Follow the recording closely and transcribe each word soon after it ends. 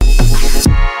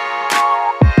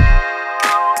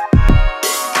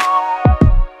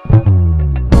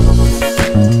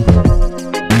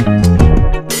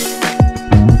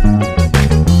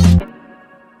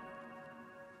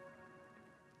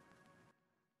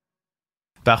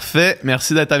Parfait.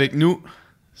 Merci d'être avec nous.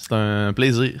 C'est un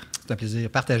plaisir. C'est un plaisir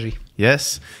partagé.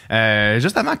 Yes.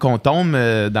 Juste avant qu'on tombe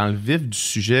dans le vif du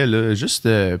sujet, là, juste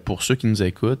pour ceux qui nous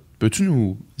écoutent, peux-tu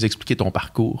nous expliquer ton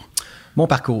parcours? Mon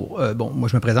parcours. Moi,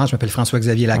 je me présente, je m'appelle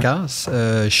François-Xavier Lacasse.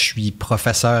 Je suis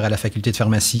professeur à la faculté de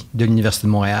pharmacie de l'Université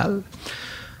de Montréal.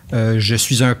 Je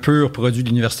suis un pur produit de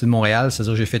l'Université de Montréal,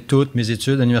 c'est-à-dire que j'ai fait toutes mes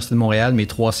études à l'Université de Montréal, mes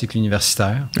 3 cycles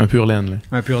universitaires. Un pur laine, là.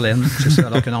 Un pur laine, c'est ça.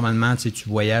 Alors que normalement, tu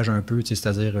voyages un peu,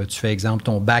 c'est-à-dire tu fais exemple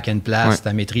ton bac à une place,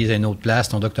 ta maîtrise à une autre place,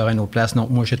 ton doctorat à une autre place. Non,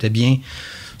 moi, j'étais bien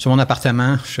sur mon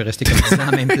appartement. Je suis resté comme 10 ans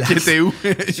à la même place. T'étais où?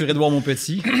 Sur Édouard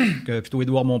Monpetit, plutôt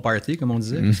Édouard Monparty, comme on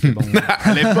disait. Parce que, bon,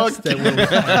 à l'époque. c'est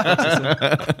ça.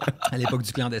 À l'époque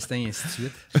du clandestin, et ainsi de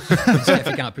suite. Du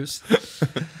Café Campus.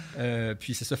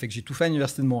 Puis c'est ça, fait que j'ai tout fait à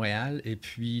l'Université de Montréal. Et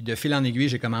puis, de fil en aiguille,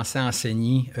 j'ai commencé à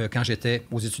enseigner quand j'étais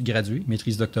aux études graduées,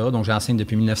 maîtrise doctorat. Donc, j'enseigne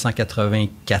depuis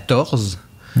 1994.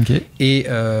 Okay. Et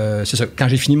c'est ça, quand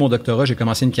j'ai fini mon doctorat, j'ai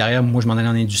commencé une carrière, moi, je m'en allais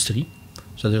en industrie.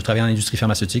 C'est-à-dire, je travaillais en industrie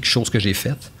pharmaceutique, chose que j'ai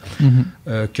faite,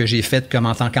 que j'ai faite comme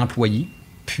en tant qu'employé.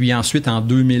 Puis ensuite, en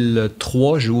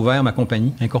 2003, j'ai ouvert ma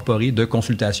compagnie incorporée de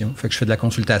consultation. Fait que je fais de la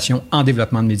consultation en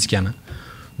développement de médicaments.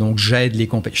 Donc, j'aide les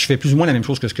compagnies. Je fais plus ou moins la même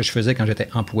chose que ce que je faisais quand j'étais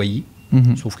employé,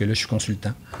 sauf que là, je suis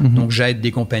consultant. Donc, j'aide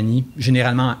des compagnies,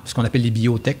 généralement ce qu'on appelle les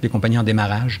biotech, des compagnies en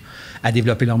démarrage, à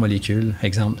développer leurs molécules.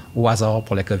 Exemple, au hasard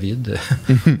pour la COVID,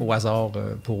 au hasard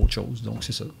pour autre chose. Donc,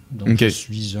 c'est ça. Donc,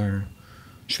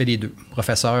 je fais les deux,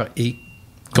 professeur et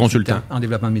consultant en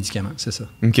développement de médicaments, c'est ça.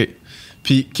 OK.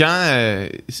 Puis quand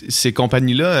ces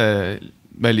compagnies-là,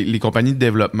 les compagnies de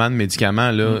développement de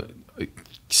médicaments, là,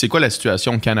 c'est quoi la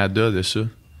situation au Canada de ça?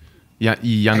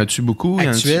 Il y en a-tu beaucoup?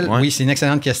 Actuel, oui, c'est une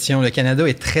excellente question. Le Canada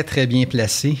est très, très bien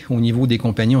placé au niveau des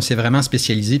compagnies. On s'est vraiment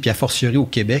spécialisé, puis a fortiori au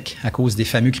Québec, à cause des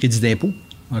fameux crédits d'impôt.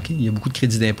 Okay? Il y a beaucoup de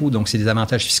crédits d'impôt, donc c'est des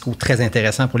avantages fiscaux très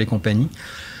intéressants pour les compagnies.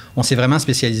 On s'est vraiment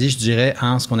spécialisé, je dirais,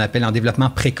 en ce qu'on appelle en développement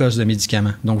précoce de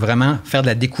médicaments. Donc, vraiment faire de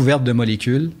la découverte de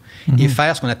molécules et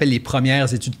faire ce qu'on appelle les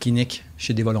premières études cliniques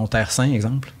chez des volontaires sains,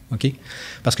 exemple. OK?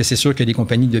 Parce que c'est sûr que les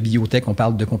compagnies de biotech, on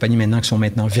parle de compagnies maintenant qui sont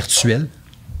maintenant virtuelles,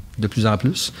 de plus en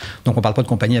plus. Donc, on ne parle pas de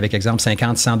compagnies avec, exemple,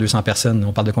 50, 100, 200 personnes.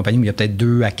 On parle de compagnies où il y a peut-être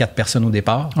 2 à 4 personnes au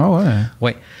départ. Ah ouais?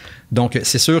 Oui. Donc,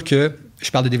 c'est sûr que je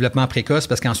parle de développement précoce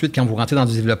parce qu'ensuite, quand vous rentrez dans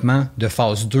du développement de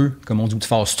phase 2, comme on dit, ou de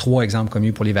phase 3, exemple, comme il y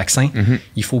a pour les vaccins,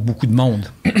 il faut beaucoup de monde.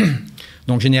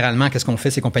 Donc, généralement, qu'est-ce qu'on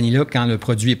fait, ces compagnies-là, quand le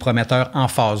produit est prometteur en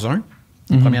phase 1,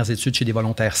 les premières études chez des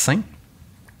volontaires sains,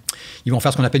 ils vont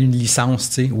faire ce qu'on appelle une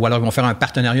licence, ou alors ils vont faire un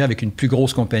partenariat avec une plus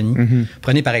grosse compagnie.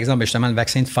 Prenez, par exemple, justement, le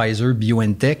vaccin de Pfizer,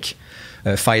 BioNTech,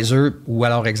 Pfizer, ou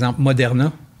alors, exemple,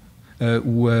 Moderna,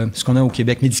 ou ce qu'on a au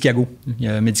Québec, Medicago. Il y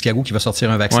a Medicago qui va sortir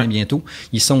un vaccin bientôt.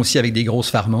 Ils sont aussi avec des grosses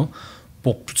pharma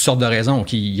pour toutes sortes de raisons.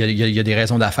 Donc, il y a des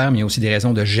raisons d'affaires, mais il y a aussi des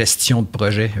raisons de gestion de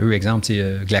projet. Eux, exemple,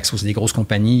 Glaxo, c'est des grosses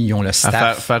compagnies, ils ont le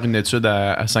staff. Faire une étude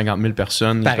à 50 000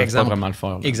 personnes, ils ne peuvent pas vraiment le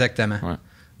faire. Là. Exactement. Ouais.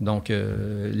 Donc,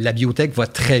 la biotech va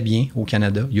très bien au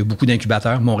Canada. Il y a beaucoup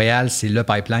d'incubateurs. Montréal, c'est le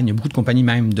pipeline. Il y a beaucoup de compagnies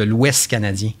même de l'Ouest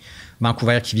canadien,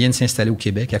 Vancouver, qui viennent s'installer au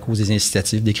Québec à cause des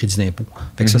incitatifs, des crédits d'impôt.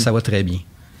 Fait que ça va très bien.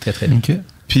 Très, très bien. Okay.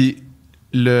 Puis,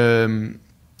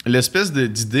 l'espèce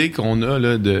d'idée qu'on a,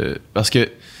 là, parce que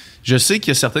je sais qu'il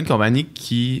y a certaines compagnies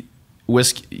qui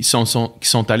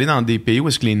sont allées dans des pays où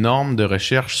est-ce que les normes de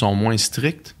recherche sont moins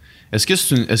strictes. Est-ce que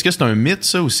c'est un mythe,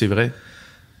 ça, ou c'est vrai?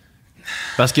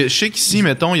 Parce que je sais qu'ici,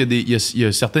 mettons, il y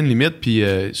a certaines limites, puis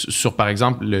sur, par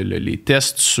exemple, les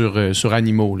tests sur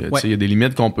animaux. Il y a des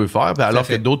limites qu'on peut faire, alors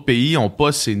que d'autres pays n'ont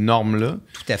pas ces normes-là.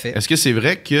 Tout à fait. Est-ce que c'est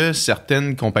vrai que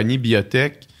certaines compagnies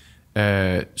biotech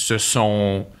se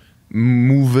sont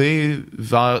mouvées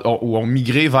ou ont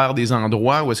migré vers des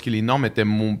endroits où est-ce que les normes étaient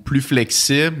plus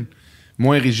flexibles,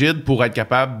 moins rigides pour être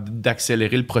capable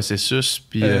d'accélérer le processus?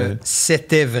 Puis,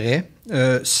 c'était vrai.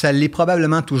 Ça l'est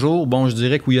probablement toujours. Bon, je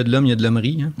dirais qu'où il y a de l'homme, il y a de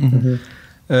l'hommerie. Hein.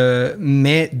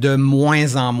 Mais de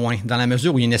moins en moins, dans la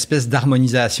mesure où il y a une espèce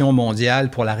d'harmonisation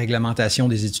mondiale pour la réglementation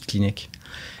des études cliniques.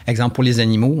 Exemple, pour les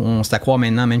animaux, on s'est à croire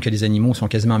maintenant même que les animaux sont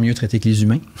quasiment mieux traités que les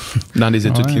humains. Dans les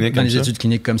études cliniques comme ça? Dans les études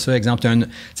cliniques comme ça. Exemple,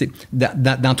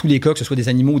 dans tous les cas, que ce soit des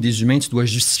animaux ou des humains, tu dois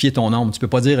justifier ton nombre. Tu peux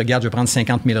pas dire, regarde, je vais prendre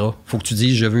 50 000 rats. Il faut que tu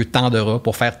dises, je veux tant de rats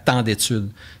pour faire tant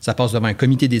d'études. Ça passe devant un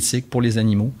comité d'éthique pour les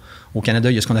animaux. Au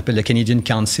Canada, il y a ce qu'on appelle le Canadian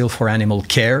Council for Animal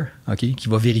Care, qui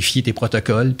va vérifier tes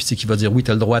protocoles, puis qui va dire, oui,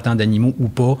 tu as le droit à tant d'animaux ou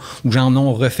pas, ou genre,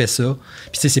 non, refais ça.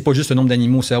 Puis c'est pas juste le nombre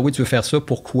d'animaux, c'est, oui, tu veux faire ça,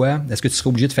 pourquoi? Est-ce que tu serais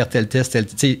obligé de faire tel test,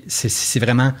 c'est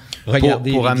vraiment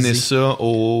regarder. Pour amener ça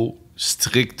au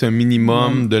strict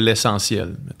minimum de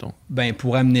l'essentiel, mettons. Ben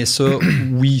pour amener ça,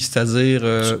 oui, c'est-à-dire...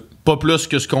 pas plus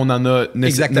que ce qu'on en a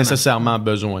nécessairement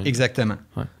besoin. Exactement.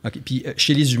 Ouais. Okay. Puis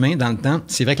chez les humains, dans le temps,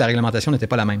 c'est vrai que la réglementation n'était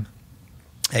pas la même.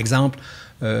 Exemple,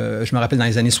 je me rappelle dans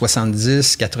les années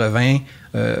 70, 80,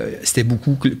 c'était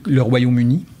beaucoup le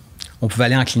Royaume-Uni. On pouvait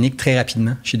aller en clinique très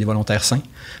rapidement chez des volontaires sains.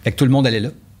 Fait que tout le monde allait là.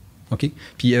 OK?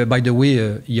 Puis, by the way,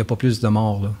 il n'y a pas plus de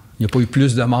morts, là. Il n'y a pas eu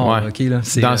plus de morts, OK? Là.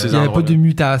 Il n'y avait pas de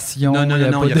mutation. Non.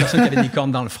 Il n'y a personne qui avait des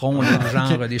cornes dans le front, là,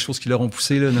 genre des choses qui leur ont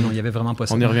poussé. Là. Non, il n'y avait vraiment pas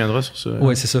ça. On y reviendra sur ça.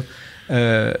 Oui, c'est ça.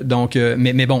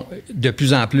 Mais bon, de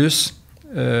plus en plus,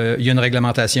 il y a une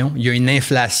réglementation. Il y a une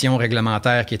inflation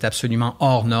réglementaire qui est absolument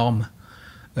hors norme,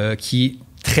 qui est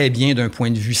très bien d'un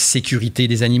point de vue sécurité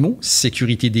des animaux,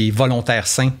 sécurité des volontaires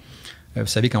sains. Vous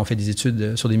savez, quand on fait des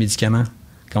études sur des médicaments,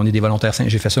 quand on est des volontaires sains,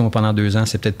 j'ai fait ça moi, pendant 2 ans.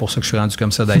 C'est peut-être pour ça que je suis rendu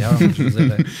comme ça d'ailleurs.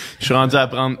 Je suis rendu à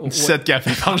prendre 7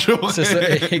 cafés par jour. C'est ça,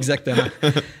 exactement.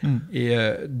 Et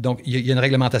donc, il y a une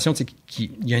réglementation, il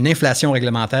y a une inflation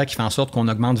réglementaire qui fait en sorte qu'on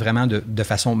augmente vraiment de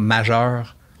façon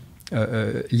majeure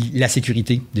la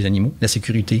sécurité des animaux, la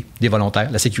sécurité des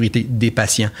volontaires, la sécurité des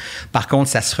patients. Par contre,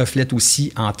 ça se reflète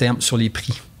aussi en termes sur les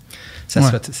prix.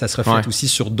 Ça se reflète aussi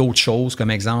sur d'autres choses,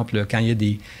 comme exemple, quand il y a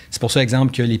des... C'est pour ça,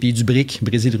 exemple, que les pays du BRIC,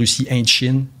 Brésil, Russie, Inde,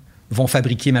 Chine, vont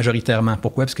fabriquer majoritairement.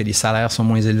 Pourquoi? Parce que les salaires sont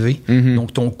moins élevés.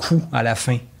 Donc, ton coût, à la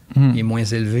fin, est moins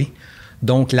élevé.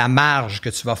 Donc, la marge que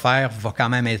tu vas faire va quand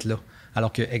même être là.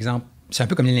 Alors que, exemple, c'est un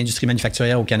peu comme l'industrie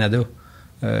manufacturière au Canada.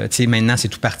 Maintenant, c'est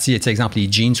tout parti. Exemple,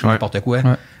 les jeans ou n'importe quoi.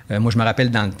 Moi, je me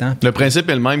rappelle dans le temps. Le principe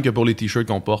est le même que pour les t-shirts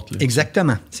qu'on porte. Là.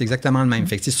 Exactement. C'est exactement le même.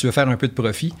 Fait que si tu veux faire un peu de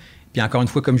profit, puis encore une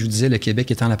fois, comme je vous disais, le Québec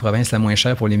étant la province la moins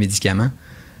chère pour les médicaments,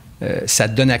 ça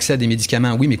te donne accès à des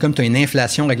médicaments, oui, mais comme tu as une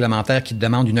inflation réglementaire qui te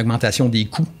demande une augmentation des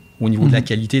coûts au niveau de la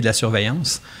qualité et de la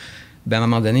surveillance, à un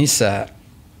moment donné, ça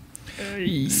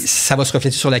va se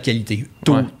refléter sur la qualité,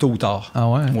 tôt ou tard. Ah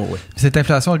ouais? Ouais. Cette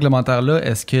inflation réglementaire-là,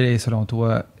 est-ce qu'elle est, selon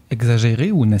toi,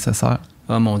 exagérée ou nécessaire?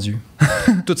 Oh mon Dieu.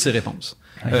 Toutes ces réponses.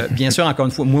 Bien sûr, encore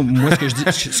une fois, moi ce que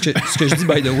je dis,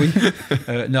 by the way,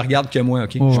 ne regarde que moi,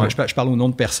 OK? Je parle au nom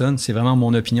de personne. C'est vraiment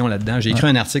mon opinion là-dedans. J'ai écrit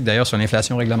un article, d'ailleurs, sur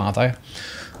l'inflation réglementaire,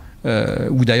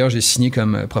 où, d'ailleurs, j'ai signé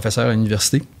comme professeur à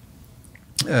l'université.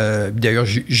 D'ailleurs,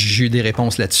 j'ai eu des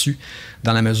réponses là-dessus,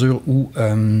 dans la mesure où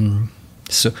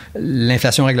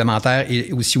l'inflation réglementaire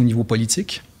est aussi au niveau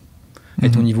politique,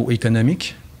 est au niveau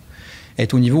économique,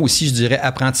 est au niveau aussi, je dirais,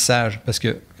 apprentissage. Parce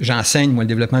que j'enseigne, moi, le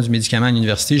développement du médicament à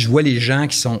l'université. Je vois les gens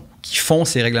qui font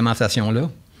ces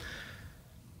réglementations-là.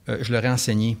 Je leur ai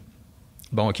enseigné.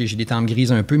 Bon, OK, j'ai des tempes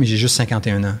grises un peu, mais j'ai juste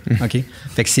 51 ans. OK?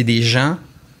 Fait que c'est des gens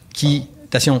qui,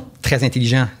 attention, très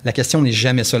intelligents. La question n'est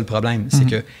jamais ça le problème. C'est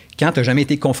que quand tu n'as jamais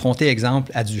été confronté, exemple,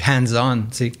 à du hands-on,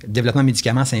 le développement de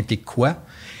médicaments, ça implique quoi?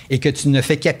 Et que tu ne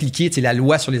fais qu'appliquer la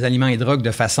loi sur les aliments et drogues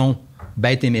de façon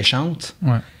bête et méchante,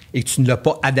 et que tu ne l'as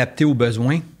pas adapté aux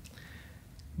besoins,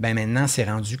 ben maintenant, c'est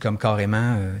rendu comme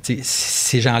carrément...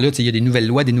 ces gens-là, il y a des nouvelles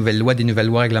lois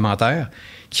réglementaires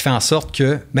qui font en sorte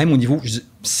que, même au niveau...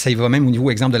 Ça va même au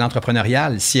niveau, exemple, de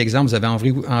l'entrepreneurial. Si, exemple, vous avez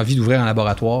envie d'ouvrir un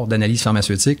laboratoire d'analyse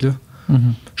pharmaceutique, là,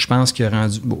 je pense que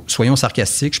soyons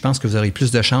sarcastiques, je pense que vous aurez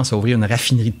plus de chances à ouvrir une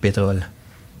raffinerie de pétrole.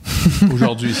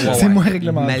 Aujourd'hui, c'est moins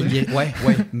réglementé.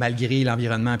 Malgré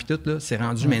l'environnement et tout, là, c'est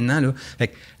rendu maintenant. Là, fait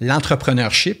que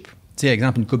l'entrepreneurship,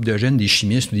 exemple, une couple de jeunes, des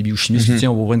chimistes ou des biochimistes qui disent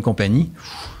on va ouvrir une compagnie.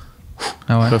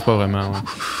 Ils peuvent pas vraiment.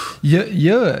 Il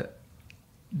y a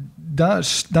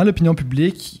dans l'opinion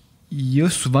publique, il y a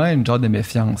souvent une genre de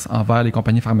méfiance envers les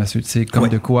compagnies pharmaceutiques, comme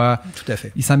de quoi tout à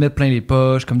fait. Ils s'en mettent plein les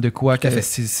poches, comme de quoi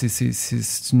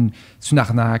c'est une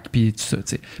arnaque, puis tout ça.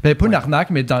 Ben, pas une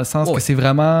arnaque, mais dans le sens que c'est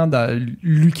vraiment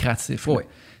lucratif.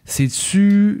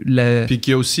 C'est-tu le... Puis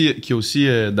qu'il y a aussi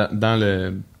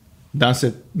dans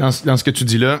ce que tu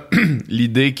dis là,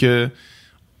 l'idée que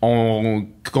on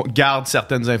garde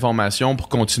certaines informations pour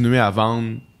continuer à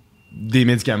vendre des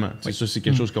médicaments. Ça, c'est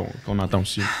quelque chose qu'on entend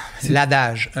aussi.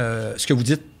 L'adage, ce que vous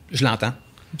dites, je l'entends.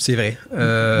 C'est vrai.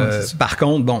 C'est par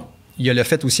contre, il y a le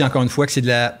fait aussi, encore une fois, que c'est de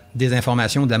la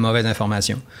désinformation, de la mauvaise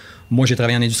information. Moi, j'ai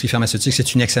travaillé en industrie pharmaceutique.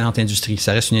 C'est une excellente industrie.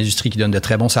 Ça reste une industrie qui donne de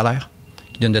très bons salaires,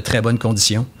 qui donne de très bonnes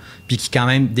conditions, puis qui, quand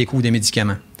même, découvre des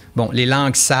médicaments. Les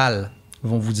langues sales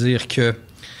vont vous dire que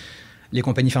les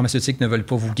compagnies pharmaceutiques ne veulent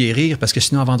pas vous guérir parce que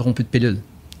sinon, elles vendront plus de pilules.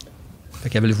 Fait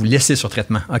qu'elles veulent vous laisser sur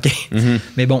traitement, OK?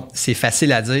 Mais c'est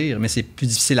facile à dire, mais c'est plus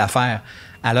difficile à faire.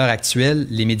 À l'heure actuelle,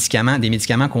 des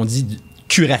médicaments qu'on dit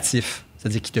curatifs,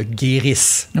 c'est-à-dire qui te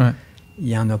guérissent, il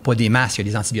n'y en a pas des masses. Il y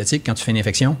a des antibiotiques quand tu fais une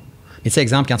infection. Mais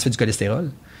exemple, quand tu fais du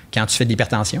cholestérol, quand tu fais de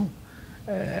l'hypertension,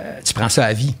 tu prends ça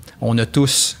à vie. On a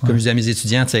tous, comme je dis à mes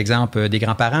étudiants, exemple, des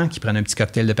grands-parents qui prennent un petit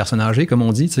cocktail de personnes âgées, comme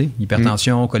on dit,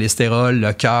 hypertension, cholestérol,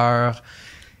 le cœur,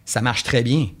 ça marche très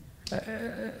bien.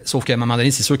 Sauf qu'à un moment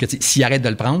donné, c'est sûr que s'ils arrêtent de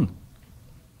le prendre,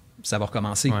 ça va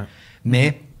recommencer.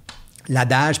 Mais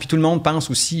l'adage, puis tout le monde pense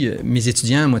aussi, mes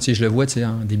étudiants, moi, tu sais, je le vois, tu sais,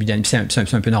 en début d'année, puis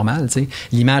c'est un peu normal, tu sais.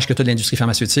 L'image que tu as de l'industrie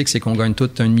pharmaceutique, c'est qu'on gagne tout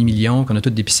un demi-million, qu'on a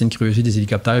toutes des piscines creusées, des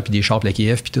hélicoptères, puis des chars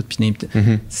plaqués F, puis tout, puis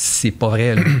c'est pas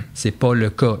vrai, là. C'est pas le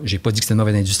cas. J'ai pas dit que c'était une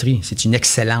mauvaise industrie. C'est une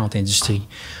excellente industrie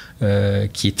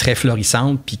qui est très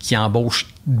florissante, puis qui embauche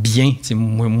bien. Tu sais,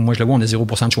 moi, je le vois, on a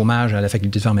 0% de chômage à la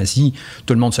faculté de pharmacie.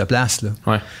 Tout le monde se place, là.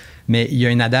 Ouais. Mais il y a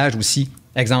un adage aussi.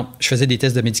 Exemple, je faisais des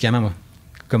tests de médicaments, moi,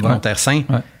 comme volontaire sain.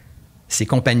 Ouais. Ces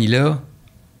compagnies-là,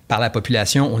 par la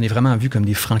population, on est vraiment vus comme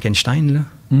des Frankenstein,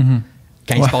 là,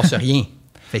 quand il se passe rien.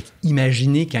 Fait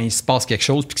imaginez quand il se passe quelque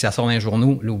chose puis que ça sort dans les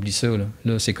journaux, là, oublie ça.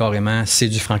 Là, c'est carrément, c'est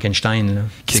du Frankenstein. Là.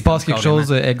 Qu'il se passe quelque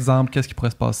chose, exemple, qu'est-ce qui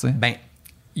pourrait se passer? Ben,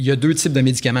 il y a deux types de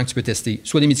médicaments que tu peux tester.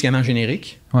 Soit des médicaments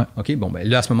génériques. Ouais. OK, bon, ben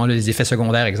là, à ce moment-là, les effets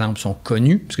secondaires, exemple, sont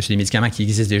connus, parce que c'est des médicaments qui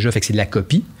existent déjà, fait que c'est de la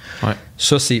copie. Ouais.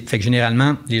 Ça, fait que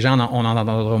généralement, les gens, on en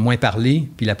entendra moins parler,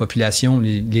 puis la population,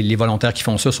 les volontaires qui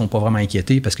font ça sont pas vraiment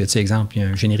inquiétés, parce que, tu sais, exemple, il y a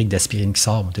un générique d'aspirine qui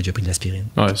sort, t'as déjà pris de l'aspirine.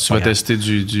 Ouais, si tu vas tester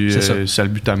du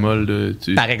salbutamol,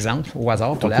 par exemple, au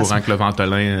hasard, pour l'asthme. Au courant que le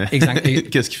Ventolin,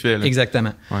 qu'est-ce qu'il fait, là?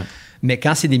 Exactement. Ouais. Mais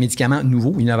quand c'est des médicaments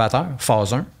nouveaux, innovateurs,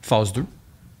 phase 1, phase 2,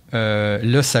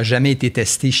 là, ça n'a jamais été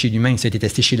testé chez l'humain. Ça a été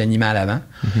testé chez l'animal avant.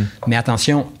 Mais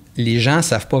attention, les gens ne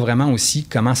savent pas vraiment aussi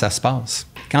comment ça se passe.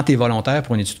 Quand tu es volontaire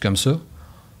pour une étude comme ça,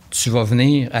 tu vas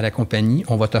venir à la compagnie,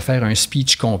 on va te faire un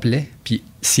speech complet, puis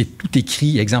c'est tout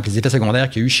écrit, exemple, les effets secondaires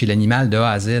qu'il y a eu chez l'animal de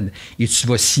A à Z. Et tu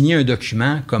vas signer un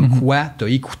document comme quoi tu as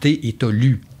écouté et tu as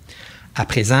lu. À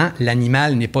présent,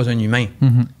 l'animal n'est pas un humain.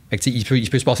 Fait que, il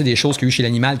peut se passer des choses qu'il y a eu chez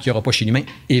l'animal qu'il n'y aura pas chez l'humain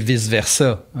et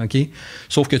vice-versa. OK?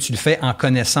 Sauf que tu le fais en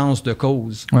connaissance de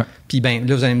cause. Ouais. Puis ben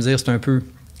là, vous allez me dire, c'est un peu...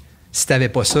 Si tu n'avais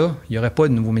pas ça, il n'y aurait pas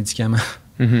de nouveaux médicaments.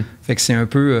 Fait que c'est un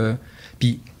peu...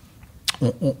 puis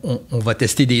on va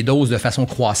tester des doses de façon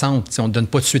croissante. T'sais, on ne te donne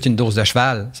pas tout de suite une dose de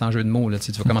cheval, sans jeu de mots. Là,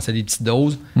 tu vas commencer à des petites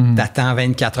doses. Tu attends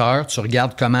 24 heures, tu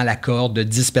regardes comment la cohorte de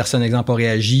 10 personnes, exemple, a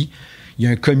réagi. Il y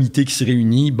a un comité qui se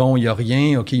réunit. Bon, il n'y a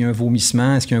rien. OK, il y a un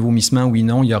vomissement. Est-ce qu'il y a un vomissement? Oui,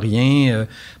 non, il n'y a rien.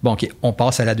 Bon, OK, on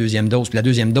passe à la deuxième dose. Puis la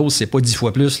deuxième dose, c'est pas 10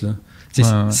 fois plus. Là.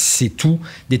 C'est tout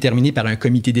déterminé par un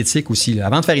comité d'éthique aussi. Là.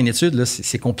 Avant de faire une étude, là,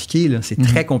 c'est compliqué. Là. C'est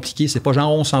très compliqué. C'est pas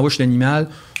genre, on s'en va chez l'animal.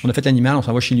 On a fait l'animal, on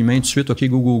s'en va chez l'humain tout de suite. OK,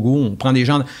 go, go, go. On prend des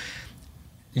gens...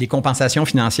 Les compensations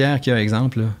financières qu'il y a,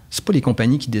 exemple, c'est pas les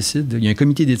compagnies qui décident. Il y a un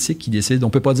comité d'éthique qui décide. On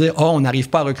peut pas dire, on n'arrive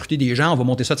pas à recruter des gens, on va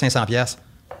monter ça de 500$. Ça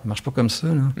marche pas comme ça.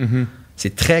 Là.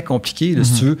 C'est très compliqué. Là,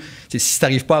 si tu veux. Si tu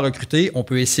n'arrives pas à recruter, on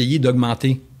peut essayer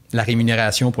d'augmenter la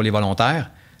rémunération pour les volontaires,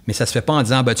 mais ça se fait pas en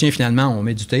disant, tiens, finalement, on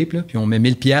met du tape, là, puis on met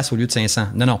 1000$ au lieu de 500.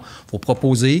 Non. Il faut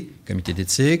proposer, comité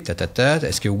d'éthique,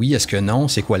 est-ce que oui, est-ce que non,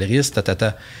 c'est quoi le risque,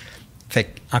 Fait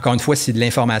que, encore une fois, c'est de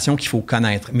l'information qu'il faut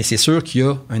connaître. Mais c'est sûr qu'il y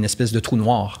a une espèce de trou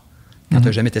noir quand tu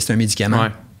n'as jamais testé un médicament.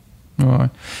 Ouais.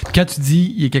 Quand tu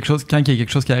dis il y a quelque chose, quand il y a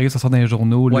quelque chose qui arrive, ça sort dans les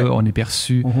journaux, là, on est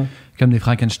perçu comme des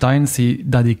Frankenstein, c'est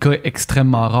dans des cas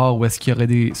extrêmement rares où est-ce qu'il y aurait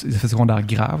des effets secondaires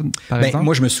graves, par exemple?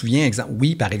 Moi, je me souviens,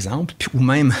 par exemple, ou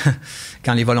même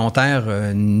quand les volontaires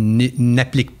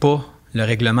n'appliquent pas le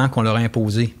règlement qu'on leur a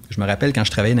imposé. Je me rappelle quand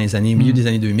je travaillais dans les années, milieu des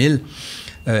années 2000,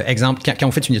 exemple, quand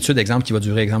vous faites une étude, exemple, qui va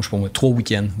durer, exemple, je sais pas moi, 3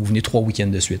 week-ends, vous venez 3 week-ends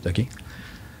de suite, OK?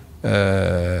 Vous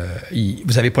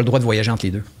n'avez pas le droit de voyager entre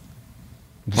les deux.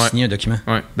 Vous signez un document.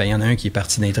 Il y en a un qui est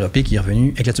parti d'un tropique, qui est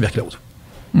revenu avec la tuberculose.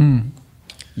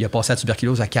 Il a passé la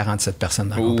tuberculose à 47 personnes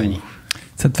dans la compagnie.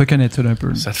 Ça te fuck une étude un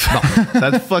peu. Ça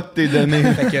te fuck tes données.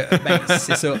 Fait que,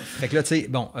 c'est ça. Fait que là, tu sais,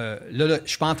 là, je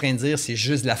suis pas en train de dire c'est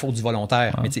juste de la faute du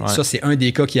volontaire. Mais ça, c'est un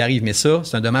des cas qui arrive. Mais ça,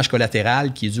 c'est un dommage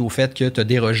collatéral qui est dû au fait que tu as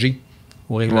dérogé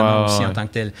au règlement aussi en tant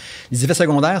que tel. Les effets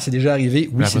secondaires, c'est déjà arrivé.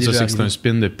 Oui, c'est déjà arrivé. C'est un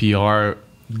spin de PR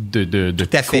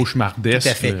de cauchemardesque.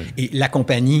 Tout à fait. Et la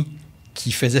compagnie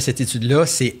qui faisait cette étude-là,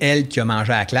 c'est elle qui a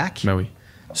mangé à la claque. Ben oui.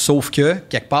 Sauf que,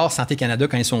 quelque part, Santé Canada,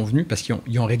 quand ils sont venus, parce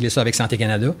qu'ils ont réglé ça avec Santé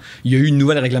Canada, il y a eu une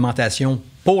nouvelle réglementation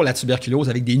pour la tuberculose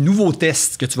avec des nouveaux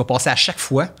tests que tu vas passer à chaque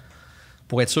fois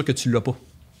pour être sûr que tu ne l'as pas.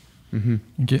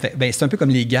 Okay. C'est un peu comme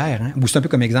les guerres, ou c'est un peu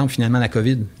comme exemple, finalement, la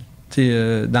COVID.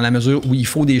 Dans la mesure où il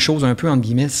faut des choses un peu, entre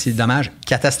guillemets, c'est dommage,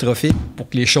 catastrophiques pour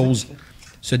que les choses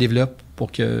se développent,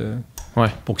 pour que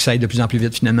ça aille de plus en plus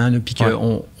vite, finalement, puis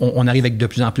qu'on arrive avec de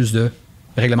plus en plus de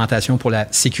réglementation pour la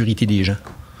sécurité des gens.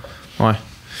 Ouais.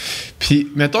 Puis,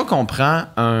 mettons qu'on prend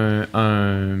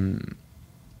le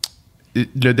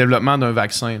développement d'un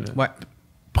vaccin. Là.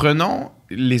 Prenons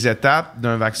les étapes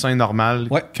d'un vaccin normal.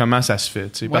 Comment ça se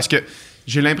fait? Parce que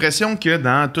j'ai l'impression que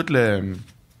dans toute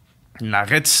la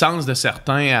réticence de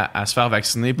certains à se faire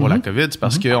vacciner pour la COVID, c'est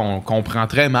parce qu'on comprend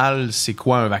très mal c'est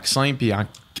quoi un vaccin puis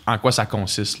en quoi ça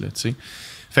consiste. Là,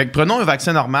 fait que prenons un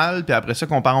vaccin normal, puis après ça,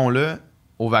 comparons-le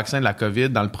au vaccin de la COVID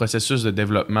dans le processus de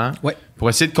développement pour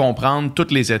essayer de comprendre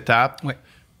toutes les étapes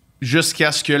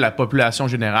jusqu'à ce que la population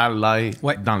générale l'aille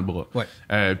dans le bras.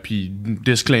 Puis,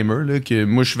 disclaimer, là, que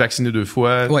moi, je suis vacciné 2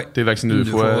 fois, t'es vacciné 2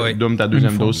 fois, Doom, ta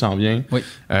deuxième dose s'en vient.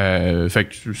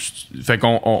 Fait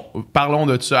qu'on parlons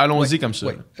de ça. Allons-y comme ça.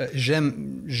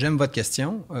 J'aime votre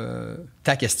question.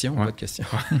 Ta question, votre question.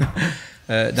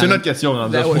 C'est notre question, dans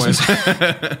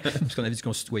parce qu'on a dit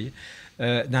qu'on se tutoyait.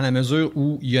 Dans la mesure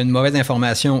où il y a une mauvaise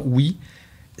information, oui.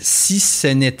 Si ce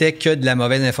n'était que de la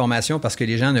mauvaise information parce que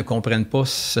les gens ne comprennent pas,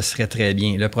 ce serait très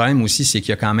bien. Le problème aussi, c'est qu'il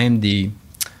y a quand même des...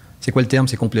 C'est quoi le terme?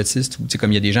 C'est complotiste? Ou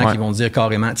comme il y a des gens qui vont dire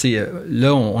carrément...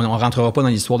 Là, on ne rentrera pas dans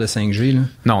l'histoire de 5G. Là.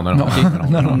 Non,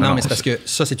 mais c'est parce que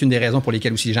ça, c'est une des raisons pour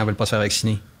lesquelles aussi les gens ne veulent pas se faire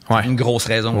vacciner. C'est une grosse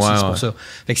raison aussi, c'est pour ça.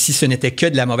 Fait que si ce n'était que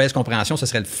de la mauvaise compréhension, ce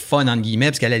serait le fun, entre guillemets,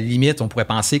 parce qu'à la limite, on pourrait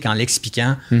penser qu'en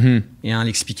l'expliquant,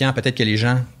 peut-être que les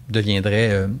gens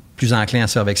deviendraient plus enclins à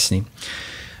se faire vacciner.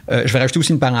 Je vais rajouter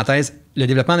aussi une parenthèse. Le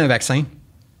développement d'un vaccin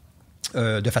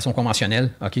de façon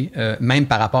conventionnelle, même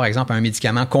par rapport, par exemple, à un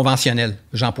médicament conventionnel,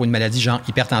 genre pour une maladie, genre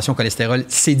hypertension, cholestérol,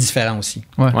 c'est différent aussi.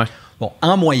 Bon,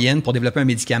 en moyenne, pour développer un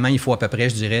médicament, il faut à peu près,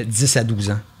 je dirais, 10 à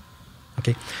 12 ans.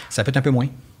 Ça peut être un peu moins,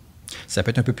 ça peut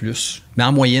être un peu plus, mais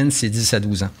en moyenne, c'est 10 à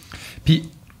 12 ans. Puis,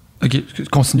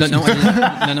 continue.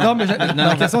 Non, mais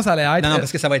la question, ça allait être... Non,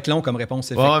 parce que ça va être long comme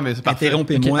réponse. Mais c'est parfait.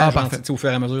 Interrompez-moi, au fur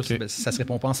et à mesure, ça se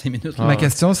répond pas en 5 minutes. Ma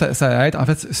question, ça va être, en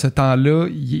fait, ce temps-là,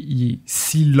 il est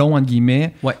si long, entre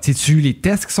guillemets. C'est-tu les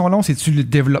tests qui sont longs? C'est-tu le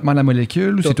développement de la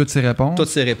molécule ou c'est toutes ces réponses? Toutes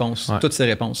ces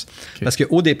réponses. Parce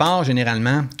qu'au départ,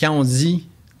 généralement, quand on dit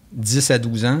 10 à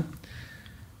 12 ans,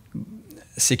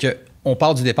 c'est que on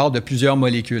part du départ de plusieurs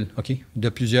molécules, de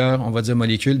plusieurs, on va dire,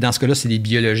 molécules. Dans ce cas-là, c'est des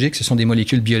biologiques. Ce sont des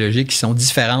molécules biologiques qui sont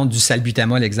différentes du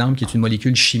salbutamol, exemple, qui est une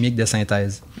molécule chimique de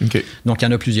synthèse. Donc, il y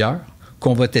en a plusieurs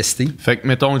qu'on va tester. Fait que,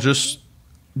 mettons, juste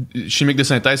chimique de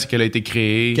synthèse, c'est qu'elle a été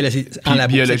créée. En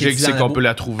labo, biologique, c'est qu'on peut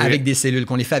la trouver. Avec des cellules,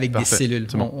 qu'on les fait avec des cellules.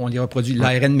 On les reproduit.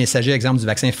 L'ARN messager, exemple, du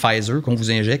vaccin Pfizer qu'on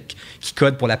vous injecte, qui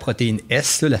code pour la protéine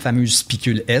S, la fameuse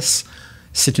spicule S.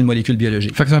 C'est une molécule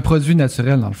biologique. Fait que c'est un produit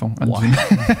naturel, dans le fond.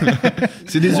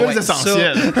 C'est des huiles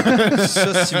essentielles.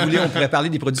 Ça, si vous voulez, on pourrait parler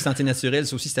des produits de santé naturelle.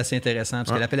 Ça aussi, c'est assez intéressant.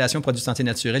 Parce que l'appellation produit de santé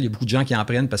naturelle, il y a beaucoup de gens qui en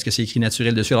prennent parce que c'est écrit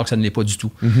naturel dessus, alors que ça ne l'est pas du tout.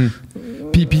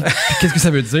 Puis qu'est-ce que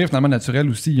ça veut dire, finalement, naturel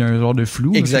aussi? Il y a un genre de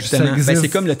flou. Exactement. C'est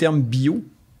comme le terme bio.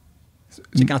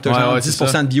 C'est quand tu as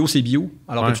 10% de bio, c'est bio.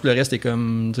 Alors que tout le reste est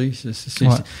comme...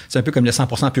 C'est un peu comme le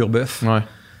 100% pur bœuf.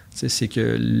 C'est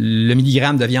que le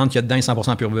milligramme de viande qu'il y a dedans est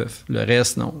 100% pur bœuf. Le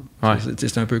reste, non.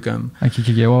 C'est un peu comme... Je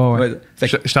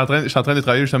suis en train de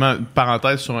travailler justement,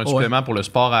 parenthèse, sur un supplément pour le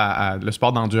sport le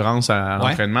sport d'endurance à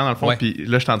l'entraînement, dans le fond. Puis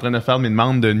là, je suis en train de faire mes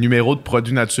demandes de numéro de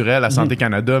produits naturels à Santé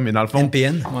Canada, mais dans le fond...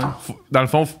 NPN, dans le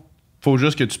fond, faut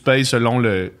juste que tu payes selon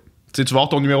le... Tu vas avoir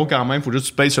ton numéro quand même, il faut juste que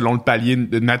tu payes selon le palier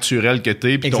naturel que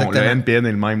tu es, puis le NPN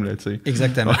est le même. Là,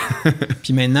 exactement.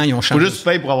 Puis maintenant, ils ont changé. Il faut juste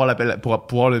payer pour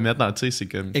pouvoir le mettre dans... C'est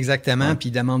comme... Exactement, puis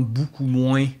ils demandent beaucoup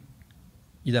moins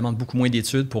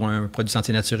d'études pour un produit de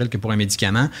santé naturelle que pour un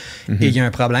médicament. Et il y a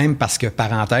un problème parce que,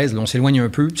 parenthèse, là, on s'éloigne un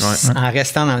peu, en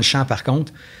restant dans le champ par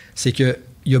contre, c'est qu'il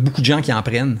y a beaucoup de gens qui en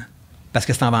prennent parce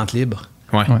que c'est en vente libre.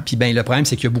 Puis le problème,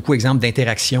 c'est qu'il y a beaucoup d'exemples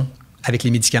d'interaction avec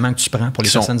les médicaments que tu prends pour les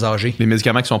personnes âgées. Les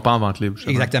médicaments qui ne sont pas en vente libre.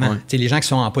 Exactement. Les gens qui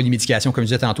sont en polymédication, comme je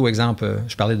disais tantôt, exemple,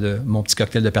 je parlais de mon petit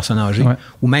cocktail de personnes âgées,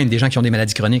 ou même des gens qui ont des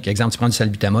maladies chroniques. Exemple, tu prends du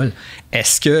salbutamol.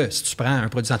 Est-ce que si tu prends un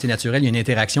produit de santé naturelle, il y a une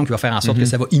interaction qui va faire en sorte que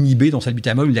ça va inhiber ton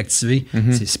salbutamol ou l'activer?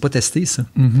 C'est pas testé, ça.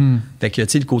 Fait que,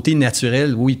 le côté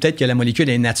naturel, oui, peut-être que la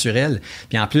molécule est naturelle.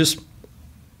 Puis en plus...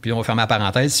 Puis on va fermer la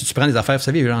parenthèse. Si tu prends des affaires, vous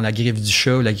savez, genre la griffe du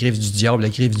chat, la griffe du diable, la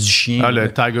griffe du chien.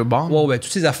 Le Tiger Balm. Toutes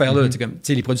ces affaires-là, comme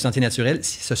les produits de santé naturelle,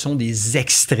 ce sont des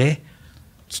extraits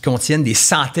qui contiennent des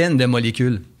centaines de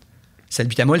molécules. Le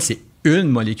salbutamol, c'est une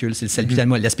molécule, c'est le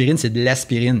salbutamol. L'aspirine, c'est de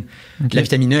l'aspirine. La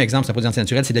vitamine E, exemple, c'est un produit de santé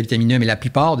naturelle, c'est de la vitamine E, mais la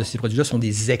plupart de ces produits-là sont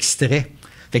des extraits.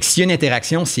 Fait que s'il y a une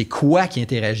interaction, c'est quoi qui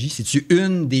interagit? C'est-tu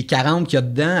une des 40 qu'il y a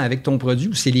dedans avec ton produit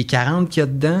ou c'est les 40 qu'il y a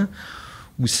dedans?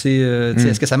 Ou c'est,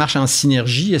 est-ce que ça marche en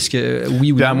synergie? Est-ce que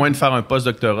oui ou non? À moins de faire un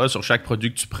post-doctorat sur chaque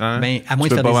produit que tu prends, à moins tu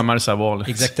de peux pas vraiment le savoir. Là.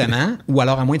 Exactement. Ou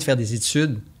alors à moins de faire des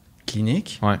études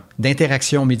cliniques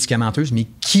d'interaction médicamenteuse, mais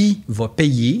qui va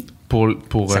payer?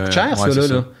 Ça coûte cher,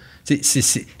 ça.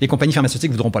 Les compagnies pharmaceutiques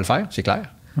ne voudront pas le faire, c'est clair.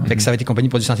 Fait que ça va être des compagnies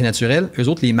de produits de santé naturelle. Eux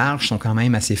autres, les marges sont quand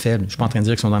même assez faibles. Je ne suis pas en train de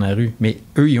dire qu'ils sont dans la rue, mais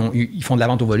eux, ils font de la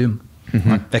vente au volume.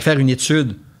 Fait que faire une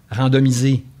étude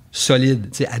randomisée, solide,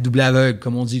 à double aveugle,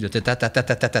 comme on dit,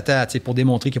 pour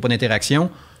démontrer qu'il n'y a pas d'interaction,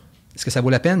 Est-ce que ça vaut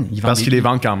la peine? Parce qu'ils les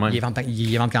vendent quand même.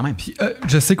 Ils les vendent quand même. Puis,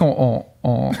 je sais qu'on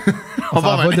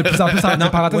va de plus en plus en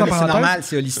parenthèse. C'est normal,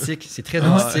 c'est holistique. C'est très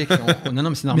holistique. Non,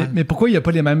 mais c'est normal. Mais pourquoi il n'y a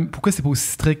pas les mêmes... Pourquoi c'est pas aussi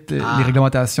strict, les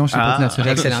réglementations chez les produits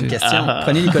naturels? Excellente question.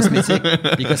 Prenez les cosmétiques.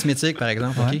 Les cosmétiques, par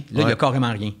exemple. Okay? Là, il n'y a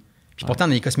carrément rien. Puis pourtant,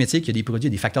 dans les cosmétiques, il y a des produits,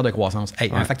 des facteurs de croissance.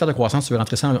 Un facteur de croissance, tu veux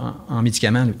rentrer ça en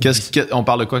médicament. On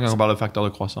parle de quoi quand on parle de facteur de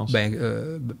croissance?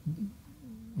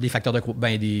 Des facteurs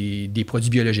des produits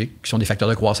biologiques qui sont des facteurs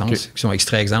de croissance, qui sont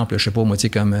extraits, exemple, je sais pas, moi, tu sais,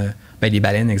 comme des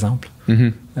baleines, exemple.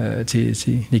 Des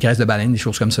graisses de baleines, des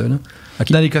choses comme ça. Là.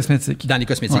 Dans les cosmétiques. Dans les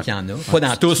cosmétiques, il y en a. Pas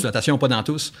dans tous, attention, pas dans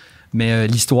tous. Mais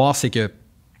l'histoire, c'est que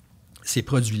ces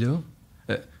produits-là,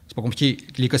 c'est pas compliqué.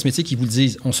 Les cosmétiques, ils vous le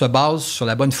disent, on se base sur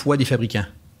la bonne foi des fabricants.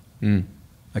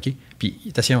 OK? Puis,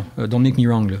 attention, don't make me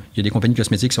wrong. Là. Il y a des compagnies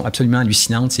cosmétiques qui sont absolument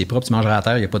hallucinantes. C'est propre, tu mangeras à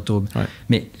terre, il n'y a pas de trouble. Ouais.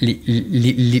 Mais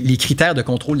les critères de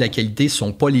contrôle de la qualité ne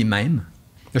sont pas les mêmes. Là,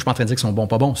 je ne suis pas en train de dire qu'ils sont bons,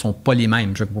 pas bons. Ils ne sont pas les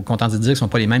mêmes. Je suis content de dire qu'ils ne sont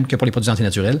pas les mêmes que pour les produits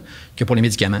antinaturels, que pour les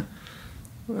médicaments.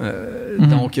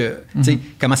 Donc, tu sais,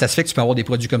 comment ça se fait que tu peux avoir des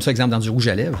produits comme ça, exemple, dans du rouge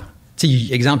à lèvres? Tu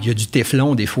sais, exemple, il y a du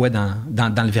téflon, des fois, dans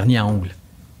le vernis à ongles.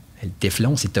 Le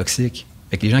téflon, c'est toxique.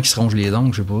 Fait que les gens qui se rongent les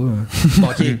ongles, je sais pas.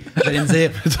 OK, j'allais me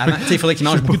dire, il faudrait qu'ils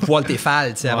mangent beaucoup de poils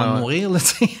téfales avant de mourir. Là,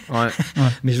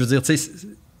 mais je veux dire, tu sais,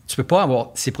 tu peux pas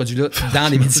avoir ces produits-là dans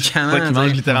les médicaments. Ils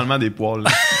mangent littéralement des poils.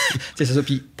 C'est ça,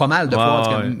 puis pas mal de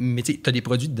poils. Mais tu as des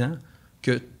produits dedans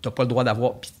que tu n'as pas le droit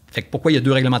d'avoir. Fait que pourquoi il y a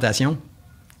 2 réglementations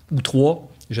ou 3?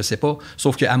 Je sais pas.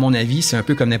 Sauf qu'à mon avis, c'est un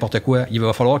peu comme n'importe quoi. Il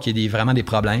va falloir qu'il y ait vraiment des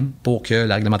problèmes pour que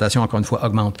la réglementation, encore une fois,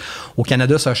 augmente. Au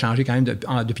Canada, ça a changé quand même.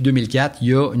 Depuis 2004, il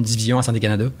y a une division en Santé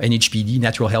Canada, NHPD,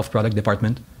 Natural Health Product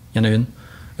Department. Il y en a une.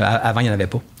 Avant, il n'y en avait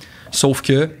pas. Sauf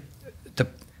que tu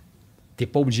n'es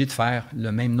pas obligé de faire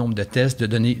le même nombre de tests,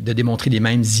 de démontrer les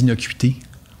mêmes innocuités,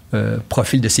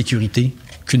 profils de sécurité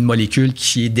qu'une molécule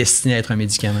qui est destinée à être un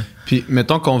médicament. Puis,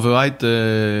 mettons qu'on veut être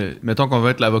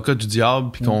l'avocat du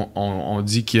diable, puis qu'on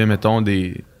dit qu'il y a, mettons,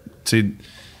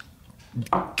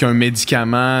 qu'un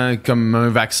médicament comme un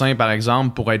vaccin, par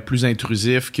exemple, pourrait être plus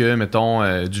intrusif que,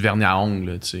 mettons, du vernis à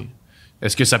ongles, tu sais.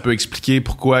 Est-ce que ça peut expliquer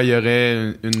pourquoi il y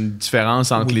aurait une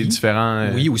différence entre les différents...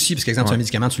 Oui, aussi, parce qu'exemple, un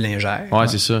médicament, tu l'ingères. Oui,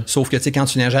 c'est ça. Sauf que, tu sais, quand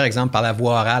tu l'ingères, exemple, par la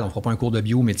voie orale, on ne fera pas un cours de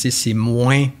bio, mais tu sais, c'est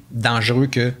moins dangereux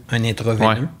qu'un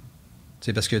intraveineux.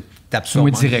 C'est parce que tu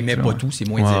absorbes, mais pas tout, c'est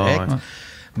moins direct. Ouais.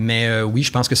 Mais oui,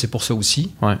 je pense que c'est pour ça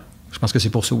aussi. Ouais. Je pense que c'est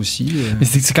pour ça aussi. Mais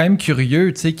c'est quand même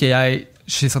curieux, tu sais, qu'il y ait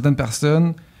chez certaines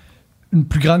personnes une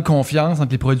plus grande confiance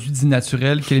entre les produits dits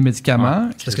naturels que les médicaments.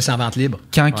 C'est parce que c'est en vente libre.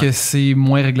 Quand que c'est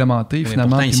moins réglementé,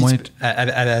 finalement. Pourtant, ici,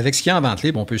 avec ce qui est en vente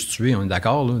libre, on peut se tuer, on est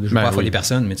d'accord. Là. Je ne veux pas affoler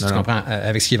personne, mais tu comprends,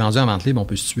 avec ce qui est vendu en vente libre, on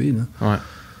peut se tuer. Là. Ouais.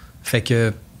 Fait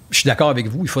que je suis d'accord avec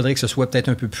vous, il faudrait que ce soit peut-être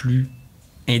un peu plus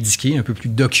indiqué, un peu plus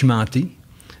documenté.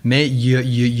 Mais il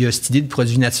y a cette idée de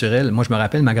produit naturel. Moi, je me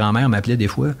rappelle, ma grand-mère m'appelait des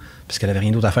fois, parce qu'elle n'avait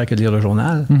rien d'autre à faire que de lire le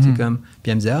journal. Puis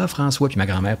elle me disait, « Ah, François », puis ma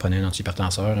grand-mère prenait un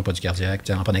antihypertenseur, un produit cardiaque,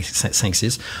 elle en prenait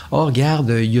 5-6. « Oh, regarde,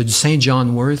 il y a du Saint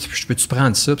John Wort, je peux-tu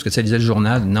prendre ça? » Parce que tu sais, elle lisait le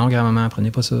journal. « Non, grand-maman, prenez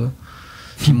pas ça. »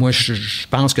 Puis moi, je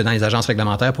pense que dans les agences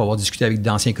réglementaires, pour avoir discuté avec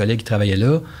d'anciens collègues qui travaillaient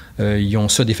là, ils ont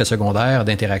ça d'effets secondaires,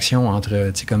 d'interaction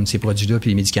entre comme ces produits-là et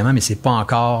les médicaments, mais c'est pas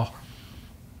encore...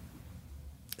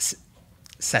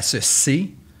 Ça se sait,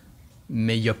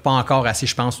 mais il n'y a pas encore assez,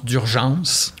 je pense,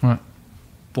 d'urgence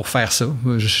pour faire ça.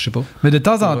 Je sais pas. Mais de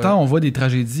temps en temps, on voit des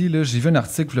tragédies. Là. J'ai vu un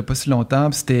article il n'y a pas si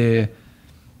longtemps, puis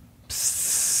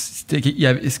c'est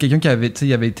quelqu'un qui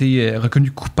avait été reconnu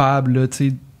coupable là,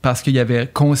 parce qu'il avait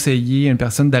conseillé à une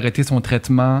personne d'arrêter son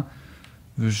traitement.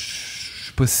 Je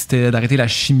sais pas si c'était d'arrêter la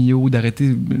chimio,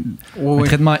 d'arrêter un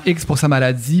traitement X pour sa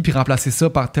maladie, puis remplacer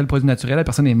ça par tel produit naturel. La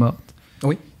personne est morte.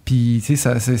 Oui. Puis, tu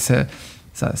sais,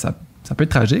 ça peut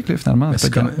être tragique, là, finalement.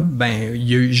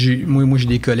 Moi, j'ai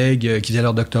des collègues qui faisaient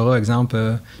leur doctorat, exemple,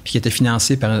 puis qui étaient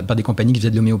financés par des compagnies qui faisaient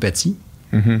de l'homéopathie.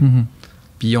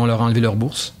 Puis on leur a enlevé leur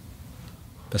bourse.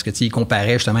 Parce que, tu sais, ils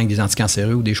comparaient justement avec des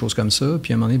anticancéreux ou des choses comme ça.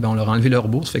 Puis à un moment donné, on leur a enlevé leur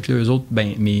bourse. Fait que là, eux autres,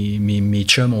 mes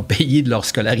chums ont payé de leur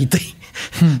scolarité,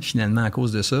 finalement, à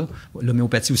cause de ça.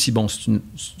 L'homéopathie aussi, bon,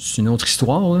 c'est une autre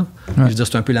histoire, là. Je veux dire,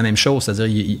 c'est un peu la même chose. C'est-à-dire,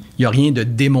 il n'y a rien de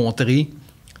démontré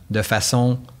de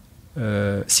façon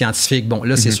scientifique. Bon,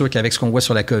 là, c'est sûr qu'avec ce qu'on voit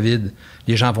sur la COVID,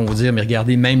 les gens vont vous dire, mais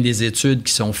regardez, même les études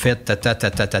qui sont faites,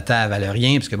 elles valent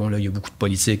rien, parce que bon, là, il y a beaucoup de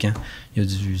politique, hein. Il y a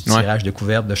du tirage de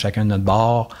couvertes de chacun de notre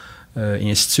bord,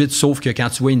 et ainsi de suite. Sauf que quand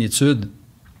tu vois une étude,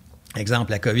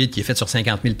 exemple, la COVID qui est faite sur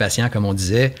 50 000 patients, comme on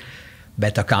disait,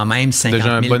 ben, tu as quand même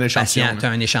 50 000 patients. Tu as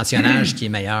un échantillonnage qui est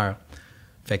meilleur.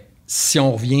 Fait que si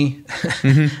on revient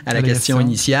à la question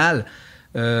initiale,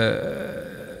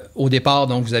 au départ,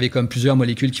 donc, vous avez comme plusieurs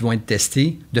molécules qui vont être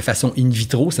testées de façon in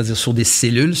vitro, c'est-à-dire sur des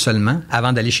cellules seulement,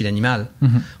 avant d'aller chez l'animal.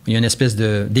 Il y a une espèce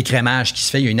d'écrémage qui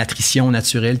se fait, il y a une attrition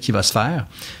naturelle qui va se faire.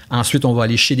 Ensuite, on va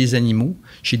aller chez des animaux,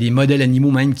 chez des modèles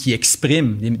animaux même qui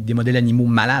expriment, des modèles animaux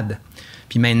malades.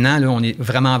 Puis maintenant, là, on est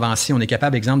vraiment avancé. On est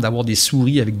capable, exemple, d'avoir des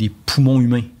souris avec des poumons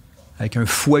humains, avec un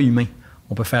foie humain.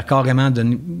 On peut faire carrément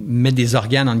mettre des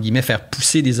organes, entre guillemets, faire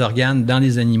pousser des organes dans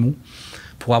les animaux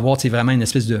pour avoir vraiment une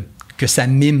espèce de... que ça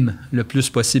mime le plus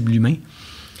possible l'humain.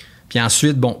 Puis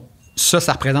ensuite, bon, ça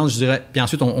représente, je dirais... Puis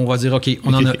ensuite, on va dire, OK,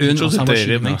 on en a une, on s'en va chez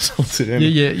l'humain. Il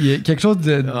y a quelque chose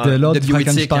de l'ordre de du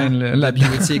Frankenstein. La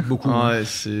bioéthique, beaucoup.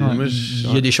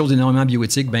 Il y a des choses énormément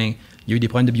bioéthiques. Ben, il y a eu des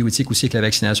problèmes de bioéthique aussi avec la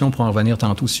vaccination. On pourra en revenir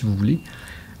tantôt, si vous voulez.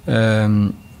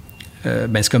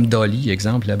 C'est comme Dolly,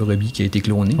 exemple, la brebis qui a été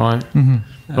clonée.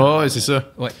 Ouais, c'est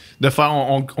ça. Ouais. De faire,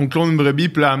 on clone une brebis,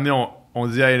 puis là, amener, on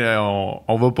dit, hey, là,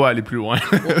 on va pas aller plus loin.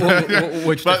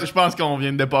 Je pense qu'on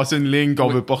vient de dépasser une ligne qu'on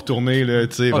veut pas retourner, là,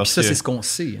 tu sais. Puis ça, c'est ce qu'on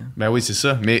sait. Hein. Ben oui, c'est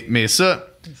ça. Mais ça...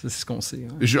 c'est ce qu'on sait.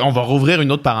 Hein. On va rouvrir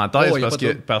une autre parenthèse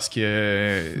parce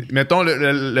que mettons,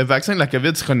 le vaccin de la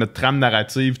COVID sera notre trame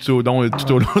narrative tout au long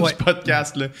du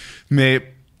podcast, là.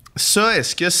 Mais ça,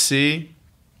 est-ce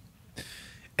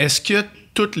que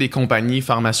toutes les compagnies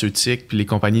pharmaceutiques puis les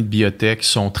compagnies de biotech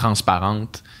sont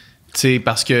transparentes? T'sais,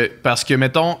 parce que,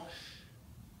 mettons,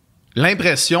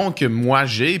 l'impression que moi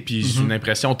j'ai, puis j'ai une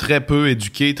impression très peu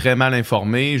éduquée, très mal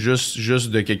informée, juste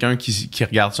de quelqu'un qui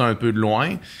regarde ça un peu de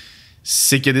loin,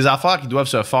 c'est qu'il y a des affaires qui doivent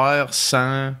se faire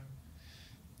sans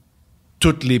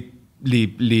tous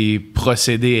les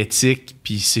procédés éthiques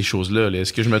puis ces choses-là. Là.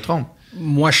 Est-ce que je me trompe?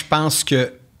 Moi, je pense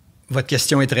que votre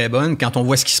question est très bonne. Quand on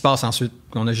voit ce qui se passe ensuite,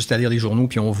 on a juste à lire les journaux,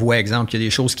 puis on voit, exemple, qu'il y a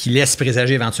des choses qui laissent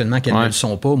présager éventuellement qu'elles ne le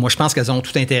sont pas. Moi, je pense qu'elles ont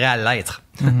tout intérêt à l'être.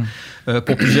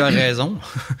 Pour plusieurs raisons.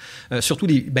 Surtout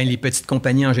les petites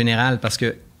compagnies en général, parce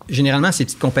que généralement, ces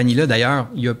petites compagnies-là, d'ailleurs,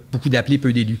 il y a beaucoup d'appelés,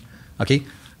 peu d'élus. OK?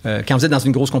 Quand vous êtes dans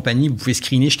une grosse compagnie, vous pouvez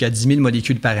screener jusqu'à 10 000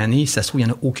 molécules par année. Si ça se trouve, il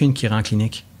n'y en a aucune qui rentre en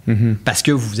clinique. Parce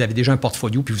que vous avez déjà un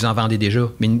portfolio puis vous en vendez déjà.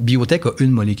 Mais une biotech a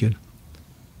une molécule.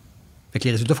 Fait que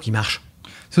les résultats, il faut qu'ils marchent.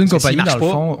 C'est une compagnie, dans le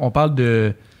fond, on parle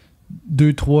de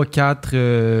 2, 3,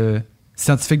 4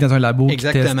 scientifiques dans un labo qui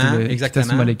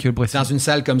testent une molécule. Dans une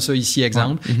salle comme ça, ici,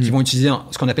 exemple, qui vont utiliser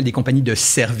ce qu'on appelle des compagnies de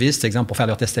services, exemple, pour faire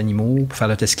leurs tests animaux, pour faire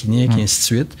leurs tests cliniques, et ainsi de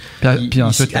suite. Puis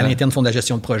ensuite, à l'interne, font de la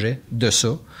gestion de projet de ça.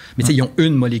 Mais tu sais, ils ont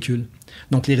une molécule.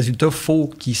 Donc, les résultats, il faut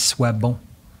qu'ils soient bons.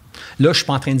 Là, je ne suis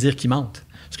pas en train de dire qu'ils mentent.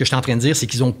 Ce que je suis en train de dire, c'est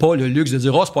qu'ils n'ont pas le luxe de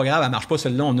dire « Oh, c'est pas grave, elle ne marche pas,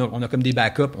 celle-là, on a comme des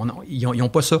backups. » Ils n'ont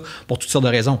pas ça pour toutes sortes de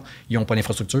raisons. Ils n'ont pas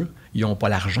l'infrastructure, ils n'ont pas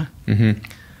l'argent.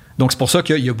 Donc, c'est pour ça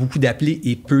qu'il y a beaucoup d'appelés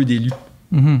et peu d'élus.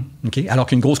 Okay? Alors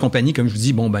qu'une grosse compagnie, comme je vous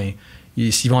dis,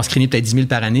 s'ils vont en screener peut-être 10 000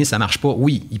 par année, ça ne marche pas.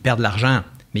 Oui, ils perdent de l'argent,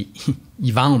 mais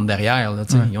ils vendent derrière. Là,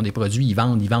 ils ont des produits, ils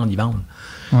vendent.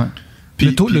 Ouais. Puis,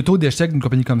 le taux d'échec d'une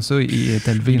compagnie comme ça est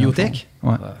élevé. Biotech?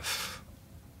 Ouais.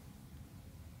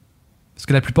 Parce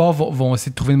que la plupart vont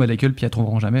essayer de trouver une molécule puis elles ne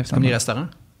trouveront jamais. C'est comme les restaurants.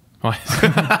 Ouais.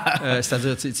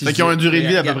 C'est-à-dire, fait qu'ils ont une durée de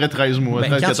vie à peu près 13 mois.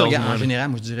 13, quand 14 tu regardes, mois. En général,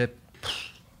 moi, je dirais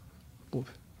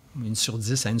une sur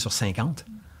 10 à une sur 50.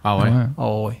 Ah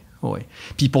ouais? Oui.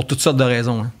 Puis pour toutes sortes de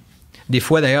raisons. Hein. Des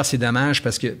fois, d'ailleurs, c'est dommage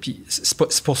parce que... Puis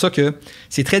c'est pour ça que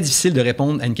c'est très difficile de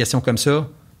répondre à une question comme ça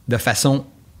de façon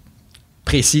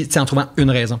précise, en trouvant une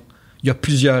raison. Il y a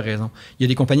plusieurs raisons. Il y a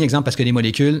des compagnies, exemple, parce que les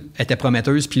molécules étaient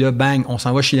prometteuses, puis là, bang, on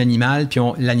s'en va chez l'animal, puis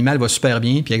l'animal va super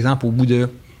bien, puis exemple, au bout de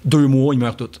 2 mois, il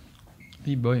meurt tout.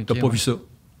 Tu n'as pas vu ça.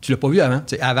 Tu l'as pas vu avant.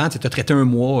 T'sais, avant, tu as traité un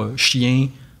mois, chien,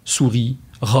 souris,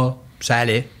 rat, ça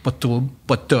allait, pas de trouble,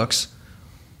 pas de tox.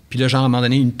 Puis là, genre, à un moment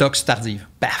donné, une tox tardive.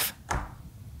 Paf!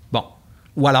 Bon.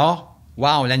 Ou alors,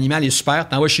 wow, l'animal est super,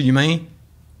 t'envoies chez l'humain,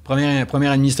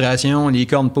 première administration, les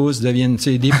cornes poussent, deviennent,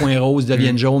 des points roses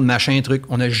deviennent jaunes, machin, truc.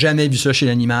 On n'a jamais vu ça chez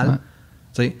l'animal.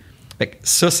 Fait que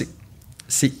ça,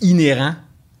 c'est inhérent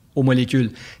aux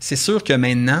molécules. C'est sûr que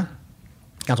maintenant,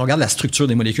 quand on regarde la structure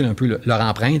des molécules, un peu leur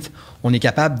empreinte, on est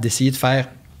capable d'essayer de faire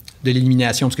de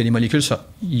l'élimination, parce que les molécules,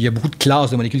 il y a beaucoup de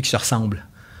classes de molécules qui se ressemblent.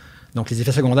 Donc, les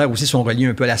effets secondaires aussi sont reliés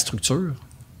un peu à la structure.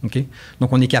 Okay?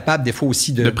 Donc, on est capable des fois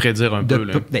aussi de prédire un peu.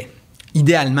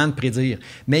 Idéalement de prédire.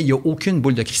 Mais il n'y a aucune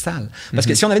boule de cristal. Parce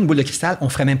que si on avait une boule de cristal, on ne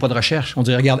ferait même pas de recherche. On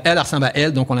dirait, regarde, elle ressemble à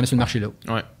elle, donc on la met sur le marché là.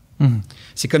 Ouais.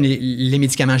 C'est comme les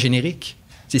médicaments génériques.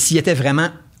 S'ils étaient vraiment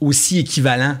aussi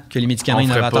équivalents que les médicaments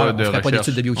innovateurs, on ne ferait pas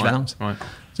d'études de bioéquivalence.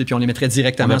 Puis on les mettrait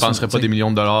directement. On ne dépenserait pas des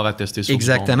millions de dollars à tester sur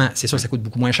Exactement. C'est sûr que ça coûte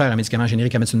beaucoup moins cher. Un médicament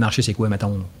générique à mettre sur le marché, c'est quoi,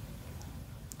 mettons,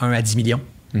 1 à 10 millions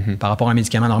par rapport à un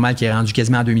médicament normal qui est rendu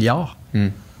quasiment à 2 milliards.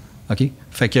 OK?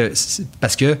 Fait que,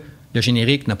 parce que Le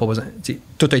générique n'a pas besoin.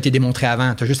 Tout a été démontré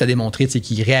avant. Tu as juste à démontrer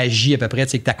qu'il réagit à peu près,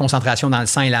 que ta concentration dans le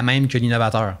sang est la même que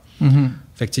l'innovateur.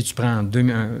 Fait que tu prends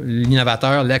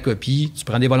l'innovateur, la copie, tu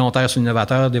prends des volontaires sur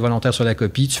l'innovateur, des volontaires sur la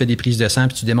copie, tu fais des prises de sang,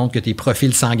 puis tu démontres que tes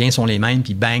profils sanguins sont les mêmes,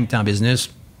 puis bang, tu es en business.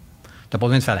 Tu n'as pas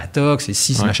besoin de faire la tox, et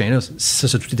ce machin-là. Ça,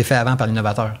 tout été fait avant par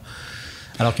l'innovateur.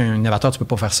 Alors qu'un innovateur, tu peux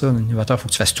pas faire ça. Un innovateur, il faut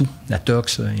que tu fasses tout. La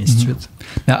tox, et ainsi de suite.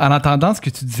 En entendant ce que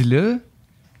tu dis là,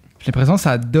 j'ai l'impression que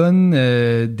ça donne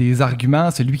des arguments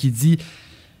à celui qui dit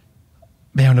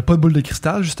on n'a pas de boule de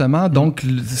cristal, justement. Donc,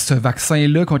 ce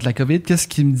vaccin-là contre la COVID, qu'est-ce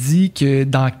qui me dit que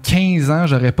dans 15 ans,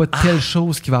 j'aurais pas telle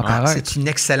chose qui va apparaître? C'est une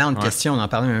excellente question. On en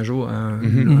parlait un jour, un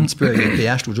petit peu avec le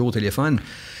PH, l'autre jour au téléphone.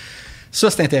 Ça,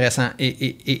 c'est intéressant.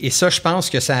 Et ça, je pense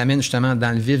que ça amène justement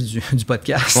dans le vif du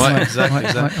podcast. Oui,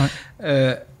 exact.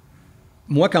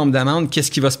 Moi, quand on me demande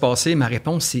qu'est-ce qui va se passer, ma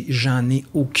réponse, c'est j'en ai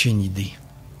aucune idée.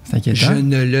 C'est inquiétant. Je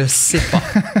ne le sais pas.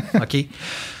 OK?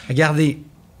 Regardez,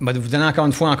 je vais vous donner encore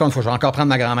une fois, je vais encore prendre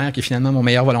ma grand-mère, qui est finalement mon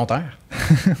meilleur volontaire.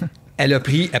 Elle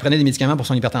prenait des médicaments pour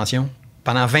son hypertension.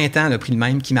 Pendant 20 ans, elle a pris le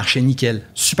même qui marchait nickel,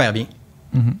 super bien.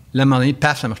 Là, à un moment donné,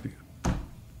 paf, ça ne marche plus.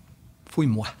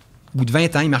 Fouille-moi. Au bout de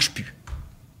 20 ans, il ne marche plus.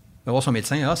 Il va voir son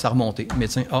médecin, ça a remonté. Le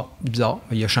médecin, bizarre,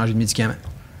 il a changé de médicament.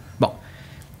 Bon.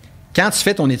 Quand tu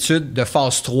fais ton étude de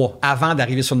phase 3 avant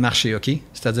d'arriver sur le marché, OK?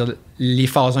 C'est-à-dire les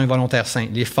phases 1 volontaires sains,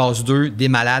 les phases 2 des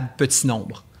malades petit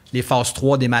nombre, les phases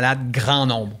 3 des malades grand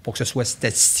nombre, pour que ce soit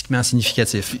statistiquement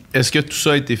significatif. Est-ce que tout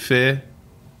ça a été fait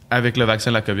avec le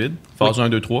vaccin de la COVID? Phase 1,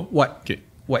 2, 3? Oui. OK.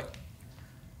 Oui.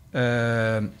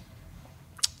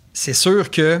 C'est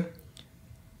sûr que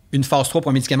une phase 3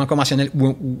 pour un médicament conventionnel,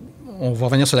 ou on va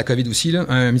revenir sur la COVID aussi, là,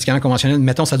 un médicament conventionnel,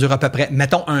 mettons, ça dure à peu près,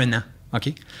 mettons, 1 an.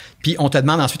 OK? Puis on te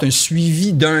demande ensuite un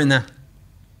suivi d'1 an.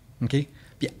 OK?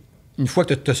 Puis une fois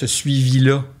que tu as ce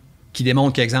suivi-là, qui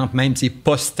démontre qu'exemple, même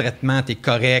post-traitement, tu es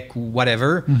correct ou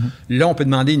whatever, là, on peut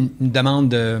demander une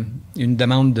demande pas une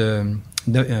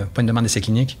demande d'essai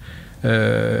clinique,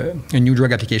 une New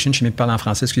Drug Application, je ne sais même pas parler en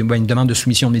français, excusez-moi, une demande de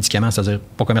soumission de médicaments, c'est-à-dire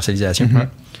pour commercialisation,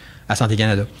 à Santé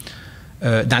Canada.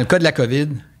 Dans le cas de la COVID,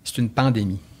 c'est une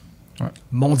pandémie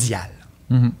mondiale.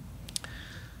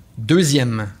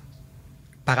 Deuxièmement,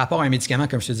 par rapport à un médicament,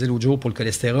 comme je te disais l'autre jour, pour le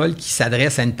cholestérol, qui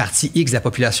s'adresse à une partie X de la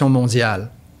population mondiale,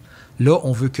 là,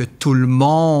 on veut que tout le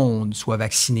monde soit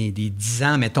vacciné. Des 10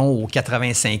 ans, mettons, aux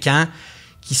 85 ans,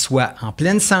 qui soient en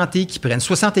pleine santé, qui prennent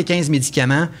 75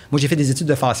 médicaments. Moi, j'ai fait des études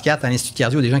de phase 4 à l'Institut de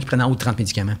cardio, des gens qui prennent en haut de 30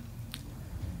 médicaments.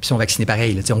 Puis ils sont vaccinés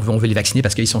pareil. Là, on veut les vacciner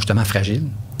parce qu'ils sont justement fragiles.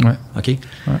 Ouais. OK? Ouais.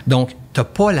 Donc, tu n'as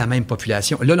pas la même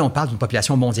population. Là, on parle d'une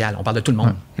population mondiale. On parle de tout le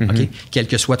monde. Ouais. OK? Quelle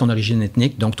que soit ton origine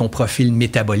ethnique, donc ton profil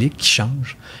métabolique qui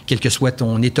change, quel que soit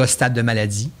ton état, stade de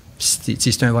maladie, si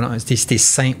t'es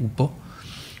sain ou pas.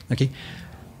 OK?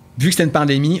 Vu que c'était une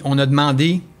pandémie, on a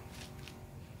demandé,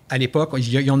 à l'époque,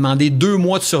 ils ont demandé 2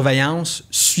 mois de surveillance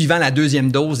suivant la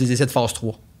deuxième dose des essais de phase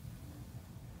 3.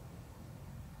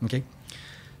 OK?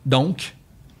 Donc,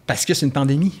 parce que c'est une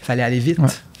pandémie, il fallait aller vite. Ouais.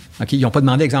 OK? Ils n'ont pas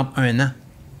demandé, exemple, 1 an.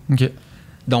 OK.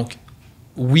 Donc,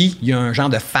 oui, il y a un genre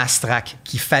de fast-track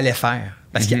qu'il fallait faire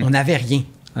parce qu'on n'avait rien.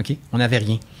 OK? On n'avait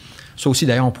rien. Ça aussi,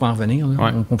 d'ailleurs, on pourrait en revenir.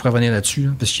 Ouais. On pourrait revenir là-dessus,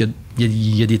 là, parce qu'il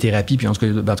y a des thérapies, puis en tout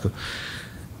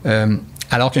cas,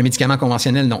 alors qu'un médicament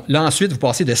conventionnel, non. Là, ensuite, vous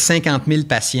passez de 50 000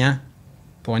 patients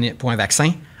pour un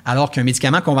vaccin, alors qu'un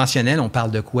médicament conventionnel, on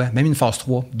parle de quoi? Même une phase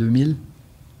 3, 2 000,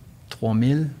 3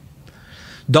 000.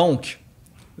 Donc,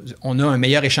 on a un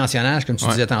meilleur échantillonnage, comme tu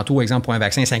disais tantôt, exemple, pour un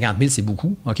vaccin, 50 000, c'est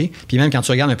beaucoup. OK? Puis même quand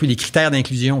tu regardes un peu les critères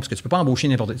d'inclusion, parce que tu ne peux pas embaucher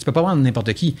n'importe qui, tu ne peux pas prendre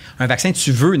n'importe qui. Un vaccin,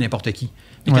 tu veux n'importe qui.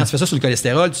 Mais quand tu fais ça sur le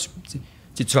cholestérol,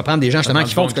 tu vas prendre des gens justement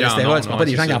qui font du cholestérol, tu ne prends pas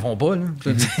des gens qui n'en font pas.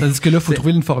 Tandis que là, il faut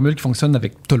trouver une formule qui fonctionne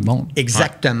avec tout le monde.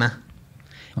 Exactement.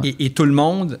 Ouais. Et tout le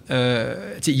monde,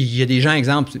 il y a des gens,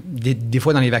 exemple, des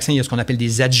fois dans les vaccins, il y a ce qu'on appelle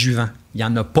des adjuvants. Il n'y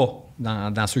en a pas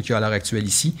dans ceux qui ont à l'heure actuelle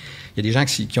ici. Il y a des gens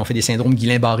qui ont fait des syndromes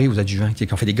Guillain-Barré aux adjuvants, qui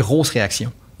ont fait des grosses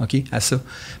réactions à ça.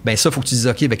 Bien, ça, il faut que tu dises,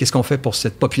 OK, qu'est-ce qu'on fait pour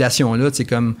cette population-là,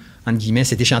 comme, entre guillemets,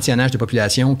 cet échantillonnage de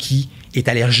population qui est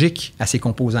allergique à ces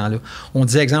composants-là. On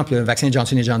disait, exemple, le vaccin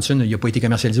Johnson & Johnson, il n'a pas été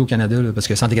commercialisé au Canada là, parce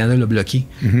que Santé Canada l'a bloqué.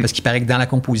 Parce qu'il paraît que dans la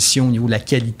composition, au niveau de la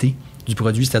qualité du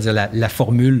produit, c'est-à-dire la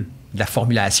formule, de la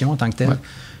formulation en tant que telle,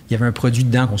 il y avait un produit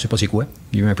dedans qu'on ne sait pas c'est quoi.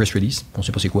 Il y a eu un press release, on ne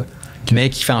sait pas c'est quoi, mais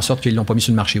qui fait en sorte qu'ils ne l'ont pas mis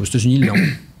sur le marché. Aux États-Unis, ils l'ont.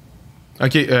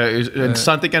 OK.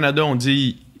 Santé Canada, on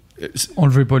dit... on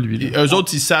le veut pas, lui. Eux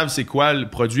autres, ils savent c'est quoi le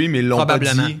produit, mais ils l'ont pas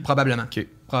dit. Probablement. OK.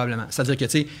 Probablement. C'est-à-dire que,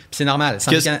 tu sais, c'est normal.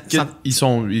 Ils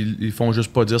font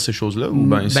juste pas dire ces choses-là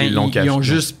ou ils l'ont caché? Ils ont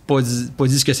juste pas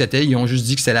dit ce que c'était. Ils ont juste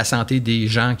dit que c'était la santé des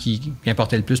gens qui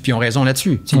importait le plus. Puis ils ont raison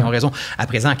là-dessus. Ils ont raison. À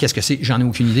présent, qu'est-ce que c'est? J'en ai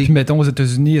aucune idée. Puis mettons, aux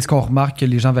États-Unis, est-ce qu'on remarque que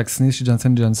les gens vaccinés chez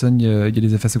Johnson & Johnson, il y a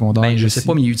des effets secondaires? Je sais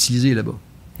pas, mais il est utilisé là-bas.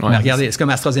 Ouais, mais regardez, c'est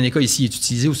comme AstraZeneca ici, il est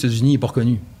utilisé. Aux États-Unis, il n'est pas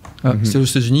reconnu. C'est aux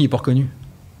États-Unis, il n'est pas reconnu.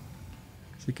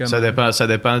 Comme... Ça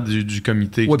dépend du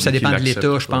comité. Oui, puis ça dépend de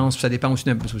l'État, je pense. Puis ça dépend aussi.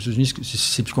 Aux États-Unis,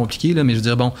 c'est plus compliqué, là, mais je veux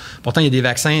dire, bon, pourtant, il y a des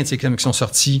vaccins qui sont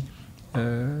sortis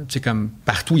comme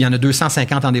partout. Il y en a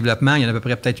 250 en développement. Il y en a à peu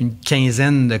près peut-être une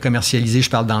quinzaine de commercialisés, je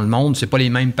parle, dans le monde. C'est pas les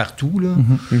mêmes partout. Là.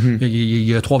 Il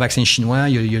y a 3 vaccins chinois.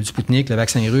 Il y a du Sputnik, le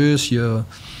vaccin russe.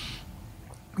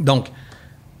 Donc,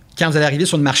 quand vous allez arriver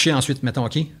sur le marché ensuite, mettons,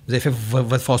 OK, vous avez fait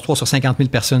votre phase 3 sur 50 000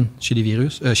 personnes chez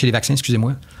les vaccins,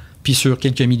 excusez-moi, puis sur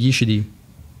quelques milliers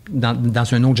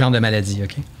dans un autre genre de maladie,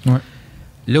 OK? Ouais.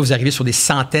 Là, vous arrivez sur des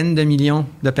centaines de millions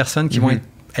de personnes qui vont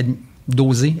être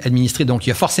dosées, administrées. Donc, il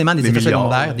y a forcément des effets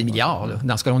secondaires, des milliards. Là.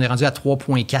 Dans ce cas, on est rendu à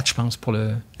 3,4, je pense, pour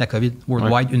la COVID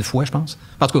worldwide, une fois, je pense.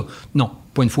 En tout cas, non,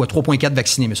 pas une fois, 3,4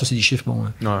 vaccinés, mais ça, c'est des chiffres, bon,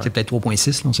 c'est peut-être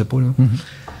 3,6, on ne sait pas.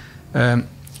 Là.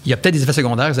 Il y a peut-être des effets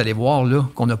secondaires, vous allez voir, là,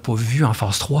 qu'on n'a pas vu en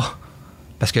phase 3.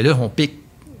 Parce que là, on pique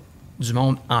du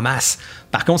monde en masse.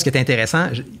 Par contre, ce qui est intéressant,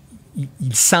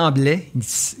 il semblait,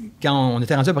 quand on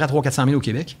était rendu à peu près à 300-400 000 au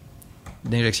Québec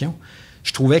d'injection,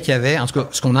 je trouvais qu'il y avait, en tout cas,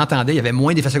 ce qu'on entendait, il y avait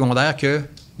moins d'effets secondaires que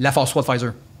la phase 3 de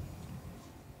Pfizer.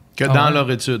 Que dans leur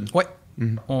étude. Oui,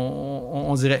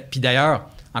 on dirait. Puis d'ailleurs,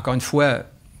 encore une fois,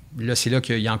 là, c'est là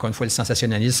qu'il y a encore une fois le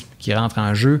sensationnalisme qui rentre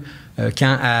en jeu.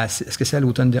 Est-ce que c'est à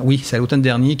l'automne dernier? Oui, c'est à l'automne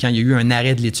dernier, quand il y a eu un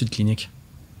arrêt de l'étude clinique.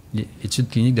 L'étude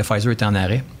clinique de Pfizer était en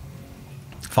arrêt.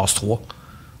 Phase 3.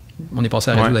 On est passé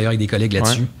à la radio d'ailleurs avec des collègues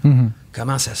là-dessus.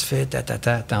 Comment ça se fait?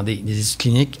 Attendez, des études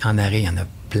cliniques en arrêt, il y en a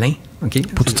plein. Okay?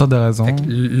 Pour toutes sortes de raisons.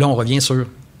 Là, on revient sur... Il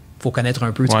faut connaître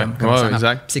un peu comment ça marche.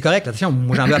 Exact. C'est correct, attention,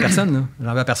 moi j'en veux à personne. Là.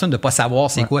 J'en veux à personne de ne pas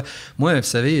savoir c'est quoi. Moi, vous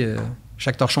savez,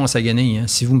 chaque torchon a sa guenille. Hein.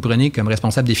 Si vous me prenez comme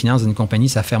responsable des finances d'une compagnie,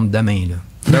 ça ferme demain. Là.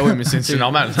 Ben oui, mais c'est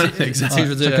normal. Exact. Je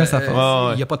veux dire,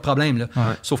 il n'y a pas de problème. Là.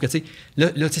 Sauf que, tu sais,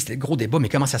 là c'était le gros débat, mais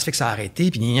comment ça se fait que ça a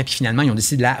arrêté? Puis finalement, ils ont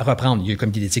décidé de la reprendre. Il y a eu le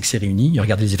comité d'éthique qui s'est réuni, ils ont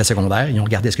regardé les effets secondaires, ils ont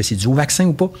regardé est-ce que c'est dû au vaccin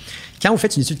ou pas. Quand vous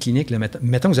faites une étude clinique, là,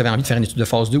 mettons que vous avez envie de faire une étude de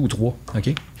phase 2 ou 3,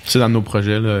 OK? C'est dans nos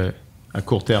projets, là, à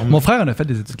court terme. Mon frère en a fait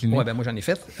des études cliniques. Oui, ben moi j'en ai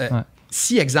fait.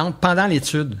 Si, exemple, pendant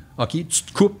l'étude, OK, tu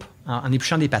te coupes en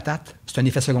épluchant des patates, c'est un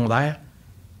effet secondaire,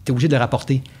 tu es obligé de le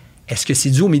rapporter. Est-ce que c'est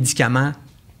dû aux médicaments?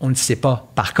 On ne le sait pas.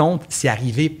 Par contre, c'est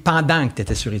arrivé pendant que tu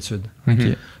étais sur étude.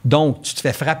 Okay. Donc, tu te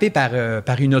fais frapper par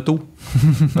une auto.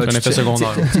 C'est un effet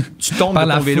secondaire. Tu tombes par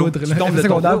de ton vélo. Tu tombes de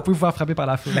secondaire, vous pouvez vous faire frapper par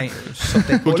la foudre. Ben,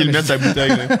 faut qu'il mette sa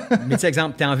bouteille. Mais tu sais,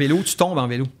 exemple, tu es en vélo, tu tombes en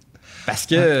vélo. Parce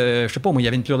que, je sais pas, moi, il y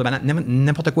avait une pleure de banane,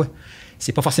 n'importe quoi.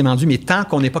 C'est pas forcément dû, mais tant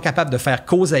qu'on n'est pas capable de faire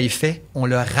cause à effet, on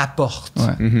le rapporte.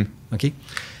 OK?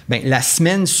 Bien, la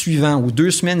semaine suivante ou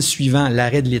 2 semaines suivant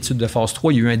l'arrêt de l'étude de phase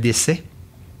 3, il y a eu un décès.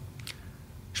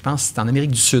 Je pense que c'était en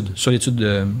Amérique du Sud, sur l'étude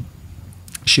de...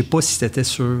 Je ne sais pas si c'était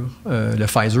sur le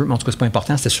Pfizer, mais en tout cas, c'est pas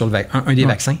important, c'était sur un des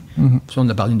vaccins. Ça, on en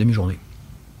a parlé une demi-journée.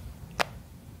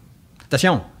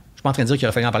 Attention, je ne suis pas en train de dire qu'il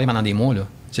aurait fallu en parler pendant des mois. Là.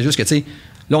 C'est juste que, tu sais,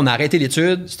 là, on a arrêté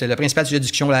l'étude, c'était le principal sujet de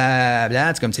discussion,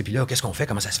 blablabla. C'est comme, puis là, qu'est-ce qu'on fait?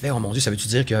 Comment ça se fait? Oh mon Dieu, ça veut-tu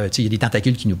dire qu'il y a des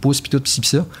tentacules qui nous poussent, puis tout, puis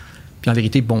ça? Puis en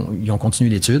vérité, bon, ils ont continué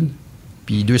l'étude.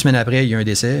 Puis 2 semaines après, il y a un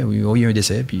décès. Oui, il y a un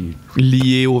décès. Puis...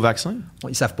 Lié au vaccin? Ils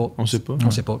ne savent pas. On ne sait pas. On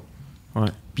ne sait pas. Ouais.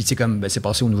 Puis, tu sais, comme, c'est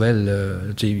passé aux nouvelles.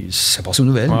 C'est passé aux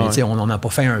nouvelles, mais tu sais, on n'en a pas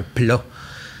fait un plat.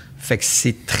 Fait que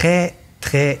c'est très,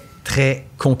 très, très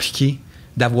compliqué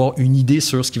d'avoir une idée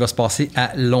sur ce qui va se passer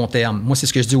à long terme. Moi, c'est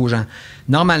ce que je dis aux gens.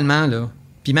 Normalement, là,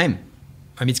 puis même,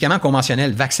 un médicament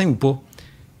conventionnel, vaccin ou pas,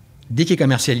 dès qu'il est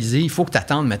commercialisé, il faut que tu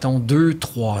attendes, mettons,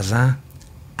 2-3 ans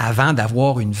avant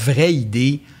d'avoir une vraie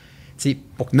idée.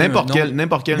 Pour que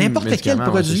n'importe quel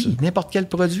produit.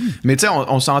 Mais tu sais,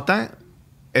 on s'entend.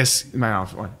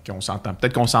 On s'entend.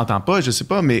 Peut-être qu'on s'entend pas, je sais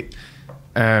pas, mais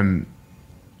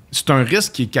c'est un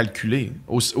risque qui est calculé.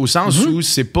 Au sens où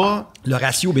c'est pas... Le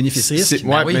ratio bénéfice-risque.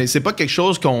 Mais c'est pas quelque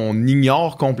chose qu'on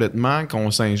ignore complètement,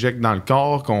 qu'on s'injecte dans le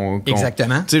corps,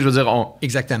 Exactement. Tu sais, je veux dire...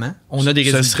 Exactement. On a des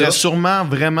résultats. Ce serait sûrement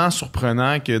vraiment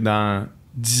surprenant que dans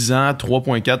 10 ans,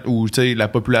 3,4, où la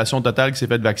population totale qui s'est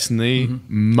faite vacciner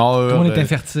meurt. Tout le monde est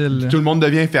infertile. Tout le monde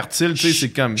devient infertile.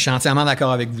 C'est comme... Je suis entièrement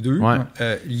d'accord avec vous deux. Ouais.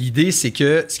 L'idée, c'est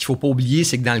que ce qu'il ne faut pas oublier,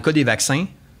 c'est que dans le cas des vaccins,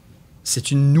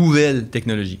 c'est une nouvelle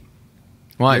technologie.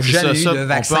 Ouais, il n'y a jamais eu de on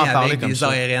vaccin peut en parler avec comme des ça.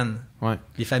 ARN. Ouais.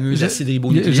 Les fameux acides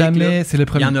ribonucléiques. Jamais, c'est le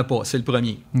premier. Il n'y en a pas, c'est le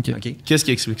premier. Okay. Qu'est-ce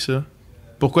qui explique ça?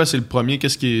 Pourquoi c'est le premier?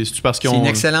 C'est-tu parce qu'ils C'est une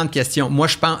excellente question. Moi,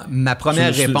 je pense, ma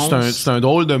première réponse... C'est un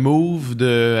drôle de move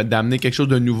d'amener quelque chose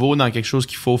de nouveau dans quelque chose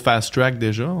qu'il faut fast-track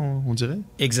déjà, on dirait?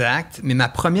 Exact. Mais ma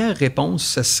première réponse,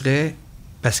 ce serait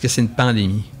parce que c'est une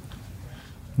pandémie.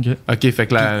 OK, fait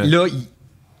que là,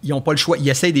 ils n'ont pas le choix. Ils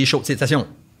essayent des choses. Attention,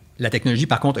 la technologie,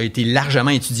 par contre, a été largement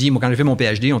étudiée. Moi, quand j'ai fait mon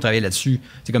Ph.D., on travaillait là-dessus.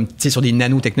 C'est comme, sur des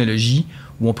nanotechnologies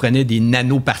où on prenait des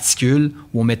nanoparticules,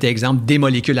 où on mettait, exemple, des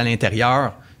molécules à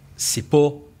l'intérieur. C'est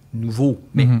pas nouveau.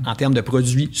 Mais en termes de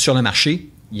produits sur le marché,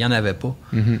 il n'y en avait pas.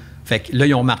 Fait que là,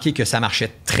 ils ont remarqué que ça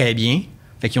marchait très bien.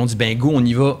 Fait qu'ils ont dit, ben go, on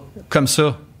y va comme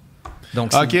ça.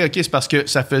 Donc, OK, c'est parce que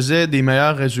ça faisait des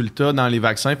meilleurs résultats dans les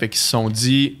vaccins. Fait qu'ils se sont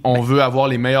dit, on veut avoir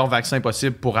les meilleurs vaccins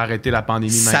possibles pour arrêter la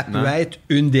pandémie maintenant. Ça peut être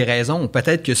une des raisons.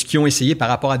 Peut-être que ce qu'ils ont essayé par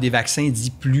rapport à des vaccins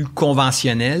dits plus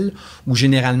conventionnels, où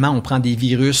généralement, on prend des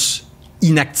virus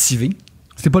inactivés.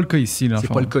 C'est pas le cas ici. Là,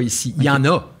 c'est pas le cas ici. Okay. Il y en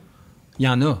a. Il y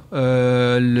en a.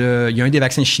 Il y a un des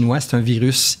vaccins chinois, c'est un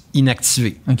virus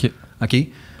inactivé. OK?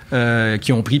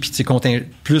 Qui ont pris, puis c'est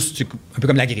plus un peu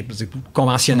comme la grippe, c'est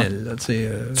conventionnel. Là,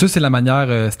 ça, c'est la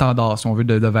manière standard, si on veut,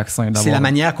 de vaccin. C'est la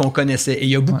manière qu'on connaissait. Et il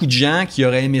y a beaucoup de gens qui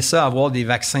auraient aimé ça, avoir des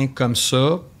vaccins comme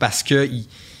ça, parce qu'ils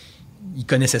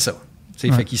connaissaient ça.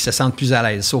 Fait qu'ils se sentent plus à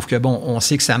l'aise. Sauf que, bon, on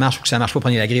sait que ça marche ou que ça marche pas.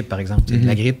 Prenez la grippe, par exemple.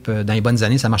 La grippe, dans les bonnes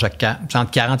années, ça marche à entre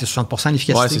 40 et 60%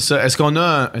 d'efficacité. Oui, c'est ça. Est-ce qu'on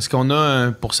a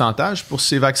un pourcentage pour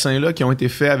ces vaccins-là qui ont été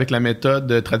faits avec la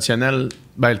méthode traditionnelle,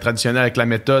 le traditionnel avec la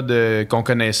méthode qu'on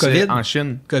connaissait en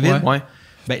Chine? COVID? Ouais.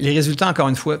 Ben, les résultats, encore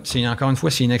une fois, c'est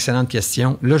une excellente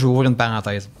question. Là, je vais ouvrir une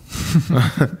parenthèse.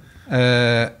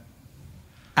 À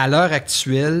l'heure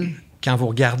actuelle, quand vous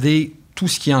regardez tout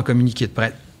ce qui est en communiqué de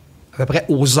presse, à peu près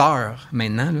aux heures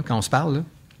maintenant, là, quand on se parle, là,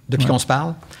 depuis qu'on se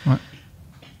parle,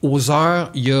 aux heures,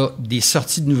 il y a des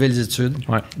sorties de nouvelles études,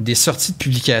 des sorties de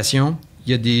publications,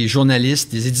 il y a des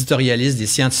journalistes, des éditorialistes, des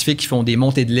scientifiques qui font des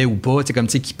montées de lait ou pas,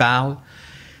 qui parlent.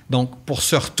 Donc, pour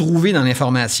se retrouver dans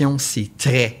l'information, c'est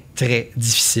très, très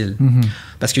difficile.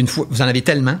 Parce qu'une fois, vous en avez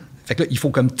tellement, fait que là, il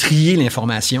faut comme trier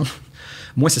l'information.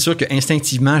 Moi, c'est sûr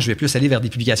qu'instinctivement, je vais plus aller vers des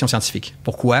publications scientifiques.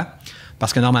 Pourquoi?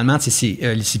 Parce que normalement, ces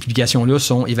publications-là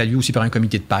sont évaluées aussi par un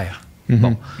comité de pairs.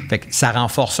 Bon, fait que ça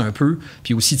renforce un peu.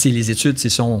 Puis aussi, les études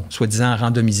sont soi-disant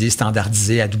randomisées,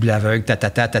 standardisées, à double aveugle,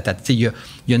 il y a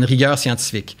une rigueur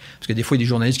scientifique. Parce que des fois, il y a des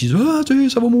journalistes qui disent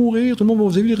 « ça va mourir, tout le monde va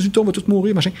vous avez vu les résultats, on va tous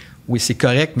mourir, machin. » Oui, c'est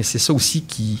correct, mais c'est ça aussi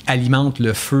qui alimente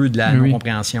le feu de la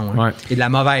non-compréhension. Hein, et de la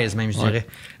mauvaise, même, je dirais.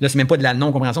 Là, c'est même pas de la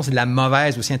non-compréhension, c'est de la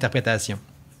mauvaise aussi interprétation.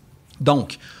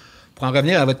 Donc, pour en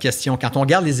revenir à votre question, quand on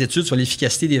regarde les études sur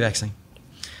l'efficacité des vaccins,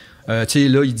 là,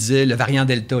 il disait le variant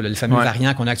Delta, là, le fameux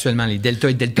variant qu'on a actuellement, les Delta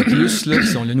et Delta+, là, qui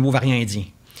sont le nouveau variant indien.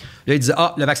 Là, il disait,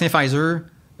 le vaccin Pfizer,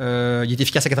 il est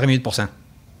efficace à 88%.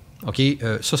 OK,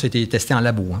 ça a été testé en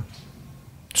labo. Hein.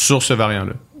 Sur ce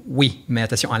variant-là? Oui, mais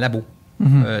attention, en labo.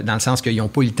 Dans le sens qu'ils n'ont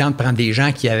pas eu le temps de prendre des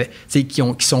gens qui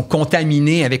sont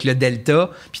contaminés avec le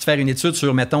Delta, puis de faire une étude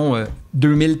sur, mettons,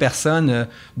 2000 personnes,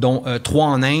 dont 3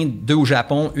 en Inde, 2 au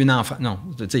Japon, 1 en France. Non,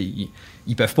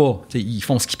 ils peuvent pas. Ils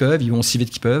font ce qu'ils peuvent, ils vont aussi vite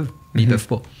qu'ils peuvent, mais ils peuvent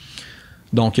pas.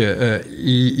 Donc,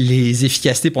 les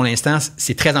efficacités, pour l'instant,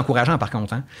 c'est très encourageant, par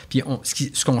contre. Hein? Puis,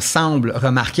 ce qu'on semble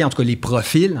remarquer, en tout cas les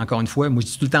profils, encore une fois, moi, je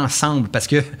dis tout le temps « semble », parce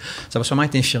que ça va sûrement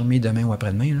être infirmé demain ou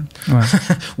après-demain. Là.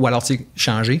 Ou alors,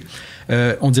 changer.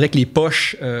 On dirait que les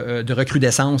poches de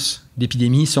recrudescence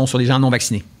d'épidémie sont sur les gens non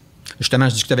vaccinés. Justement,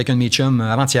 je discutais avec un de mes chums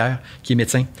avant-hier, qui est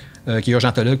médecin, qui est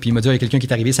urgentologue, puis il m'a dit il y a quelqu'un qui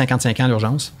est arrivé 55 ans à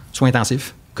l'urgence, soins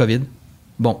intensifs, COVID.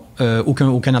 Bon,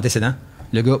 aucun antécédent.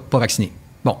 Le gars, pas vacciné.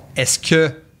 Bon, est-ce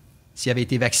que s'il avait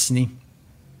été vacciné,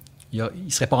 il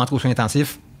ne serait pas rentré aux soins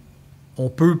intensifs? On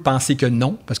peut penser que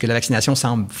non, parce que la vaccination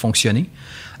semble fonctionner.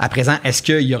 À présent, est-ce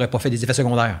qu'il n'aurait pas fait des effets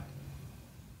secondaires?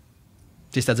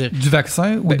 C'est-à-dire... Du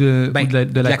vaccin ou de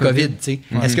la COVID?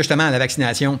 Est-ce que justement, la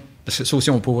vaccination, parce que ça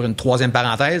aussi, on peut ouvrir une troisième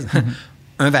parenthèse,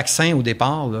 un vaccin au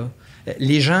départ, là,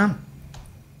 les gens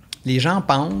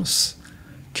pensent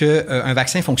qu'un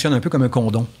vaccin fonctionne un peu comme un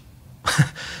condom.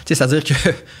 C'est-à-dire que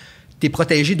tu es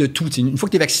protégé de tout. Une fois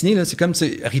que tu es vacciné, là, c'est comme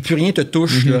plus rien te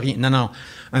touche. Rien. Non.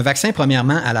 Un vaccin,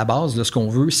 premièrement, à la base, là, ce qu'on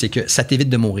veut, c'est que ça t'évite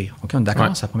de mourir. OK, on est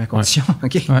d'accord? C'est la première condition.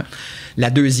 OK?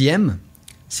 La deuxième,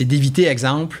 c'est d'éviter,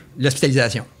 exemple,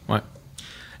 l'hospitalisation.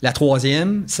 La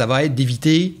troisième, ça va être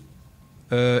d'éviter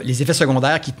les effets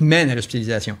secondaires qui te mènent à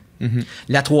l'hospitalisation.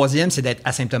 La troisième, c'est d'être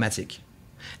asymptomatique.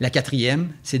 La quatrième,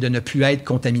 c'est de ne plus être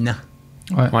contaminant.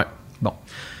 Bon.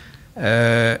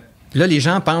 Là, les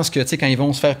gens pensent que, quand ils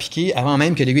vont se faire piquer, avant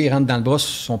même que les gars ils rentrent dans le bras, ils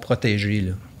sont protégés.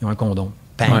 Là. Ils ont un condom.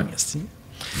 Bang!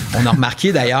 On a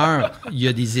remarqué, d'ailleurs, il y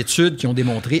a des études qui ont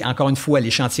démontré, encore une fois,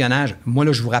 l'échantillonnage. Moi,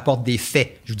 là, je vous rapporte des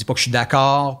faits. Je ne vous dis pas que je suis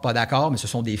d'accord, pas d'accord, mais ce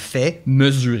sont des faits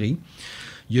mesurés.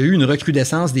 il y a eu une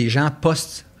recrudescence des gens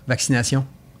post-vaccination.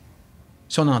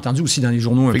 Ça, on a entendu aussi dans les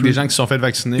journaux un peu. Des gens qui se sont fait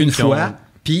vacciner. Une fois,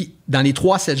 puis dans les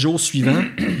 3-7 jours suivants,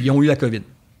 ils ont eu la COVID.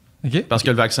 Okay. Parce que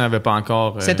le vaccin n'avait pas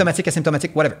encore... Symptomatique,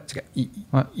 asymptomatique, whatever. Ils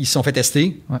se sont fait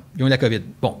tester, ils ont eu la COVID.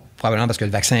 Bon, probablement parce que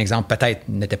le vaccin, exemple, peut-être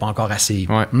n'était pas encore assez...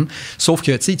 Sauf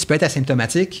que, tu sais, tu peux être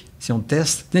asymptomatique si on te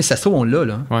teste. Ça se trouve, on l'a,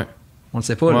 là. Ouais. On ne le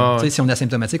sait pas, là. Si on est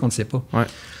asymptomatique, on ne le sait pas. Ouais.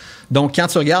 Donc, quand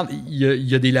tu regardes, il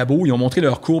y a des labos, ils ont montré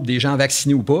leur courbe des gens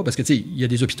vaccinés ou pas, parce que, tu sais, il y a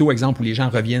des hôpitaux, exemple, où les gens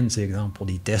reviennent, exemple, pour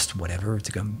des tests ou whatever, tu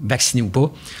sais, comme vaccinés ou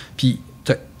pas. Puis,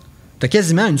 tu as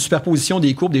quasiment une superposition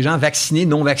des courbes des gens vaccinés,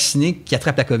 non vaccinés, qui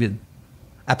attrapent la COVID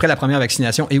après la première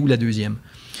vaccination et ou la deuxième.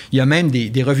 Il y a même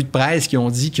des revues de presse qui ont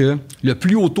dit que le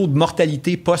plus haut taux de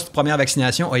mortalité post-première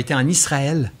vaccination a été en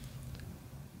Israël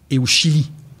et au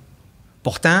Chili.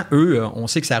 Pourtant, eux, on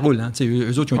sait que ça roule. Hein.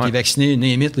 Eux autres qui ont été vaccinés,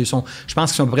 je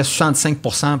pense qu'ils sont à peu près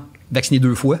 65% vaccinés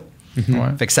 2 fois.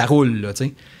 Fait que ça roule, là, tu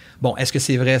sais. Bon, est-ce que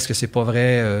c'est vrai? Est-ce que c'est pas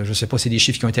vrai? Je ne sais pas, c'est des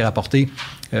chiffres qui ont été rapportés.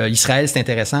 Israël, c'est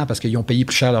intéressant parce qu'ils ont payé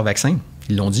plus cher leur vaccin.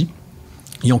 Ils l'ont dit.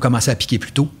 Ils ont commencé à piquer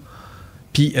plus tôt.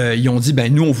 Puis, ils ont dit,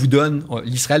 nous, on vous donne...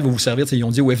 L'Israël va vous servir, ils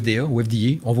ont dit au FDA,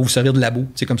 on va vous servir de labo.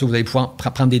 Comme ça, vous allez pouvoir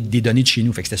prendre des données de chez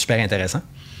nous. Fait que c'était super intéressant.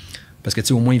 Parce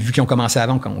que, au moins, vu qu'ils ont commencé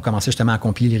avant, on commençait justement à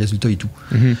compiler les résultats et tout.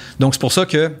 Mm-hmm. Donc, c'est pour ça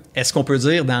que, est-ce qu'on peut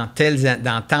dire dans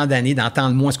tant d'années, dans tant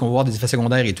de mois, est-ce qu'on va voir des effets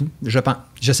secondaires et tout?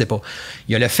 Je sais pas.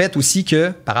 Il y a le fait aussi que,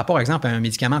 par rapport, par exemple, à un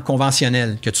médicament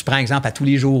conventionnel que tu prends, exemple, à tous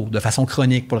les jours, de façon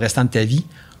chronique pour le restant de ta vie,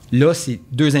 là, c'est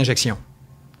 2 injections.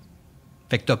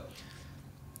 Fait que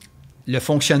le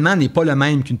fonctionnement n'est pas le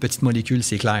même qu'une petite molécule,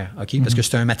 c'est clair, OK? Parce que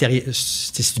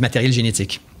c'est du matériel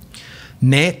génétique.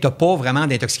 Mais tu n'as pas vraiment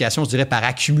d'intoxication, je dirais, par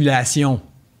accumulation.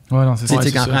 Ouais, non, c'est ça. Tu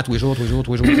sais, quand tu prends tous les jours,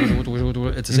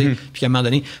 tu sais, puis à un moment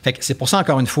donné... Fait que c'est pour ça,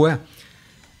 encore une fois,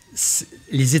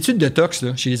 les études de tox,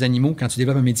 là, chez les animaux, quand tu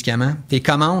développes un médicament, tu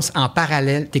commences en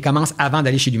parallèle, tu commences avant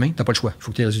d'aller chez l'humain. Tu n'as pas le choix. Il faut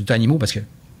que tu aies les résultats animaux parce que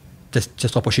tu ne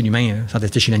testeras pas chez l'humain sans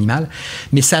tester chez l'animal.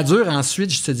 Mais ça dure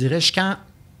ensuite, je te dirais,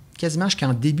 quasiment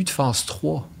jusqu'en début de phase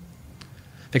 3.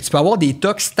 Fait que tu peux avoir des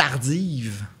tox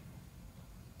tardives,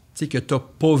 tu sais, que tu n'as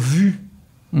pas vu.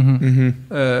 Puis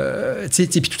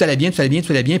tout allait bien, puis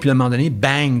là, à un moment donné,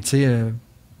 bang,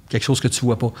 quelque chose que tu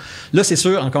vois pas. Là, c'est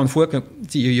sûr, encore une fois,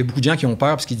 il y a beaucoup de gens qui ont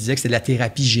peur parce qu'ils disaient que c'était de la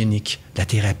thérapie génique. La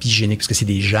thérapie génique, parce que c'est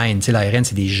des gènes. L'ARN,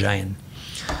 c'est des gènes.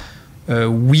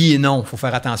 Oui et non, il faut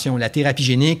faire attention. La thérapie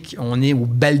génique, on est au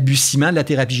balbutiement de la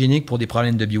thérapie génique pour des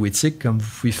problèmes de bioéthique, comme vous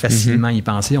pouvez facilement y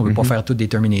penser. On ne veut pas faire tout des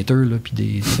Terminators, là, puis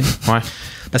des...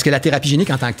 Parce que la thérapie génique,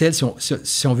 en tant que telle,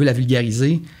 si on veut la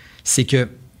vulgariser, c'est que,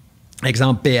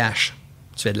 exemple, pH,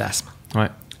 tu fais de l'asthme. Ouais.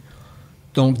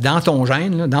 Donc, dans ton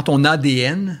gène, là, dans ton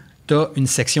ADN, tu as une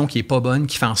section qui n'est pas bonne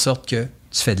qui fait en sorte que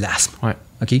tu fais de l'asthme. Ouais.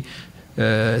 OK?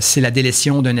 C'est la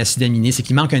délétion d'un acide aminé. C'est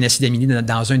qu'il manque un acide aminé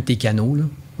dans un de tes canaux, là,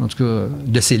 en tout cas,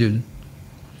 de cellules.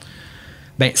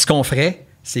 Bien, ce qu'on ferait,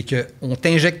 c'est qu'on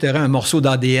t'injecterait un morceau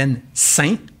d'ADN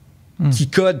sain qui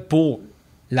code pour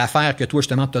l'affaire que toi,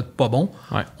 justement, tu n'as pas bon.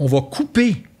 Ouais. On va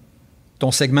couper ton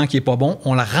segment qui n'est pas bon,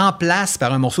 on le remplace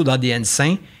par un morceau d'ADN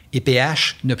sain et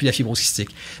pH n'a plus la fibrose cystique.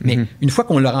 Mais une fois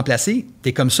qu'on l'a remplacé, tu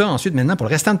es comme ça ensuite maintenant pour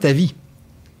le restant de ta vie.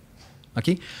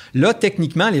 OK? Là,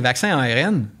 techniquement, les vaccins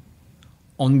ARN,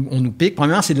 on nous pique.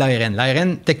 Premièrement, c'est de l'ARN.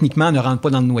 L'ARN, techniquement, ne rentre pas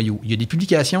dans le noyau. Il y a des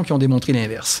publications qui ont démontré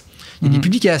l'inverse. Il y a des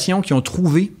publications qui ont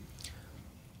trouvé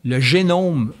le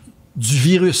génome du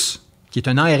virus, qui est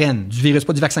un ARN, du virus,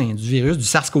 pas du vaccin, du virus, du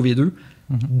SARS-CoV-2,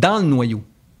 dans le noyau.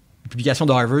 Les publications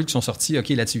de Harvard qui sont sorties, OK,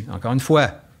 là-dessus. Encore une fois, je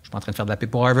ne suis pas en train de faire de la paix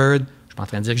pour Harvard, je ne suis pas en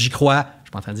train de dire que j'y crois, je ne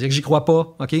suis pas en train de dire que j'y crois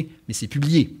pas, OK? Mais c'est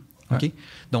publié. OK?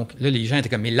 Donc là, les gens étaient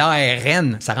comme, mais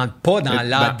l'ARN, ça ne rentre pas dans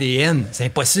l'ADN. C'est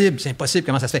impossible,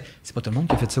 comment ça se fait? C'est pas tout le monde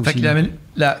qui a fait ça aussi.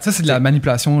 Ça, c'est de la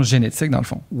manipulation génétique, dans le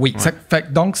fond. Oui.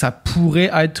 Donc, ça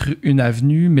pourrait être une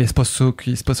avenue, mais c'est pas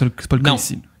le cas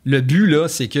ici. Le but, là,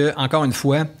 c'est que, encore une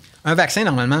fois, un vaccin,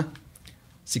 normalement,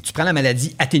 c'est que tu prends la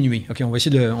maladie atténuée. OK, on va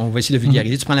essayer de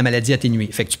vulgariser. Tu prends la maladie atténuée.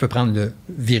 Fait que tu peux prendre le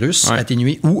virus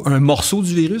atténué ou un morceau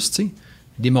du virus, tu sais,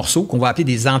 des morceaux qu'on va appeler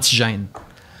des antigènes.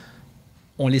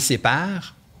 On les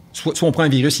sépare. Soit on prend un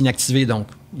virus inactivé, donc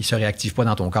il ne se réactive pas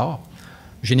dans ton corps.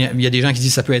 Il y a des gens qui disent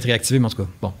que ça peut être réactivé, mais en tout cas,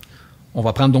 bon. On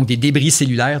va prendre donc des débris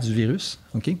cellulaires du virus,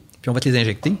 OK? Puis on va te les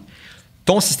injecter.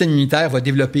 Ton système immunitaire va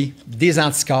développer des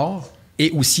anticorps et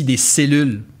aussi des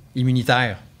cellules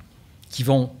immunitaires qui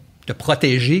vont te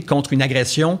protéger contre une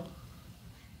agression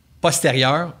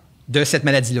postérieure de cette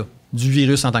maladie-là, du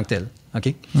virus en tant que tel.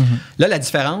 OK? Là, la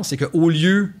différence, c'est qu'au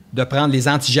lieu de prendre les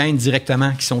antigènes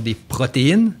directement, qui sont des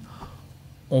protéines,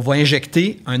 on va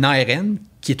injecter un ARN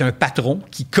qui est un patron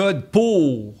qui code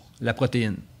pour la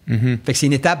protéine. Fait que c'est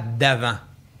une étape d'avant.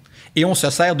 Et on se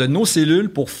sert de nos cellules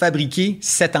pour fabriquer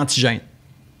cet antigène.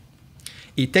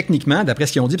 Et techniquement, d'après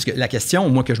ce qu'ils ont dit, parce que la question,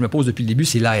 moi, que je me pose depuis le début,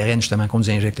 c'est l'ARN, justement, qu'on nous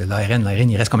injecte. L'ARN,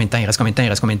 il reste combien de temps? Il reste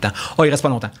combien de temps? Oh, il reste pas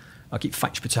longtemps. OK, fin,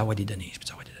 je peux-tu avoir des données?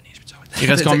 Il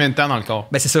reste combien de temps dans le corps?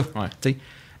 Ben, c'est ça. Ouais.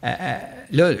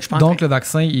 Là, je pense donc, le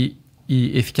vaccin, il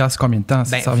est efficace combien de temps?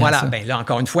 Voilà. Ben, là,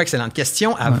 encore une fois, excellente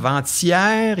question.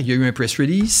 Avant-hier, il y a eu un press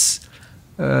release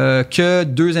que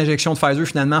 2 injections de Pfizer,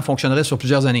 finalement, fonctionneraient sur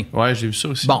plusieurs années. Oui, j'ai vu ça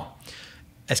aussi. Bon.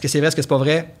 Est-ce que c'est vrai? Est-ce que c'est pas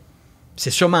vrai? C'est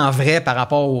sûrement vrai par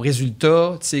rapport aux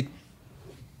résultats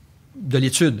de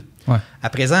l'étude. Ouais. À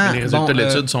présent... Mais les résultats de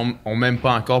l'étude n'ont même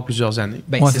pas encore plusieurs années.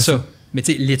 Ben, c'est ça. Mais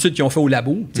l'étude qu'ils ont fait au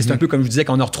labo, c'est un peu comme je vous disais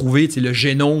qu'on a retrouvé le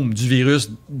génome du virus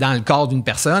dans le corps d'une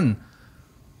personne.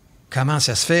 Comment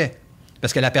ça se fait?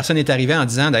 Parce que la personne est arrivée en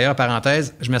disant, d'ailleurs,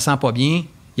 parenthèse, je me sens pas bien,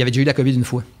 il avait déjà eu la COVID une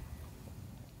fois.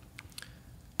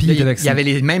 Puis il y avait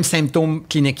les mêmes symptômes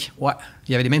cliniques. Ouais,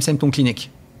 il y avait les mêmes symptômes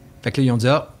cliniques. Fait que là, ils ont dit,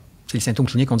 c'est les symptômes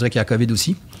cliniques, on dirait qu'il y a la COVID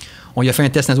aussi. On lui a fait un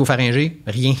test nasopharyngé,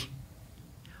 rien.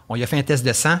 On lui a fait un test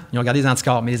de sang, ils ont regardé les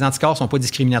anticorps. Mais les anticorps ne sont pas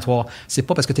discriminatoires. C'est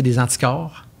pas parce que tu as des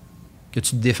anticorps que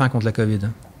tu te défends contre la COVID.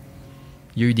 Hein.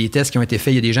 Il y a eu des tests qui ont été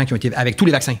faits, il y a des gens qui ont été, avec tous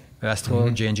les vaccins,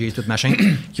 Astra, J&J, tout machin,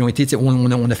 qui ont été,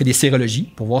 on a fait des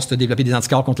sérologies pour voir si tu as développé des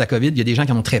anticorps contre la COVID. Il y a des gens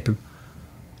qui en ont très peu.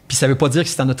 Puis ça ne veut pas dire que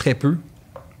si tu en as très peu,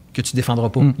 que tu ne te défendras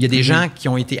pas. Il y a des gens qui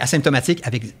ont été asymptomatiques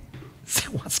avec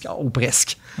 0 anticorps ou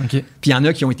presque. Okay. Puis il y en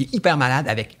a qui ont été hyper malades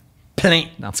avec plein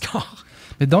d'anticorps.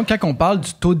 Mais donc, quand on parle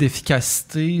du taux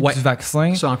d'efficacité du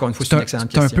vaccin, ça, encore une fois, c'est une excellente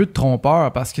question. C'est un peu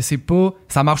trompeur parce que c'est pas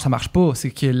ça marche pas. C'est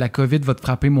que la COVID va te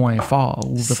frapper moins fort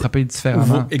ou va te frapper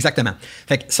différemment. Exactement.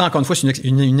 Fait que ça, encore une fois, c'est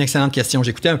une excellente question.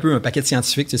 J'écoutais un peu un paquet de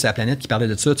scientifiques sur la planète qui parlaient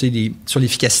de ça, sur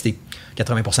l'efficacité.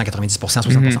 80 90 60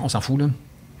 on s'en fout, là.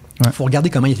 Il faut regarder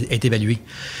comment il est évalué.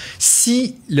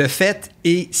 Si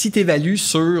tu évalues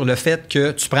sur le fait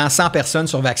que tu prends 100 personnes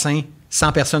sur vaccin,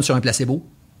 100 personnes sur un placebo,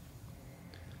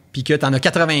 puis que tu en as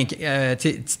 80,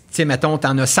 mettons, tu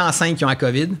en as 105 qui ont la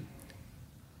COVID,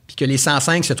 puis que les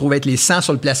 105 se trouvent être les 100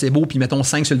 sur le placebo, puis mettons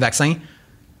 5 sur le vaccin,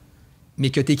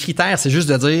 mais que tes critères, c'est juste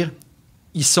de dire,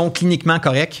 ils sont cliniquement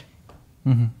corrects,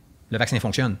 le vaccin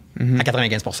fonctionne à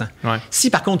 95 Ouais. Si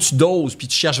par contre tu doses, puis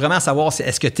tu cherches vraiment à savoir,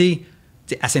 est-ce que tu es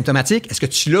asymptomatique, est-ce que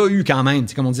tu l'as eu quand même?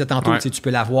 Comme on disait tantôt, tu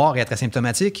peux l'avoir et être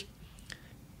asymptomatique.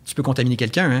 Tu peux contaminer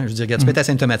quelqu'un. Hein? Je veux dire, regarde, tu peux être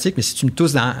asymptomatique, mais si tu me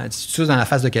tousses dans la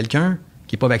face de quelqu'un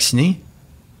qui n'est pas vacciné,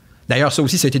 d'ailleurs, ça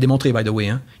aussi, ça a été démontré, by the way.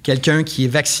 Hein? Quelqu'un qui est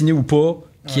vacciné ou pas,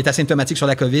 qui est asymptomatique sur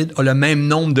la COVID, a le même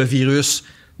nombre de virus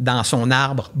dans son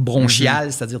arbre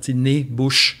bronchial, c'est-à-dire nez,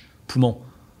 bouche, poumon.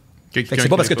 Fait que c'est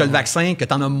pas parce que tu as le vaccin que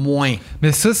tu en as moins.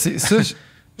 Mais ça,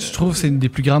 je trouve que c'est une des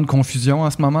plus grandes confusions en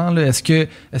ce moment. Là. Est-ce que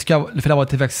le fait d'avoir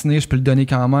été vacciné, je peux le donner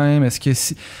quand même? Est-ce que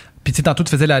si... Puis tu sais, tantôt, tu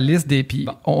faisais la liste des... Puis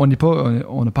on n'a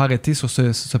pas arrêté sur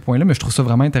ce point-là, mais je trouve ça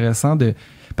vraiment intéressant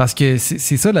parce que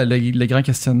c'est ça le grand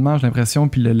questionnement, j'ai l'impression,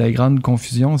 puis la grande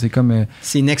confusion, c'est comme...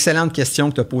 C'est une excellente question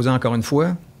que tu as posée encore une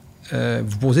fois.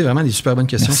 Vous posez vraiment des super bonnes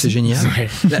questions, merci. C'est génial.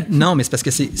 Non, mais c'est parce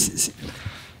que c'est...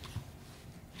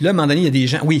 Là, à un moment donné, il y a des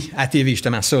gens... Oui, à TV,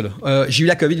 justement, ça. Là. J'ai eu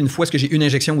la COVID une fois, est-ce que j'ai une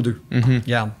injection ou 2?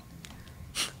 Regarde.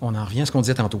 On en revient à ce qu'on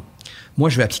disait tantôt. Moi,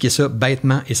 je vais appliquer ça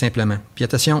bêtement et simplement. Puis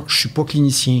attention, je suis pas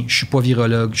clinicien, je suis pas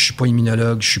virologue, je suis pas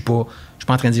immunologue, je suis pas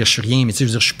en train de dire je suis rien, mais tu sais,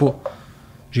 je veux dire,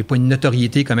 j'ai pas une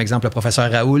notoriété comme exemple le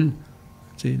professeur Raoul,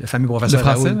 tu sais, le fameux professeur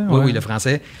Raoul. Le français, oui, le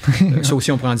français. Ça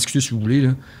aussi, on pourra en discuter si vous voulez.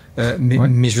 Là.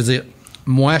 Mais je veux dire,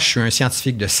 moi, je suis un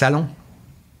scientifique de salon.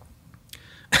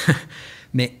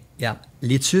 Mais regarde,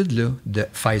 l'étude là, de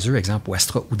Pfizer, exemple, ou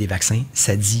Astra, ou des vaccins,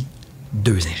 ça dit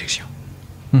 2 injections.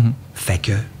 Fait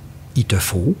que il te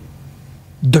faut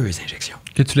 2 injections.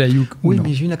 Que tu l'as eu ou non?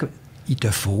 Mais j'ai eu il te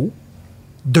faut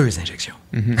 2 injections.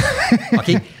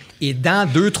 OK? Et dans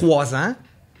 2-3 ans,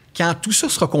 quand tout ça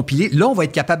sera compilé, là, on va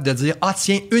être capable de dire,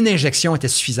 tiens, une injection était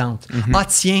suffisante.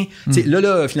 Tiens,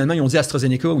 là, finalement, ils ont dit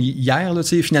AstraZeneca hier, là,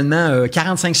 finalement,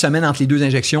 45 semaines entre les 2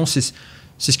 injections, c'est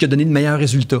ce qui a donné de meilleurs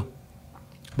résultats.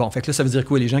 Bon, fait que là, ça veut dire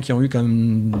quoi? Les gens qui ont eu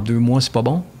comme 2 mois, c'est pas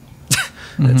bon?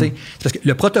 C'est parce que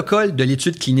le protocole de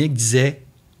l'étude clinique disait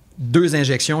 2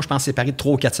 injections, je pense, séparées de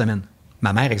 3 ou 4 semaines.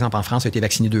 Ma mère, exemple, en France, a été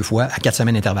vaccinée 2 fois à 4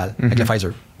 semaines d'intervalle avec le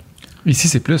Pfizer. Ici,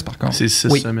 c'est plus, par contre. C'est 6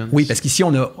 semaines. Oui, parce qu'ici,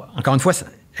 on a, encore une fois,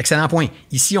 excellent point.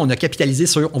 Ici, on a capitalisé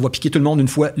sur on va piquer tout le monde une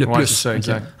fois le plus. C'est ça,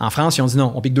 exact. En France, ils ont dit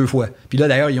non, on pique 2 fois. Puis là,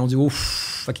 d'ailleurs, ils ont dit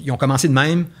ils ont commencé de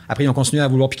même. Après, ils ont continué à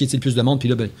vouloir piquer le plus de monde. Puis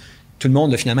là, tout le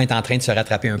monde, là, finalement, est en train de se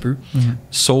rattraper un peu,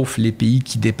 sauf les pays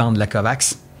qui dépendent de la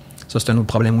COVAX. Ça, c'est un autre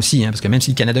problème aussi, parce que même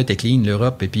si le Canada était clean,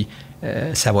 l'Europe, et puis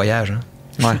ça voyage.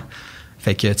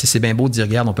 Fait que, tu sais, c'est bien beau de dire,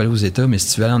 regarde, on peut aller aux États, mais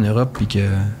si tu veux aller en Europe, puis que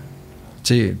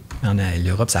sais,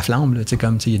 l'Europe, ça flambe, là, tu sais,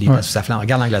 comme, tu sais, il y a des places où ça flambe.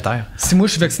 Regarde l'Angleterre. Si moi,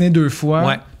 je suis vacciné 2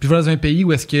 fois, puis je vais dans un pays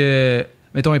où est-ce que,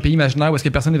 mettons un pays imaginaire où est-ce que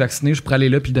personne n'est vacciné, je pourrais aller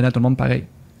là puis le donner à tout le monde pareil.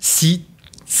 Si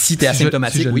t'es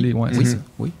asymptomatique, oui,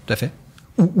 tout à fait.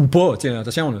 Ou pas, tu sais,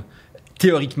 attention, là.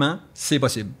 Théoriquement, c'est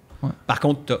possible. Ouais. Par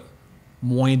contre, t'as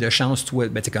moins de chance, toi,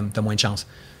 ben, tu sais, comme, t'as moins de chance.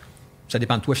 Ça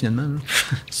dépend de toi, finalement. Là.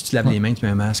 Si tu laves les mains, tu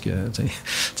mets un masque, tu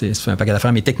sais, c'est un paquet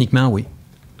d'affaires, mais techniquement, oui.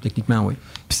 Techniquement, oui.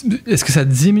 Puis, est-ce que ça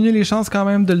diminue les chances quand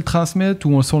même de le transmettre ou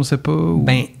on ne le sait pas? Ou...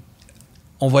 Ben,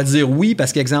 on va dire oui,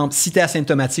 parce qu'exemple, si tu es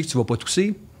asymptomatique, tu ne vas pas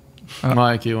tousser. Ouais,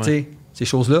 OK, ouais. Tu sais, ces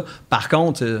choses-là. Par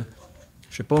contre,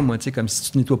 je sais pas, moi, tu sais, comme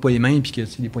si tu ne nettoies pas les mains puis que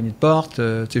tu as des poignées de porte, tu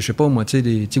sais, je sais pas, moi, tu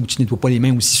sais, où tu ne nettoies pas les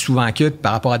mains aussi souvent que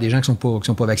par rapport à des gens qui sont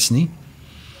pas vaccinés.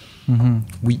 Mm-hmm.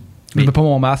 Oui. Je ne mets pas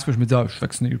mon masque, je me dis, je suis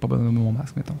vacciné, je n'ai pas besoin de mon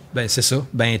masque, mettons. Ben, c'est ça.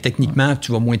 Ben, techniquement,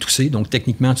 tu vas moins tousser, donc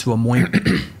techniquement, tu vas moins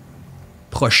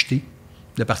projeter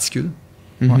de particules.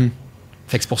 Mm-hmm.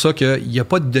 Fait que c'est pour ça qu'il n'y a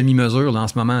pas de demi-mesure là, en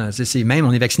ce moment. C'est même,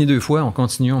 on est vacciné 2 fois, on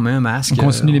continue, on met un masque. On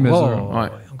continue les mesures.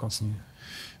 On continue.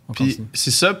 Puis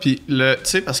c'est ça, puis tu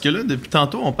sais, parce que là, depuis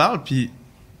tantôt, on parle, puis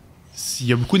il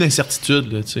y a beaucoup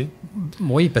d'incertitudes, là, tu sais.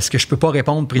 Oui, parce que je peux pas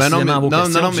répondre précisément à vos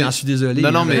questions, j'en suis désolé.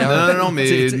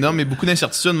 Mais beaucoup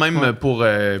d'incertitudes, même pour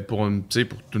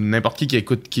n'importe qui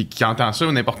écoute, qui entend ça,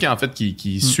 ou n'importe qui, en fait,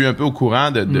 qui suit un peu au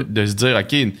courant de se dire,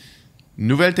 OK,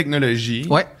 nouvelle technologie,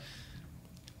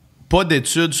 pas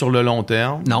d'études sur le long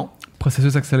terme. Non.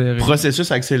 Processus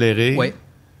accéléré. Oui.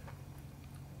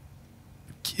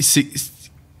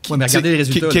 Mais regardez les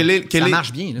résultats. Ça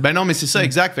marche bien. Là. Ben non, mais c'est ça,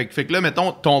 exact. Fait que là,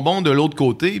 mettons, tombons de l'autre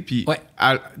côté, puis, tu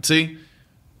sais,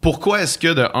 pourquoi est-ce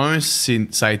que, de un,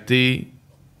 ça a été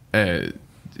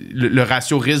le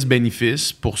ratio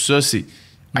risque-bénéfice, pour ça, c'est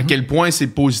à quel point c'est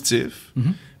positif.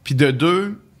 Puis de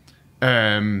deux,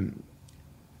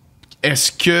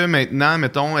 est-ce que maintenant,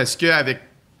 mettons, est-ce qu'avec...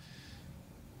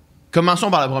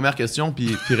 Commençons par la première question,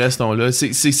 puis restons là.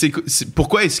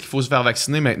 Pourquoi est-ce qu'il faut se faire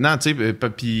vacciner maintenant?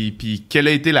 Puis quelle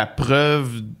a été la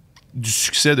preuve du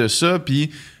succès de ça?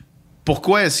 Puis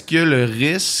pourquoi est-ce que le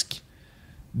risque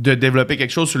de développer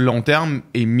quelque chose sur le long terme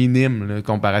est minime là,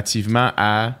 comparativement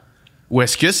à... Ou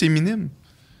est-ce que c'est minime?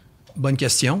 Bonne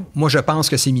question. Moi, je pense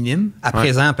que c'est minime. À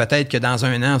présent, peut-être que dans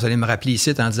 1 an, vous allez me rappeler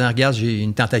ici en disant, regarde, j'ai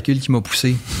une tentacule qui m'a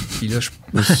poussé. Puis là, je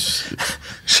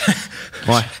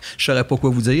saurais pas quoi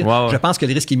vous dire. Je pense que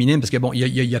le risque est minime parce que, bon, il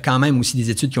y a quand même aussi des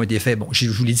études qui ont été faites. Bon, je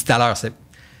vous l'ai dit tout à l'heure, c'est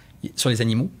sur les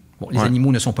animaux. Bon, les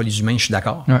animaux ne sont pas les humains, je suis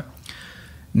d'accord.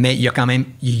 Mais il y a quand même,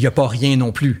 il n'y a pas rien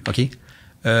non plus, OK?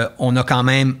 On a quand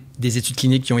même des études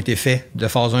cliniques qui ont été faites de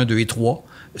phase 1, 2 et 3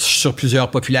 sur plusieurs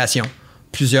populations,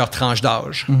 plusieurs tranches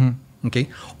d'âge. OK?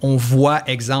 On voit,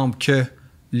 exemple, que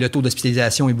le taux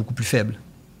d'hospitalisation est beaucoup plus faible.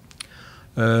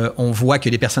 On voit que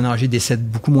les personnes âgées décèdent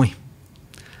beaucoup moins,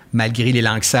 malgré les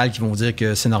langues sales qui vont dire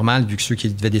que c'est normal, vu que ceux qui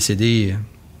devaient décéder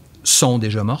sont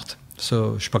déjà mortes. Ça,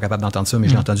 je ne suis pas capable d'entendre ça, mais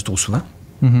je l'ai entendu trop souvent.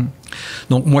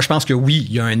 Donc, moi, je pense que oui,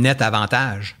 il y a un net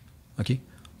avantage. OK?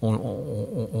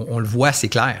 On le voit, c'est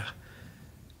clair.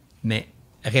 Mais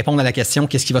répondre à la question,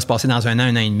 qu'est-ce qui va se passer dans 1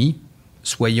 an et demi?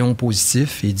 Soyons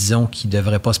positifs et disons qu'il ne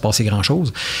devrait pas se passer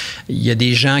grand-chose. Il y a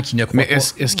des gens qui ne croient pas... Mais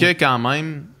est-ce qu'il y a quand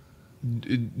même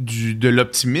de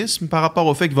l'optimisme par rapport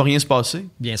au fait qu'il ne va rien se passer?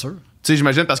 Bien sûr. Tu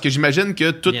sais, j'imagine que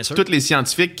tous les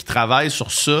scientifiques qui travaillent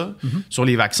sur ça, sur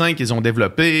les vaccins qu'ils ont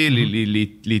développés,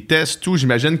 les tests, tout,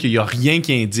 j'imagine qu'il n'y a rien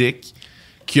qui indique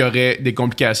qu'il y aurait des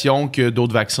complications que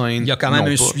d'autres vaccins. Il y a quand même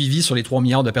un suivi sur les 3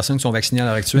 milliards de personnes qui sont vaccinées à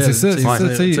l'heure actuelle. C'est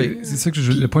ça que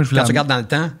le point que je voulais... Quand tu regardes dans le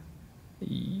temps,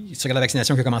 tu regardes la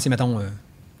vaccination qui a commencé, mettons,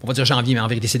 on va dire janvier, mais en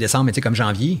vérité c'est décembre, mais tu sais, comme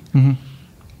janvier,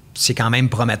 c'est quand même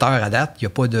prometteur à date. Il n'y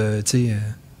a pas de...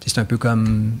 c'est un peu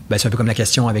comme la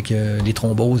question avec les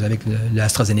thromboses, avec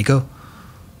l'AstraZeneca.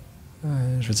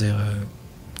 Je veux dire...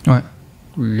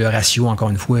 Le ratio, encore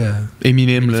une fois... est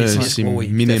minime, là. C'est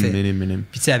minime.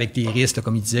 Puis, tu sais, avec les risques,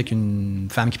 comme il disait, qu'une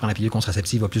femme qui prend la pilule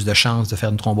contraceptive a plus de chances de faire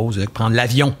une thrombose, de prendre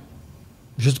l'avion.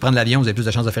 Juste de prendre l'avion, vous avez plus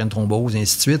de chances de faire une thrombose, et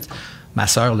ainsi de suite. Ma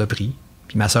sœur l'a pris.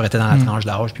 Puis, ma sœur était dans la tranche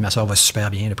d'âge, puis ma sœur va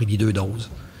super bien. Elle a pris les 2 doses.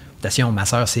 Attention, ma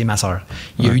sœur, c'est ma sœur.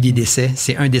 Il y a eu des décès.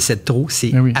 C'est un décès de trop.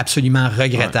 C'est absolument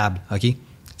regrettable. OK?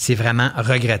 C'est vraiment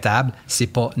regrettable. C'est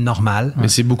pas normal. Mais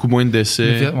c'est beaucoup moins de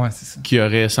décès qu'il y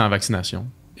aurait sans vaccination.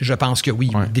 Je pense que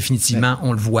oui, définitivement,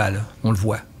 on le voit, là. On le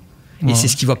voit. Et c'est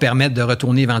ce qui va permettre de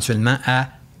retourner éventuellement à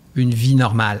une vie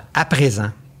normale. À présent,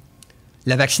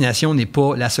 la vaccination n'est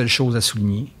pas la seule chose à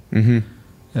souligner.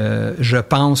 Je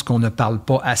pense qu'on ne parle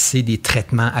pas assez des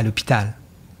traitements à l'hôpital.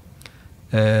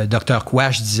 Dr.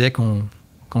 Quash disait qu'on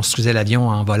construisait l'avion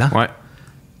en volant.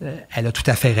 Elle a tout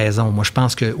à fait raison. Moi, je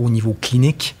pense qu'au niveau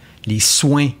clinique, les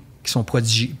soins qui sont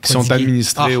prodigués. Qui sont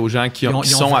administrés aux gens qui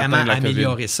sont atteints de la COVID. Ils ont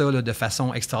amélioré ça là, de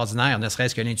façon extraordinaire, ne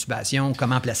serait-ce que l'intubation,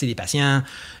 comment placer les patients.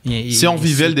 Si on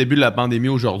vivait le début de la pandémie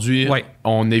aujourd'hui,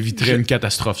 on éviterait une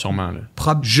catastrophe sûrement.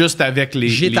 Là. Juste avec les...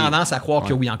 J'ai tendance à croire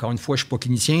que oui. Encore une fois, je ne suis pas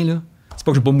clinicien, là. C'est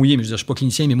pas que je ne vais pas mouiller, mais je ne suis pas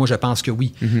clinicien, mais moi, je pense que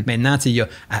oui. Maintenant,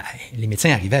 les médecins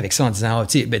arrivaient avec ça en disant,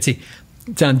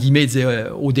 entre guillemets,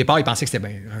 au départ, ils pensaient que c'était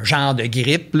un genre de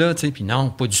grippe, là, puis non,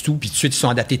 pas du tout. Puis tout de suite, ils se sont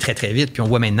adaptés très, très vite. Puis on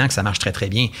voit maintenant que ça marche très, très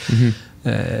bien.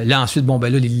 Là, ensuite,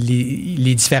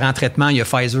 les différents traitements, il y a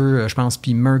Pfizer, je pense,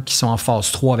 puis Merck qui sont en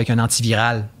phase 3 avec un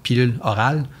antiviral, pilule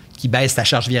orale, qui baisse ta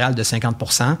charge virale de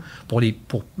 50% pour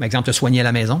exemple, te soigner à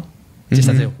la maison.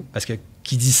 C'est-à-dire, parce que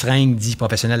qui dit seringue dit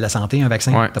professionnel de la santé, un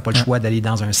vaccin. Tu n'as pas le choix d'aller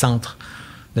dans un centre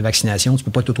de vaccination. Tu ne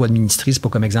peux pas t'auto-administrer. C'est pas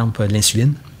comme exemple de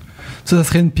l'insuline. Ça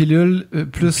serait une pilule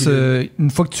plus une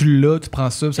fois que tu l'as, tu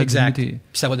prends ça. Exact. Puis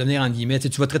ça va devenir, entre guillemets, tu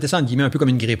vas traiter ça, entre guillemets, un peu comme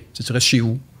une grippe. Tu restes chez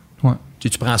vous. Tu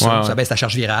prends ça, ça baisse ta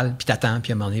charge virale, puis t'attends,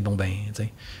 puis à un moment donné,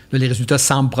 là, les résultats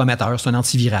semblent prometteurs. C'est un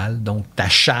antiviral, donc ta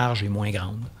charge est moins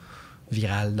grande.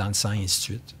 Virale dans le sang, et ainsi de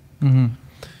suite.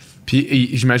 Puis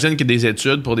j'imagine qu'il y a des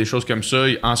études pour des choses comme ça.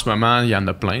 En ce moment, il y en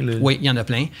a plein. Là. Oui, il y en a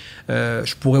plein.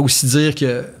 Je pourrais aussi dire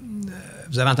que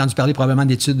vous avez entendu parler probablement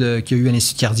d'études qu'il y a eu à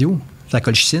l'Institut cardio, la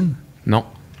colchicine. Non.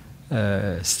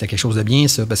 C'était quelque chose de bien,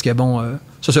 ça. Parce que,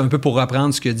 ça, c'est un peu pour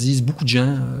reprendre ce que disent beaucoup de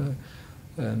gens.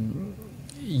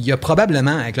 Il y a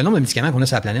probablement, avec le nombre de médicaments qu'on a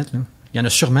sur la planète, là, il y en a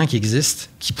sûrement qui existent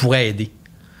qui pourraient aider.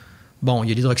 Bon, il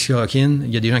y a l'hydroxychloroquine,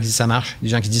 il y a des gens qui disent que ça marche, des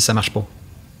gens qui disent que ça marche pas.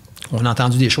 On a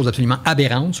entendu des choses absolument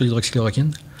aberrantes sur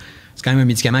l'hydroxychloroquine. C'est quand même un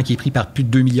médicament qui est pris par plus de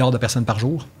 2 milliards de personnes par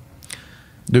jour.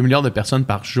 2 milliards de personnes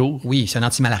par jour? Oui, c'est un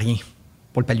antimalarien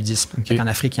pour le paludisme. Okay. En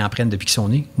Afrique, ils en prennent depuis qu'ils sont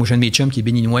nés. Moi, j'ai un de mes chums qui est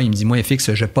béninois, il me dit, moi,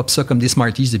 FX, je pop ça comme des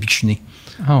Smarties depuis que je suis né.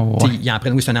 Ils en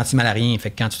prennent, oui, c'est un antimalarien.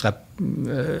 Fait que quand tu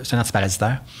c'est un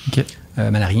antiparasitaire. Okay.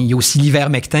 Malarien. Il y a aussi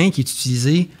l'ivermectin qui est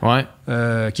utilisé, qui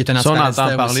est un antiparasitaire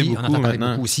on entend parler aussi. Beaucoup, on entend parler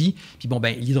maintenant. beaucoup aussi. Puis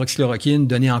l'hydroxychloroquine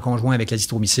donnée en conjoint avec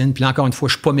l'azithromycine. Puis là, encore une fois,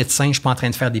 je ne suis pas médecin, je ne suis pas en train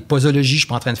de faire des posologies, je ne suis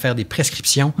pas en train de faire des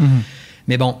prescriptions.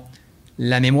 Mais bon,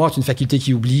 la mémoire est une faculté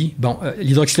qui oublie. Bon,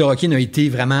 l'hydroxychloroquine a été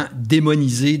vraiment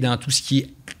démonisée dans tout ce qui est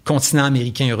continent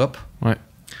américain, Europe.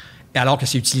 Alors que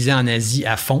c'est utilisé en Asie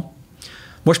à fond.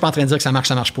 Moi, je ne suis pas en train de dire que ça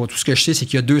marche pas. Tout ce que je sais, c'est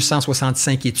qu'il y a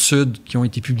 265 études qui ont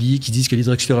été publiées qui disent que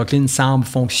l'hydroxychloroquine semble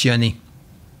fonctionner.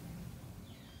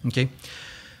 OK?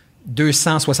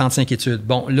 265 études.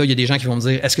 Bon, là, il y a des gens qui vont me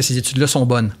dire, est-ce que ces études-là sont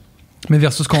bonnes? Mais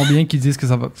versus combien qui disent que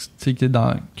ça va, qu'il y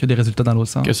a des résultats dans l'autre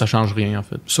sens? Que ça change rien, en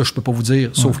fait. Ça, je peux pas vous dire.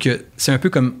 Sauf que c'est un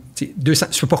peu comme... 200,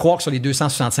 je peux pas croire que sur les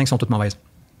 265 sont toutes mauvaises.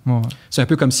 C'est un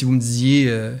peu comme si vous me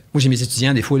disiez... moi, j'ai mes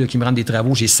étudiants, des fois, là, qui me rendent des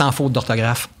travaux, j'ai 100 fautes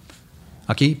d'orthographe.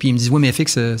 OK? Puis ils me disent, oui, mais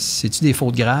FX, c'est-tu des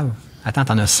fautes graves? Attends,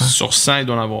 t'en as 100. Sur 100, il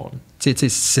doit en avoir. C'est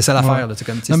ça l'affaire. Là,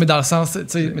 comme, non, mais dans le sens,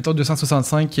 mettons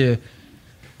 265...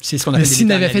 c'est ce qu'on appelle. Mais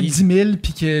s'il avait fait 10 000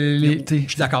 puis que... Je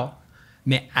suis d'accord.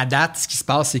 Mais à date, ce qui se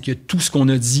passe, c'est que tout ce qu'on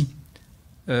a dit,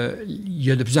 il y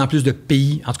a de plus en plus de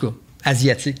pays, en tout cas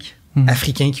asiatiques,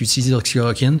 africains, qui utilisent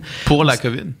l'hydroxychloroquine. Pour la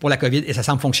COVID. Pour la COVID, et ça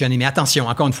semble fonctionner. Mais attention,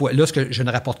 encore une fois, là, je ne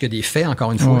rapporte que des faits,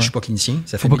 encore une fois, je ne suis pas clinicien.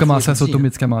 Il ne faut pas commencer à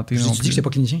s'automédicamenter. Je dis que je n'étais pas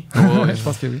clinicien. Je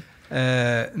pense que oui.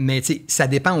 Mais ça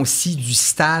dépend aussi du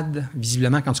stade,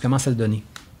 visiblement, quand tu commences à le donner.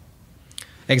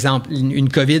 Exemple, une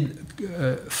COVID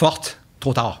forte,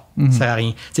 trop tard. Ça ne sert à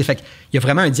rien. Fait qu'il y a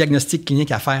vraiment un diagnostic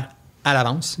clinique à faire à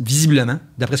l'avance, visiblement,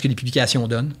 d'après ce que les publications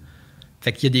donnent.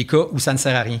 Fait qu'il y a des cas où ça ne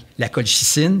sert à rien. La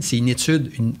colchicine, c'est une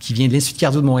étude qui vient de l'Institut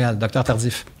cardio de Montréal, Dr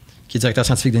Tardif, qui est directeur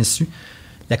scientifique de l'Institut.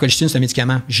 La colchicine, c'est un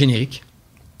médicament générique.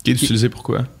 Qui est utilisé pour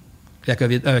quoi? La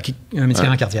COVID, un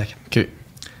médicament cardiaque. OK.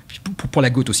 Pour la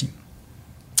goutte aussi.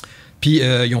 Puis,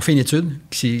 ils ont fait une étude.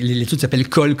 L'étude s'appelle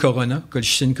Corona,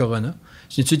 colchicine Corona.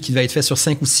 C'est une étude qui devait être faite sur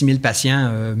 5 ou 6 000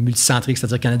 patients multicentriques,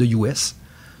 c'est-à-dire Canada-US,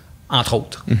 entre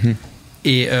autres.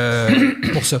 Et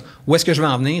pour ça, où est-ce que je veux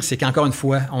en venir? C'est qu'encore une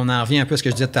fois, on en revient un peu à ce que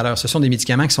je disais tout à l'heure. Ce sont des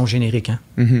médicaments qui sont génériques.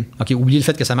 OK, oubliez le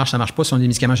fait que ça marche pas. Ce sont des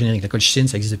médicaments génériques. La colchicine,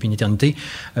 ça existe depuis une éternité.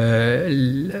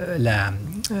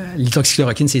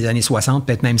 L'hydroxychloroquine, c'est les années 60,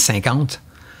 peut-être même 50.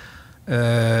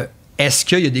 Est-ce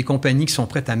qu'il y a des compagnies qui sont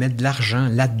prêtes à mettre de l'argent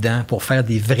là-dedans pour faire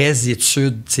des vraies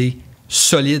études,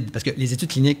 solides? Parce que les études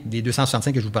cliniques des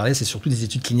 265 que je vous parlais, c'est surtout des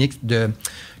études cliniques de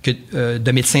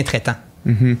médecins traitants.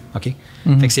 OK?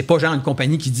 Fait que c'est pas genre une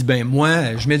compagnie qui dit,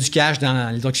 moi, je mets du cash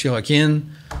dans l'hydroxychloroquine,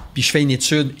 puis je fais une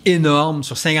étude énorme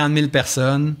sur 50 000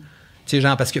 personnes.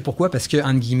 Pourquoi? Parce que,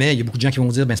 entre guillemets, il y a beaucoup de gens qui vont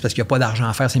dire, c'est parce qu'il n'y a pas d'argent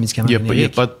à faire ces médicaments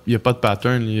génériques. Il n'y a pas de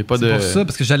pattern, il n'y a pas de... C'est pour ça,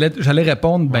 parce que j'allais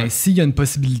répondre, s'il y a une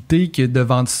possibilité que de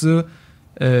vendre ça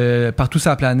partout sur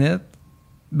la planète,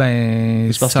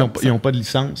 C'est parce qu'ils n'ont pas de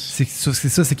licence. C'est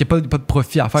ça, c'est qu'il n'y a pas de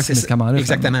profit à faire avec ces médicaments-là.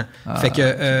 Exactement. Fait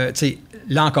que, tu sais,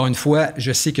 là, encore une fois,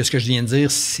 je sais que ce que je viens de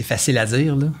dire, c'est facile à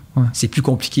dire. Là. Ouais. C'est plus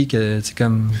compliqué que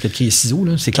de crier ciseaux.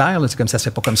 Là. C'est clair, là, comme ça se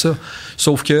fait pas comme ça.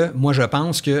 Sauf que moi, je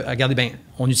pense que, regardez bien,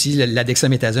 on utilise la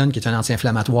dexaméthasone, qui est un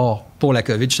anti-inflammatoire pour la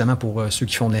COVID, justement pour ceux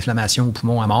qui font de l'inflammation au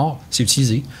poumon à mort. C'est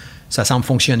utilisé. Ça semble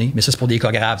fonctionner, mais ça, c'est pour des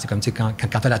cas graves. C'est comme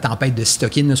quand tu as la tempête de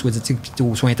cytokine, là, soit tu es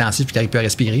aux soins intensifs puis tu n'arrives plus à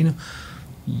respirer. Là.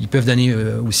 Ils peuvent donner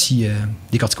aussi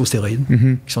des corticostéroïdes,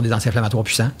 qui sont des anti-inflammatoires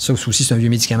puissants. Ça aussi, c'est un vieux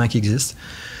médicament qui existe.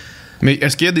 Mais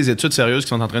est-ce qu'il y a des études sérieuses qui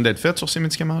sont en train d'être faites sur ces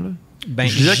médicaments-là? Ben,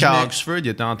 je disais qu'à Oxford, il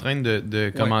était en train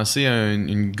de commencer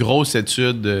une grosse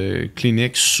étude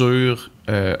clinique sur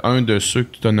un de ceux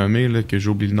que tu as nommés, là, que j'ai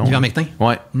oublié le nom. L'ivermectin?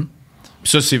 Oui.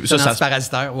 Ça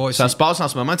antiparasitaire. Ouais, ça se passe en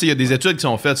ce moment. Il y a des études qui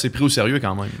sont faites, c'est pris au sérieux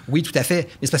quand même. Oui, tout à fait.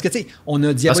 Mais c'est parce que, tu sais, on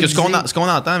a diabolisé... Parce que ce qu'on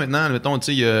entend maintenant, mettons,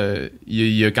 il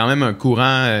y a quand même un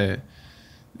courant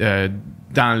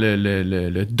dans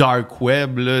le dark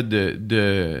web là,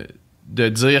 de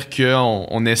dire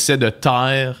qu'on essaie de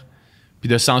taire puis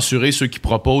de censurer ceux qui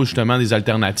proposent justement des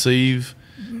alternatives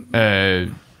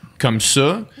comme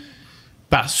ça.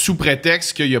 Sous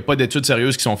prétexte qu'il n'y a pas d'études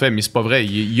sérieuses qui sont faites, mais c'est pas vrai.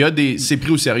 C'est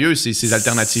pris au sérieux, ces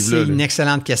alternatives-là. C'est une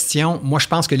excellente question. Moi, je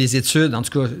pense que les études, en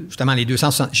tout cas, justement, les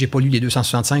 260... J'ai pas lu les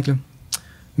 265, là,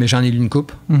 mais j'en ai lu une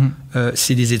couple.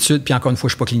 C'est des études, puis encore une fois,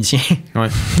 je suis pas clinicien. Ouais.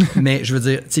 Mais je veux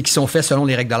dire, tu sais, qui sont faites selon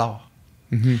les règles de l'art.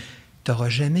 Tu n'auras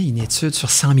jamais une étude sur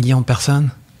 100 millions de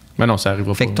personnes. Ben non, ça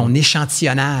arrivera pas. Fait que ton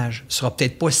échantillonnage sera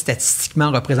peut-être pas statistiquement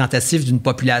représentatif d'une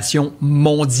population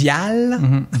mondiale.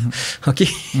 OK?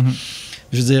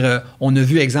 Je veux dire, on a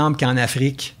vu, exemple, qu'en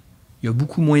Afrique, il y a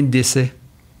beaucoup moins de décès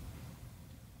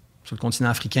sur le continent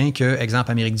africain que, exemple,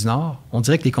 Amérique du Nord. On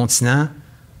dirait que les continents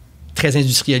très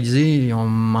industrialisés en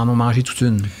ont mangé toute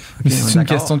une. Okay, c'est une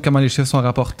question de comment les chiffres sont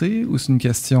rapportés ou c'est une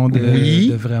question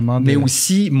de vraiment... mais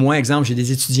aussi, moi, exemple, j'ai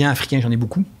des étudiants africains, j'en ai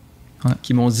beaucoup,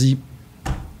 qui m'ont dit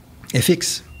 «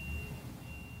 FX,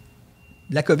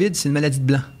 la COVID, c'est une maladie de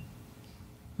blanc. »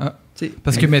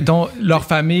 Parce que, mettons, leur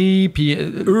famille, puis...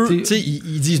 eux,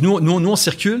 ils disent, nous, on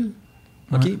circule,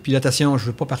 OK? Puis attention, je ne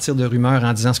veux pas partir de rumeurs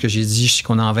en disant ce que j'ai dit, je sais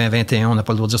qu'on est en 2021, on n'a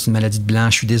pas le droit de dire que c'est une maladie de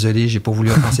blanc, je suis désolé, j'ai pas voulu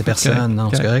offenser personne,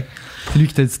 non, c'est correct. C'est lui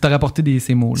qui t'a rapporté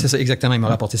ces mots. Là. C'est ça, exactement, il m'a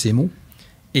rapporté ces mots.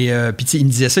 Et puis, tu sais, il me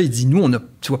disait ça, il dit, nous, on a,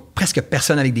 tu vois, presque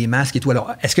personne avec des masques et tout.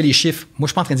 Alors, est-ce que les chiffres... Moi, je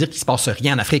suis pas en train de dire qu'il se passe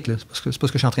rien en Afrique, là. C'est pas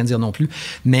ce que je suis en train de dire non plus.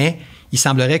 Mais il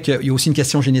semblerait qu'il y a aussi une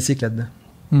question génétique là-dedans.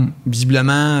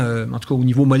 Visiblement, en tout cas au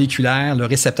niveau moléculaire, le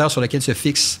récepteur sur lequel se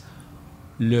fixe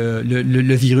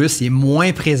le virus est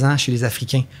moins présent chez les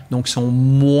Africains. Donc, ils sont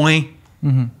moins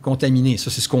contaminés.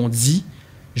 Ça, c'est ce qu'on dit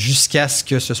jusqu'à ce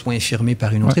que ce soit infirmé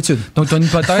par une autre étude. Donc, ton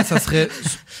hypothèse, ça serait...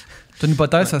 Ton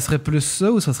hypothèse, ça serait plus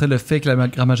ça ou ça serait le fait que la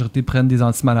grande majorité prennent des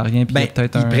antimalariens? Puis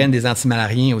ils prennent des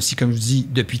antimalariens aussi, comme je vous dis,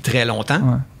 depuis très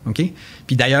longtemps. OK?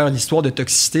 Puis d'ailleurs, l'histoire de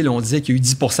toxicité, là, on disait qu'il y a eu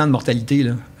 10% de mortalité.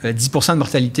 Là. 10% de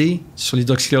mortalité sur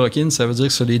l'hydroxychloroquine, ça veut dire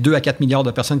que sur les 2 à 4 milliards de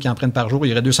personnes qui en prennent par jour, il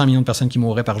y aurait 200 millions de personnes qui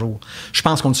mourraient par jour. Je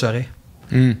pense qu'on le saurait.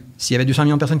 S'il y avait 200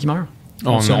 millions de personnes qui meurent,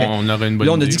 on aurait une bonne idée.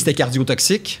 Là, on a dit que c'était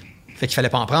cardiotoxique. Fait qu'il fallait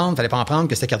pas en prendre,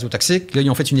 que c'était cardiotoxique. Là, ils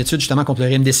ont fait une étude justement contre le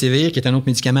remdesivir, qui est un autre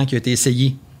médicament qui a été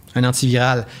essayé, un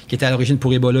antiviral, qui était à l'origine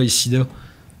pour Ebola et SIDA,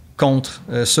 contre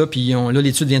ça. Puis là,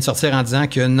 l'étude vient de sortir en disant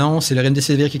que non, c'est le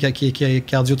remdesivir qui est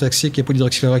cardiotoxique et pas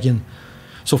l'hydroxychloroquine.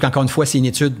 Sauf qu'encore une fois, c'est une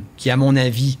étude qui, à mon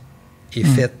avis, est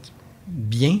faite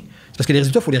bien. C'est parce que les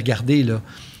résultats, il faut les regarder, là.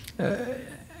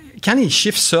 Quand les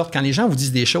chiffres sortent, quand les gens vous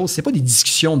disent des choses, c'est pas des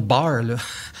discussions de bar, là.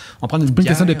 On prend une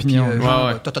question d'opinion.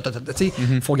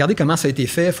 Il faut regarder comment ça a été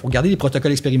fait, il faut regarder les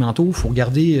protocoles expérimentaux, il faut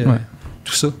regarder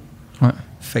tout ça.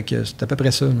 Fait que c'est à peu près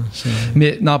ça. Là.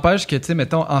 Mais n'empêche que, tu sais,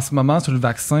 mettons, en ce moment, sur le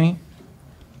vaccin,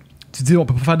 tu dis on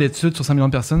peut pas faire d'études sur 100 millions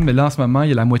de personnes, mais là, en ce moment, il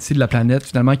y a la moitié de la planète,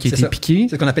 finalement, qui a été piquée.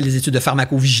 C'est ce qu'on appelle des études de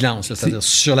pharmacovigilance, là, c'est-à-dire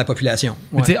sur la population.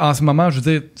 Mais tu sais, en ce moment, je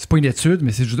veux dire, c'est pas une étude,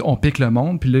 mais on pique le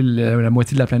monde, puis là, la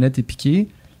moitié de la planète est piquée,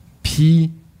 puis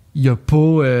il y a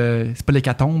pas... c'est pas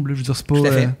l'hécatombe, là, je veux dire, c'est pas... Tout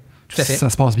à fait. Ça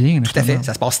se passe bien. Tout à fait.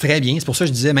 Ça se passe très bien. C'est pour ça que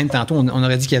je disais, même tantôt, on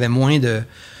aurait dit qu'il y avait moins de...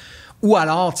 Ou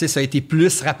alors, tu sais, ça a été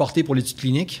plus rapporté pour l'étude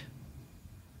clinique.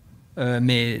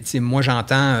 Mais, tu sais, moi,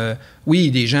 j'entends... oui,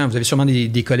 des gens, vous avez sûrement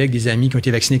des collègues, des amis qui ont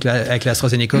été vaccinés avec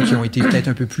l'AstraZeneca qui ont été peut-être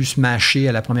un peu plus smashés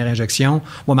à la première injection.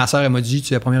 Moi, ma sœur, elle m'a dit, tu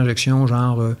sais, la première injection,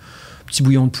 genre... petit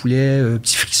bouillon de poulet,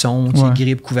 petit frisson,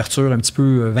 grippe, couverture, un petit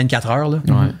peu 24 heures. Là.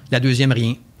 La deuxième,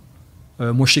 rien.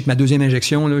 Moi, je sais que ma deuxième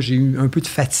injection, là, j'ai eu un peu de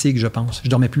fatigue, je pense. Je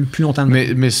dormais plus longtemps.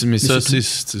 Mais ça,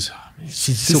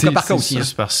 c'est au cas par cas aussi.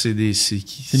 C'est parce que c'est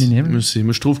minime.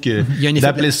 Moi, je trouve que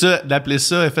d'appeler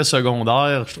ça effet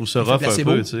secondaire, je trouve ça rough un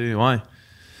peu. Tu sais,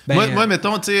 moi,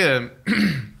 mettons, tu sais,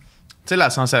 sais, la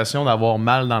sensation d'avoir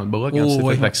mal dans le bras quand tu t'es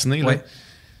fait vacciner, là.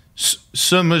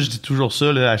 Ça, moi, je dis toujours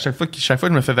ça, là, à chaque fois que je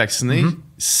me fais vacciner,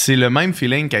 c'est le même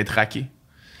feeling qu'être raqué.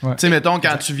 Ouais. Tu sais, mettons,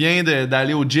 quand tu viens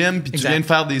d'aller au gym puis tu viens de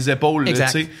faire des épaules, tu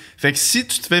sais. Fait que si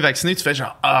tu te fais vacciner, tu fais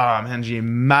genre, man, j'ai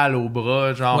mal au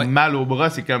bras. Genre, mal au bras,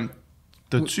 c'est comme,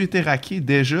 t'as-tu été raqué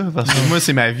déjà? Parce que moi,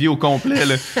 c'est ma vie au complet,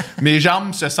 là. Mes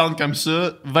jambes se sentent comme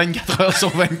ça 24 heures sur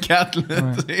 24, là,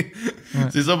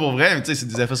 C'est ça pour vrai, mais tu sais, c'est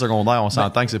des effets secondaires. On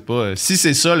s'entend que c'est pas... Si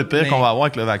c'est ça, le pire qu'on va avoir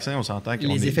avec le vaccin, on s'entend que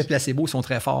les effets placebo sont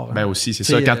très forts. Ben aussi, c'est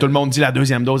ça. Quand tout le monde dit la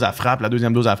deuxième dose, elle frappe,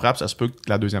 ça se peut que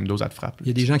la deuxième dose, elle te frappe. Il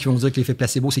y a des gens qui vont dire que l'effet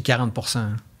placebo, c'est 40%.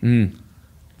 Et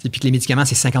puis que les médicaments,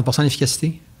 c'est 50%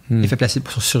 d'efficacité. L'effet placebo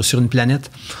sur une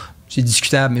planète. C'est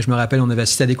discutable, mais je me rappelle, on avait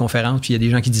assisté à des conférences, puis il y a des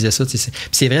gens qui disaient ça. Puis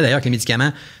c'est vrai d'ailleurs que les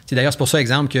médicaments, d'ailleurs, c'est pour ça,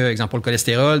 exemple pour le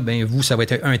cholestérol, ben vous, ça va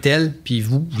être un tel, puis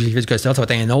vous avez du cholestérol, ça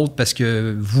va être un autre, parce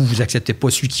que vous acceptez pas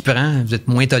celui qui prend, vous êtes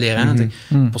moins tolérant.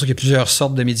 C'est pour ça qu'il y a plusieurs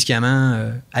sortes de médicaments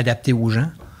adaptés aux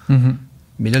gens.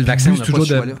 Mais là, le vaccin, on n'a pas de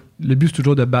choix là. Le but, c'est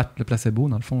toujours de battre le placebo,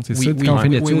 dans le fond. C'est ça, quand on fait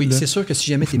une étude. Oui, c'est sûr que si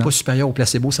jamais tu n'es pas supérieur au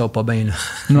placebo, ça va pas bien. Là.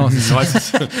 Non, c'est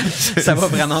ça. Ça va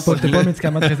vraiment pas bien. C'est pas un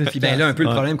médicament très efficace. Ben là, un peu le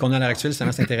problème qu'on a à l'heure actuelle, c'est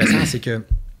intéressant, c'est que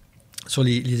sur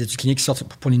les études cliniques qui sortent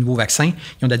pour les nouveaux vaccins,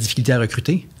 ils ont de la difficulté à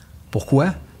recruter.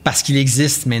 Pourquoi? Parce qu'il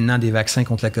existe maintenant des vaccins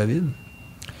contre la COVID.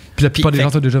 Puis la plupart des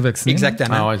gens sont déjà vaccinés.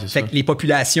 Exactement. Fait que les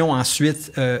populations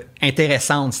ensuite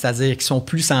intéressantes, c'est-à-dire qui sont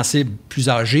plus sensibles, plus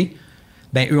âgées,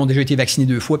 ben eux ont déjà été vaccinés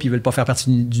 2 fois puis ils veulent pas faire partie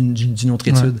d'une autre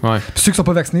étude. Puis ceux qui sont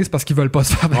pas vaccinés, c'est parce qu'ils veulent pas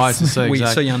se faire vacciner. C'est ça, exact.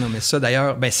 Oui, ça, il y en a. Mais ça,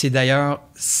 d'ailleurs,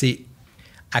 c'est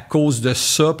à cause de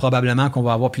ça, probablement, qu'on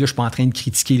va avoir... Puis là, je suis pas en train de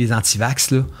critiquer les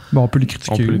anti-vax, là. Bon, on peut les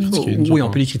critiquer. Oui, on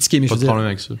peut les critiquer, mais pas de problème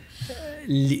avec ça.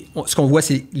 Ce qu'on voit,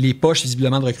 c'est les poches,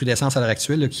 visiblement, de recrudescence à l'heure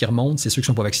actuelle là, qui remontent, c'est ceux qui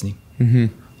sont pas vaccinés.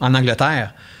 En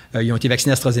Angleterre, ils ont été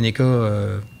vaccinés AstraZeneca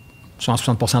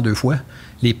 60% 2 fois.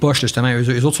 Les poches, justement,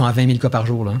 eux autres sont à 20 000 cas par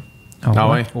jour, là.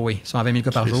 Oui, ils sont à 20 000 cas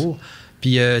par jour.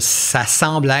 Puis ça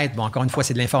semble être, bon, encore une fois,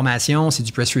 c'est de l'information, c'est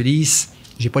du press release,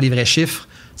 j'ai pas les vrais chiffres,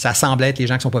 ça semble être les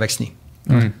gens qui sont pas vaccinés.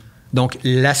 Donc,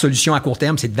 la solution à court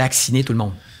terme, c'est de vacciner tout le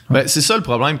monde. Ben, c'est ça le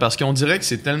problème, parce qu'on dirait que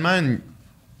c'est tellement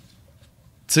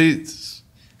tu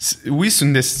sais, oui, c'est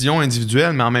une décision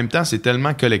individuelle, mais en même temps, c'est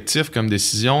tellement collectif comme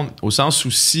décision, au sens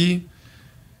où si...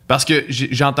 Parce que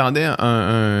j'entendais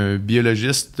un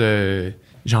biologiste...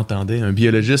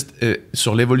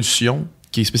 sur l'évolution,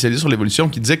 qui est spécialisé sur l'évolution,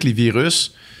 qui disait que les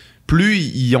virus, plus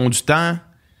ils ont du temps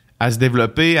à se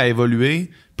développer, à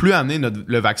évoluer, plus à amener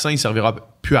le vaccin, il servira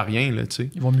plus à rien. Là,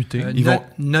 ils vont muter.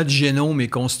 Notre génome est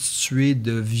constitué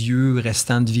de vieux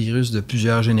restants de virus de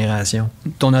plusieurs générations.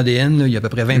 Ton ADN, là, il y a à peu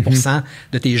près 20%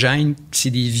 de tes gènes, c'est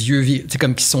des vieux virus,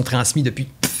 comme qui sont transmis depuis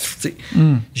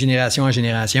génération en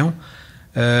génération.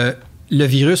 Le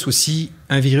virus aussi,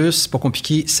 un virus, c'est pas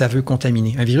compliqué, ça veut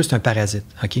contaminer. Un virus, c'est un parasite,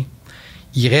 OK?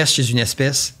 Il reste chez une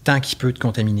espèce tant qu'il peut te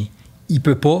contaminer. Il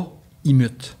peut pas, il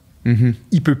mute.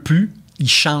 Il peut plus, il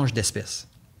change d'espèce.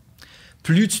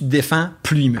 Plus tu te défends,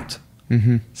 plus il mute.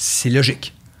 C'est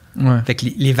logique. Fait que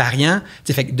les variants,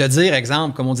 fait que de dire,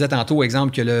 exemple, comme on disait tantôt,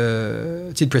 exemple, que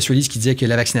le press release qui disait que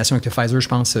la vaccination avec le Pfizer, je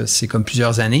pense, c'est comme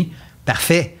plusieurs années,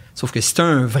 parfait. Sauf que si tu as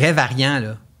un vrai variant,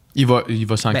 là, il va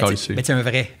s'en calisser. Mais c'est un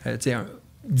vrai,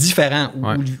 différent,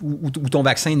 où ton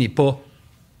vaccin n'est pas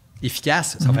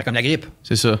efficace, ça va faire comme la grippe.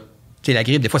 C'est ça. La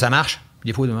grippe, des fois, ça marche,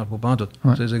 des fois, ça ne marche pas en tout.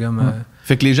 C'est comme,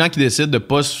 Fait que les gens qui décident de ne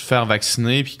pas se faire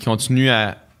vacciner puis qui continuent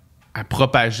à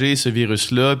propager ce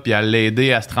virus-là puis à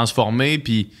l'aider à se transformer,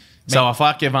 puis ça va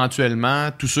faire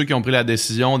qu'éventuellement, tous ceux qui ont pris la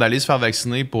décision d'aller se faire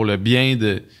vacciner pour le bien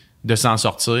de s'en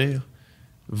sortir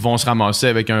vont se ramasser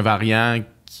avec un variant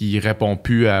qui répond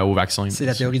plus au vaccin. C'est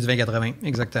la théorie du 20-80,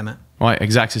 exactement. Oui,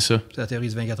 exact, c'est ça. C'est la théorie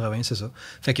du 20-80, c'est ça.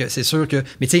 Fait que c'est sûr que...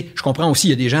 Mais tu sais, je comprends aussi,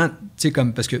 il y a des gens, tu sais,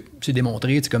 comme... Parce que c'est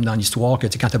démontré, comme dans l'histoire, que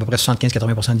quand tu as à peu près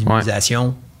 75-80%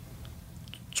 d'immunisation,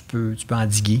 tu peux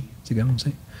endiguer, tu sais, comme, tu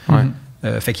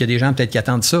sais. Fait qu'il y a des gens peut-être qui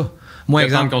attendent ça. Moi,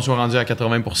 exemple... qu'on soit rendu à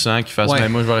 80%, qu'ils fassent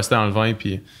moi, je vais rester dans le 20%,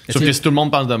 puis... Sauf que si tout le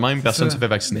monde pense de même, personne ne se fait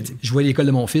vacciner. Je vois l'école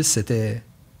de mon fils, c'était...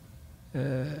 tu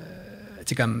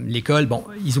sais, comme l'école, bon,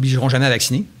 ils obligeront jamais à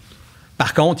vacciner.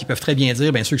 Par contre, ils peuvent très bien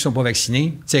dire, bien ceux qui ne sont pas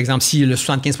vaccinés, tu sais, exemple, si le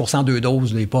 75% 2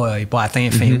 doses n'est pas atteint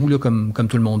fin août, là, comme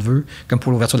tout le monde veut, comme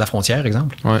pour l'ouverture de la frontière,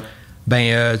 exemple,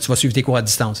 ben tu vas suivre tes cours à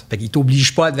distance. Fait qu'ils ne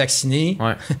t'obligent pas à te vacciner,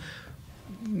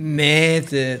 mais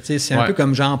tu sais, c'est un peu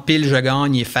comme genre pile, je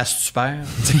gagne et face, tu perds.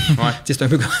 C'est un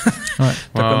peu comme...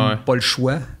 t'as comme pas le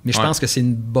choix. Mais je pense que c'est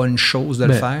une bonne chose de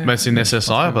le faire. Ben, c'est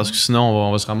nécessaire parce que sinon,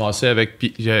 on va se ramasser avec...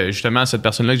 Puis, justement, cette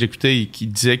personne-là que j'écoutais qui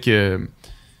disait que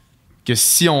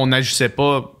si on n'agissait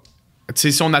pas... Tu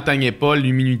sais, si on n'atteignait pas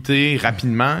l'immunité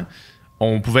rapidement,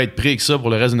 on pouvait être pris avec ça pour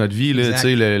le reste de notre vie. Là, tu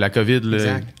sais, la COVID...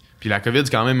 Là, Puis la COVID,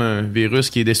 c'est quand même un virus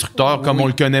qui est destructeur comme on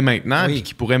le connaît maintenant, puis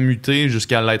qui pourrait muter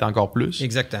jusqu'à l'être encore plus.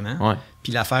 Exactement. Ouais.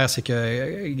 Puis l'affaire, c'est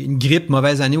qu'une grippe,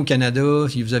 mauvaise année au Canada,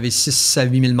 vous avez 6 à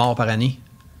 8 000 morts par année.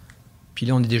 Puis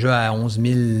là, on est déjà à 11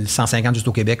 150 juste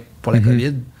au Québec pour la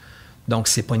COVID. Donc,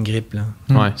 c'est pas une grippe, là.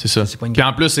 Oui, c'est ça. Puis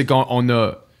en plus, c'est qu'on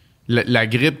a... La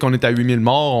grippe, qu'on est à 8 000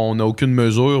 morts, on n'a aucune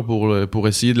mesure pour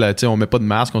essayer de la... Tu sais, on met pas de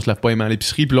masque, on se lave pas les mains à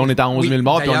l'épicerie. Puis là, on est à 11 000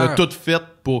 morts, puis on a tout fait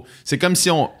pour... C'est comme si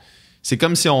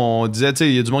on disait... Tu sais,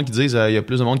 il y a du monde qui dit il y a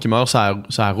plus de monde qui meurt sur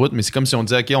la route, mais c'est comme si on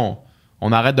disait, OK,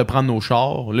 on arrête de prendre nos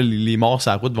chars. Là, les morts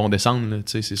sur la route vont descendre, tu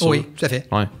sais, c'est sûr. Oui, tout à fait.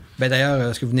 Ouais. Ben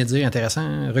d'ailleurs, ce que vous venez de dire,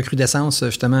 intéressant, recrudescence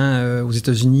justement aux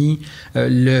États-Unis,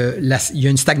 il y a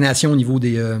une stagnation au niveau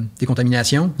des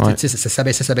contaminations. Ouais. Ça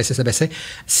baissait.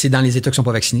 C'est dans les États qui ne sont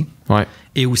pas vaccinés. Ouais.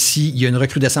 Et aussi, il y a une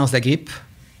recrudescence de la grippe,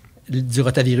 du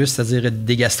rotavirus, c'est-à-dire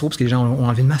des gastro, parce que les gens ont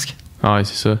enlevé le masque. Ah oui,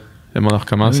 c'est ça. On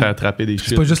recommence à attraper des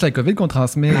C'est pas juste la COVID qu'on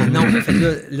transmet. Non, en fait,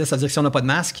 là, ça veut dire que si on n'a pas de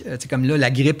masque, c'est comme là, la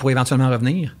grippe pourrait éventuellement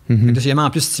revenir. Deuxièmement, en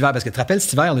plus, cet hiver, parce que tu te rappelles,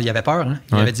 cet hiver, il y avait peur. Hein?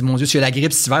 Il avait dit, mon Dieu, si il y a la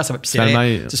grippe cet hiver, ça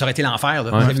aurait été l'enfer.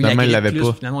 Finalement, il l'avait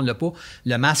pas. Finalement, on ne l'a pas.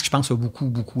 Le masque, je pense, a beaucoup,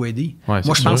 beaucoup aidé. Ouais,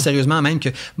 moi, je pense sérieusement même que,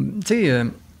 tu sais,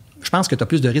 je pense que tu as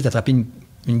plus de risque d'attraper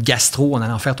une gastro en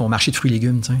allant faire ton marché de fruits et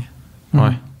légumes, tu sais.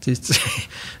 Ouais.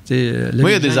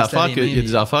 Moi, il y a des affaires que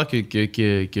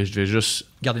je vais juste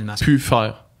garder le masque. Plus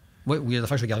faire. Oui, il y a des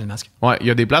affaires que je vais garder le masque. Ouais, il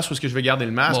y a des places où je vais garder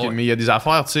le masque, mais il y a des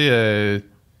affaires, tu sais,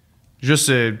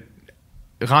 juste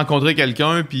rencontrer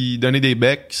quelqu'un puis donner des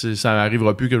becs, ça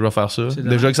n'arrivera plus que je vais faire ça.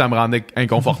 Déjà que ça me rendait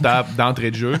inconfortable d'entrée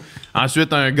de jeu.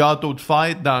 Ensuite, un gâteau de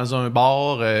fête dans un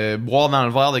bar, boire dans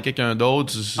le verre de quelqu'un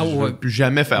d'autre, je ne vais plus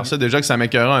jamais faire ça. Déjà que ça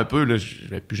m'écœurait un peu, là, je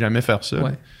vais plus jamais faire ça.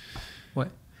 Ouais.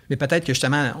 Mais peut-être que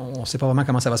justement, on ne sait pas vraiment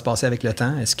comment ça va se passer avec le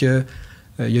temps. Est-ce que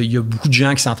il y a beaucoup de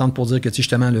gens qui s'entendent pour dire que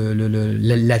justement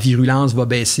la virulence va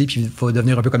baisser puis va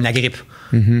devenir un peu comme la grippe.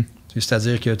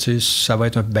 C'est-à-dire que ça va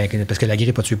être parce que la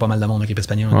grippe a tué pas mal de monde, la grippe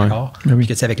espagnole, d'accord. Puis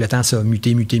que avec le temps, ça a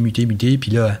muté,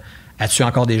 puis là, elle tue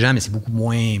encore des gens, mais c'est beaucoup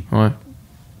moins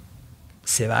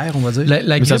sévère, on va dire.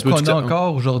 La grippe qu'on a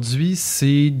encore aujourd'hui,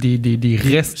 c'est des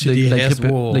restes de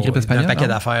la grippe espagnole. D'un paquet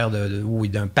d'affaires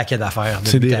d'un paquet d'affaires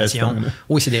de mutations.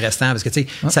 Oui, c'est des restants, parce que tu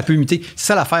sais, ça peut muter. C'est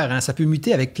ça l'affaire, hein, ça peut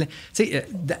muter avec plein. Tu sais,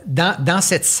 dans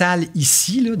cette salle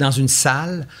ici, là, dans une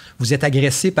salle, vous êtes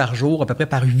agressé par jour à peu près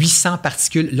par 800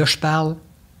 particules. Là, je parle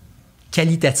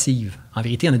qualitatives. En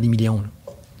vérité, il y en a des millions, là.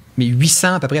 Mais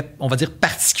 800 à peu près, on va dire,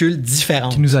 particules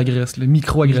différentes. Qui nous agressent, le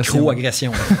micro-agression.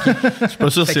 Micro-agression. Je suis pas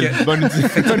sûr que c'est une bonne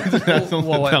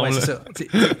utilisation. Ouais, c'est ça.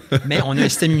 Mais on a un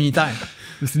système immunitaire.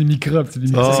 C'est des microbes. C'est des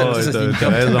microbes. T'as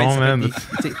raison, man.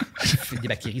 Des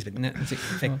bactéries.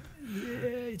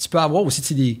 Tu peux avoir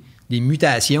aussi des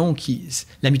mutations qui...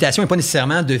 La mutation n'est pas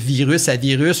nécessairement de virus à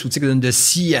virus ou de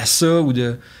ci à ça. Il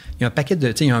y a un paquet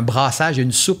de... Il y a un brassage, il y a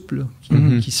une soupe là,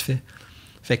 qui se fait.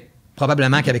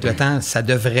 Probablement qu'avec le temps, ça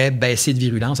devrait baisser de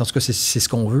virulence. En tout cas, c'est ce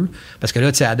qu'on veut. Parce que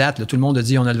là, à date, là, tout le monde a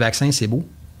dit on a le vaccin, c'est beau.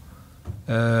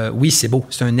 Oui, c'est beau.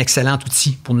 C'est un excellent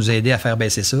outil pour nous aider à faire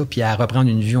baisser ça puis à reprendre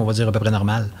une vie, on va dire, à peu près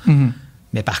normale.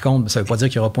 Mais par contre, ça ne veut pas dire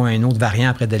qu'il n'y aura pas un autre variant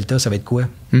après Delta. Ça va être quoi?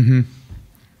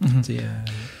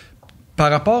 Par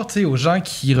rapport aux gens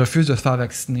qui refusent de se faire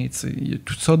vacciner, il y a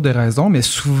toutes sortes de raisons, mais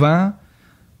souvent,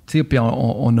 puis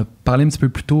on a parlé un petit peu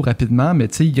plus tôt rapidement, mais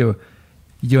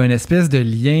il y a une espèce de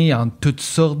lien entre toutes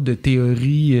sortes de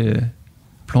théories,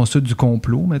 plutôt ça du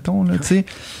complot, mettons, là,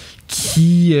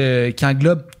 qui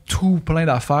englobe tout plein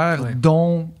d'affaires,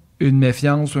 dont une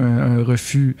méfiance, un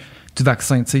refus du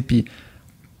vaccin. Puis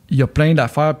il y a plein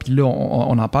d'affaires, puis là,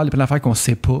 on en parle, il y a plein d'affaires qu'on ne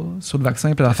sait pas sur le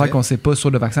vaccin, plein d'affaires qu'on ne sait pas sur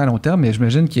le vaccin à long terme, mais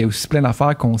j'imagine qu'il y a aussi plein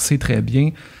d'affaires qu'on sait très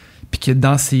bien, puis que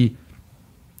dans ces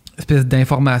espèces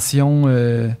d'informations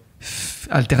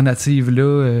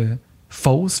alternatives-là,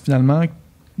 fausses, finalement,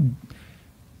 il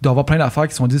doit y avoir plein d'affaires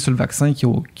qui sont dites sur le vaccin qui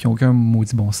n'ont aucun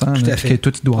maudit bon sens. Que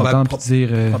toi, tu dois entendre et dire...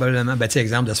 Probablement.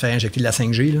 Exemple, de se faire injecter de la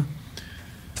 5G. Là.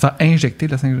 Se faire injecter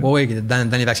de la 5G? Oui,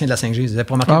 dans les vaccins de la 5G. Vous avez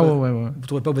pas remarqué? Vous ne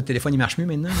trouvez pas que votre téléphone il marche mieux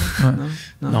maintenant?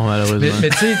 Non, malheureusement. Mais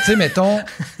tu sais, mettons...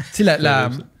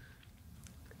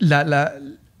 la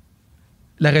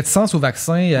réticence au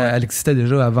vaccin, elle existait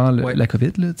déjà avant la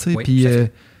COVID. Puis,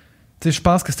 je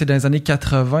pense que c'était dans les années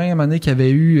 80, à un moment donné, qu'il y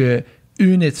avait eu...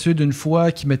 une étude une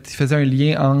fois qui faisait un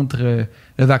lien entre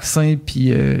le vaccin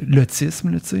puis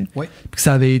l'autisme, puis que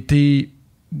ça avait été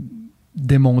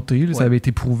démonté, ça avait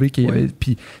été prouvé qu'il y avait...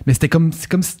 mais c'est comme si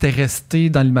c'était resté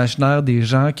dans l'imaginaire des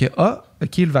gens que,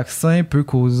 OK, le vaccin peut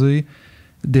causer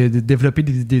de développer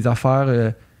des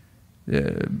affaires,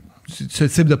 ce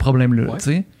type de problème-là, tu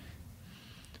sais.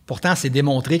 Pourtant, c'est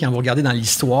démontré quand vous regardez dans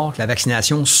l'histoire que la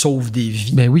vaccination sauve des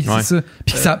vies. Ben oui, c'est ça.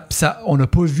 Puis ça, on n'a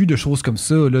pas vu de choses comme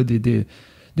ça, là,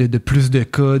 de plus de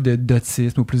cas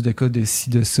d'autisme ou plus de cas de ci,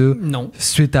 de ça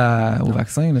suite au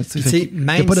vaccin. Là, même il n'y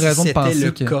a pas de raison de penser si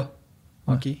c'était le cas.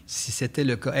 Okay? Si c'était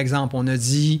le cas. Exemple, on a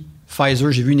dit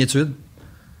Pfizer, j'ai vu une étude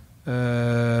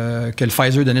que le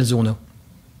Pfizer donnait le Zona.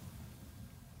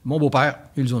 Mon beau-père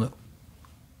a eu le Zona.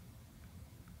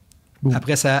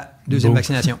 Après sa deuxième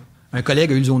vaccination. Un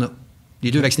collègue a eu le Zona.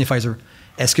 Les deux vaccinés Pfizer.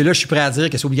 Est-ce que là, je suis prêt à dire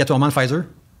que c'est obligatoirement le Pfizer?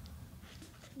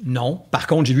 Non. Par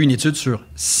contre, j'ai vu une étude sur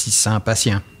 600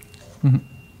 patients.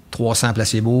 300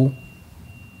 placebo,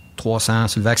 300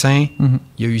 sur le vaccin.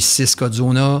 Il y a eu 6 cas de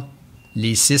Zona.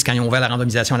 Les 6, quand ils ont ouvert la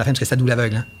randomisation à la fin, parce que c'est à double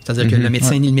aveugle. Hein? C'est-à-dire que le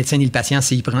médecin, ni le médecin, ni le patient,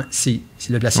 c'est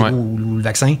le placebo ou le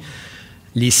vaccin.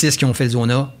 Les 6 qui ont fait le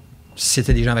Zona,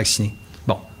 c'était des gens vaccinés.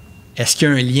 Bon. Est-ce qu'il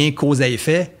y a un lien cause à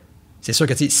effet? C'est sûr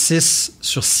que 6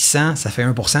 sur 600, ça fait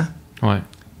 1%. Ouais.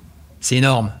 C'est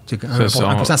énorme.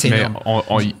 1%, c'est énorme.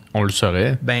 On le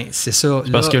saurait. Ben, c'est ça.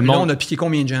 Parce que là, on a piqué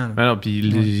combien de gens? Ben non,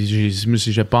 puis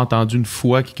j'ai pas entendu une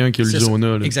fois quelqu'un qui a eu le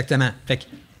Zona. Là. Exactement. Fait que,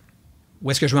 où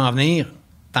est-ce que je veux en venir?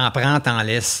 T'en prends, t'en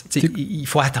laisses. Il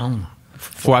faut attendre.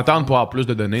 Faut attendre pour avoir plus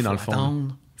de données, dans le fond.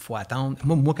 Faut attendre.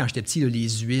 Moi, quand j'étais petit, là, les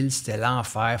huiles, c'était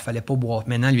l'enfer. Fallait pas boire.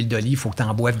 Maintenant, l'huile d'olive, il faut que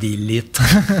t'en boives des litres.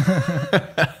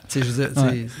 Je veux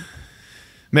dire,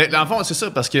 mais dans le fond, c'est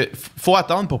ça, parce que faut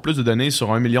attendre pour plus de données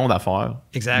sur 1 million d'affaires.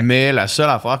 Exact. Mais la seule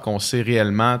affaire qu'on sait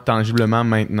réellement, tangiblement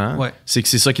maintenant, c'est que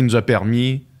c'est ça qui nous a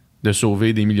permis de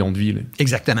sauver des millions de vies. Là.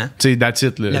 Exactement. Tu sais, that's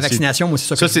it, là. La vaccination, moi, c'est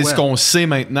ça que ça, c'est ce qu'on sait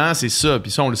maintenant, c'est ça.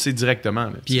 Puis ça, on le sait directement.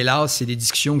 Là. Puis hélas, c'est des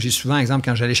discussions que j'ai souvent, exemple,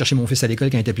 quand j'allais chercher mon fils à l'école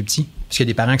quand il était plus petit, parce qu'il y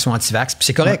a des parents qui sont anti-vax. Puis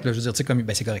c'est correct, là, je veux dire, tu sais, comme,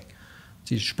 ben c'est correct.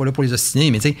 Je suis pas là pour les ostiner,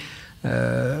 mais tu sais,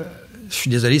 je suis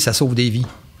désolé, ça sauve des vies.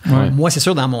 Ouais. Moi, c'est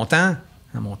sûr, dans mon temps,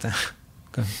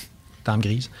 comme temps de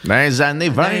grise. Dans les années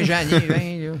 20.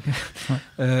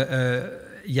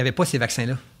 Il n'y avait pas ces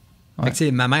vaccins-là. Ouais. Fait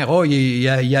que, ma mère, il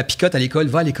y a picote à l'école,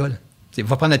 va à l'école.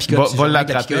 Va prendre la picote. Va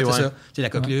l'attraper, c'est ça. La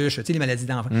coqueluche, les maladies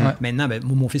d'enfants. Ouais. Maintenant,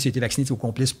 mon fils a été vacciné au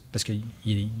complice parce que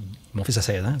mon fils a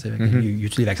 16 ans. Il a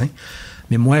tous les vaccins.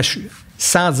 Mais moi,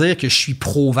 sans dire que je suis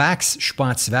pro-vax, je ne suis pas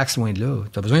anti-vax, loin de là.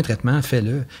 Tu as besoin de traitement,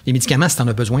 fais-le. Les médicaments, si tu en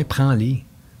as besoin, prends-les.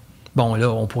 Bon,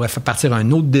 là, on pourrait faire partir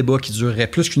un autre débat qui durerait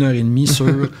plus qu'une heure et demie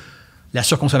sur la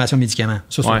surconsommation de médicaments.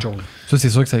 Ça, c'est autre chose. Ça, c'est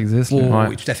sûr que ça existe.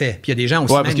 Oui, tout à fait. Puis il y a des gens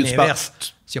aussi, même l'inverse.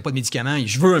 S'il n'y a pas de médicament,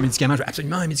 je veux un médicament, je veux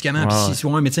absolument un médicament. Puis si tu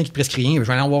vois un médecin qui te prescrit rien, je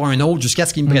vais aller en voir un autre jusqu'à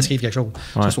ce qu'il me prescrive quelque chose.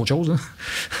 Ça, c'est autre chose.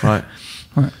 Là.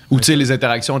 Ou tu sais, les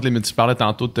interactions entre les médecins. Tu parlais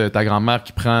tantôt de ta grand-mère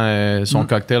qui prend son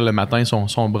cocktail le matin,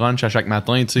 son brunch à chaque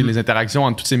matin. Tu sais, les interactions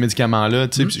entre tous ces médicaments-là.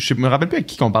 Tu sais, je me rappelle plus avec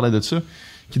qui on parlait de ça.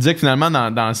 Qui disait que finalement,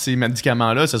 dans ces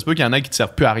médicaments-là, ça se peut qu'il y en a qui ne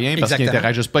servent plus à rien parce qu'ils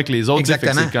n'interagissent pas avec les autres.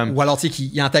 Exactement. Comme... Ou alors, tu sais,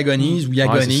 qu'ils antagonisent ou ils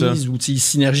agonisent ou ils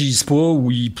synergisent pas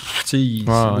ou ils... Tu sais,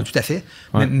 tout à fait.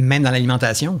 Même dans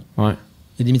l'alimentation. Il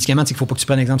y a des médicaments qu'il ne faut pas que tu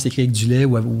prennes, exemple, c'est écrit avec du lait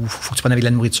ou il faut que tu prennes avec de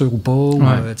la nourriture ou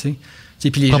pas. Tu sais,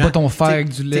 puis les gens... Prends pas ton fer avec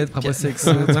du lait, prends pas ça avec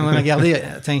ça. Regardez,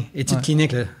 études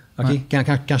cliniques, là. OK? Quand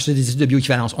je faisais des études de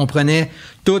bioéquivalence, on prenait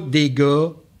tous des gars,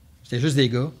 c'était juste des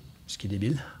gars, ce qui est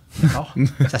débile. D'accord?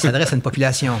 Ça s'adresse à une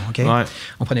population, OK? Ouais.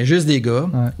 On prenait juste des gars.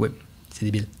 Oui, c'est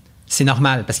débile. C'est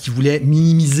normal, parce qu'ils voulaient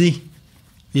minimiser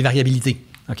les variabilités,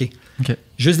 OK?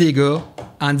 Juste des gars,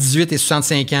 entre 18 et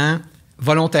 65 ans,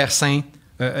 volontaires sains,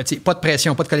 pas de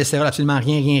pression, pas de cholestérol, absolument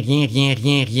rien.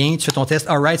 Tu fais ton test,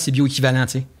 all right, c'est bioéquivalent,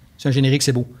 tu sais. C'est un générique,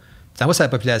 c'est beau. Tu envoies sur la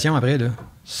population, après, là,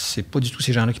 c'est pas du tout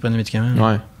ces gens-là qui prennent le médicament.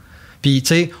 Ouais. Puis, tu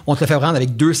sais, on te le fait prendre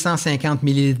avec 250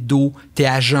 ml d'eau, t'es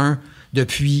à jeun,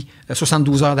 depuis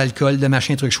 72 heures d'alcool, de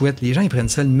machin, truc chouette. Les gens, ils prennent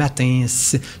ça le matin,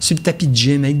 sur le tapis de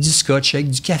gym, avec du scotch, avec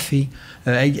du café,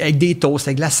 avec des toasts,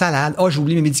 avec de la salade. J'ai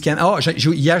oublié mes médicaments.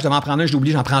 Hier, je devais en prendre un, j'ai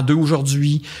oublié, j'en prends 2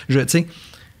 aujourd'hui. Tu sais,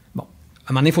 bon, à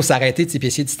un moment donné, il faut s'arrêter, puis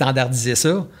essayer de standardiser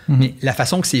ça. Mais la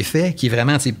façon que c'est fait, qui est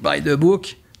vraiment, tu sais, by the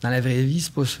book, dans la vraie vie,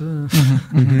 c'est pas ça.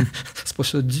 C'est pas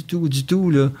ça du tout,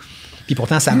 là. Puis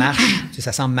pourtant, ça marche.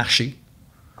 Ça semble marcher.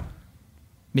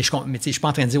 Mais je ne suis pas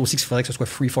en train de dire aussi qu'il faudrait que ce soit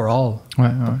free for all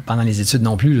pendant les études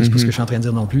non plus. C'est pas ce que je suis en train de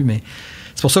dire non plus. Mais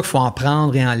c'est pour ça qu'il faut en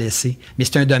prendre et en laisser. Mais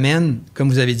c'est un domaine, comme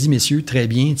vous avez dit, messieurs, très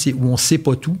bien, où on ne sait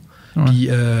pas tout. Puis,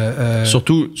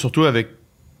 surtout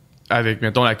avec,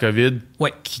 mettons, la COVID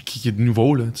qui est de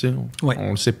nouveau. Là, on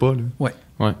ne le sait pas.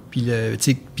 Là. Puis,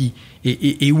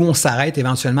 où on s'arrête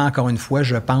éventuellement, encore une fois,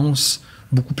 je pense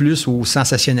beaucoup plus au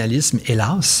sensationnalisme,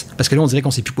 hélas. Parce que là, on dirait qu'on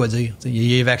ne sait plus quoi dire. Il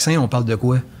y a les vaccins, on parle de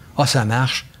quoi? Ça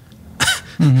marche.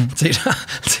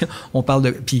 On parle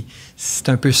de... Puis c'est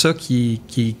un peu ça qui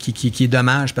est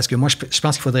dommage, parce que moi, je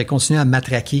pense qu'il faudrait continuer à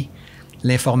matraquer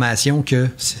l'information que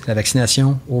la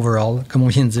vaccination, overall, comme on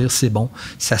vient de dire, c'est bon,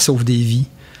 ça sauve des vies,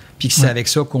 puis que c'est avec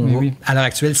ça qu'on va... À l'heure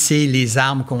actuelle, c'est les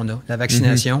armes qu'on a. La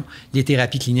vaccination, les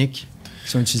thérapies cliniques,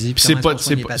 qui sont utilisés.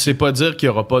 C'est pas dire qu'il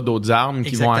n'y aura pas d'autres armes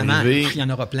qui vont arriver. Il y en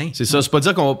aura plein. C'est ça. C'est pas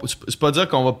dire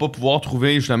qu'on va pas pouvoir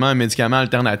trouver justement un médicament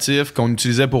alternatif qu'on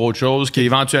utilisait pour autre chose,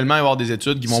 qu'éventuellement il va y avoir des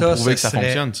études qui vont prouver que ça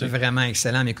fonctionne. C'est vraiment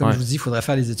excellent. Mais comme je vous dis, il faudrait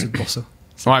faire les études pour ça.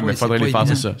 Oui, mais il faudrait les faire,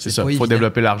 c'est ça. Il faut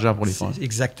développer l'argent pour les faire.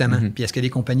 Exactement. Puis est-ce que les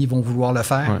compagnies vont vouloir le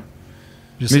faire?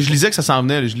 Mais je lisais que ça s'en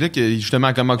venait. Je lisais que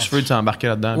justement, comme Oxford s'embarquait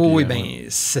là-dedans. Oui, bien,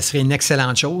 ce serait une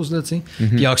excellente chose. Là,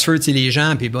 Puis Oxford, les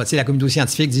gens, puis la communauté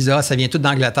scientifique disent ça vient tout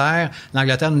d'Angleterre.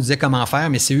 L'Angleterre nous disait comment faire,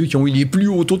 mais c'est eux qui ont eu les plus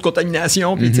hauts taux de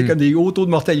contamination, puis comme des hauts taux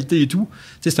de mortalité et tout.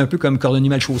 C'est un peu comme cordonnier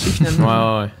mal chaussé,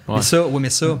 finalement. Ouais.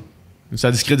 Mais ça. Ça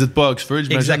discrédite pas Oxford,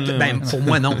 j'imagine. Exact. Ben, pour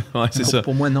moi, non. C'est ça.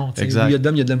 Pour moi, non. Il y a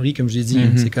d'hommes, il y a de l'hommerie, comme je l'ai dit.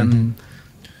 C'est comme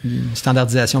une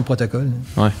standardisation de protocole.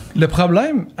 Le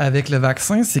problème avec le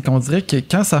vaccin, c'est qu'on dirait que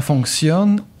quand ça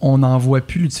fonctionne, on n'en voit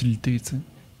plus l'utilité.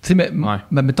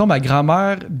 Mettons ma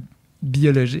grand-mère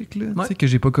biologique, là, que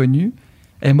j'ai pas connue,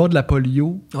 elle est morte de la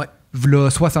polio, v'là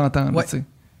 60 ans. Là,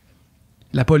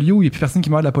 la polio, il n'y a plus personne qui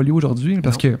meurt de la polio aujourd'hui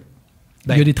parce que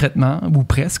il y a des traitements, ou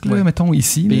presque, là, mettons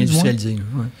ici. Bien industrialisé.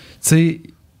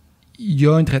 Il y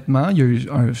a un traitement,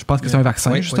 je pense que c'est un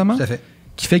vaccin, justement. Tout à fait.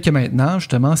 Qui fait que maintenant,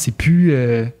 justement, c'est plus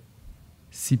un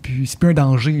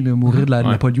danger, là, mourir de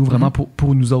la polio, vraiment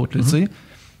pour nous autres, là, tu sais.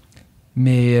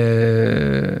 Mais,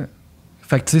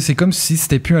 fait que, tu sais, c'est comme si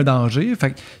c'était plus un danger.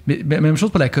 Fait que, mais même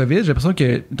chose pour la COVID, j'ai l'impression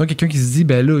que, mettons, quelqu'un qui se dit,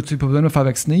 ben là, tu sais, pas besoin de me faire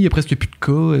vacciner, il y a presque plus de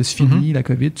cas, c'est fini, la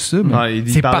COVID, tout ça. Mais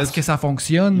c'est parce que ça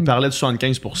fonctionne. Il parlait de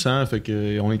 75%, fait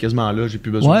qu'on est quasiment là, j'ai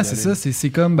plus besoin de c'est ça, c'est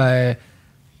comme, ben.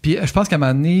 Puis je pense qu'à un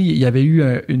moment donné, il y avait eu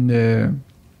une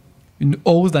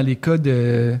hausse dans les cas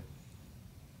de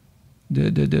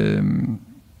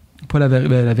pas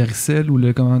la varicelle ou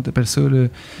comment t'appelles ça là.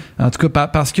 En tout cas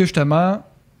parce que justement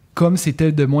comme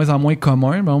c'était de moins en moins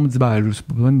commun, on me dit c'est pas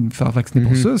besoin de me faire vacciner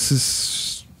pour ça.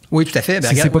 Oui, tout à fait.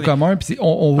 C'est pas commun, puis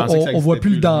on voit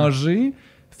plus le danger.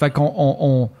 Fait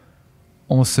qu'on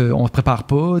se prépare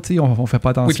pas, tu sais, on fait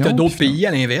pas attention. Oui, puis t'as d'autres pays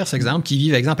à l'inverse, exemple, qui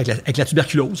vivent exemple avec la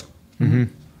tuberculose. Tu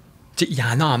sais, il y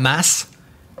en a en masse.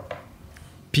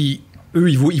 Puis eux,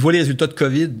 ils voient les résultats de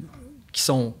COVID qui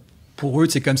sont, pour eux,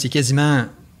 c'est comme c'est quasiment...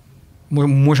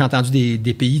 Moi j'ai entendu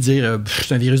des pays dire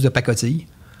c'est un virus de pacotille.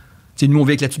 Tu sais, nous, on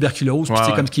vit avec la tuberculose, puis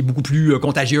c'est comme ce qui est beaucoup plus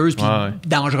contagieuse, puis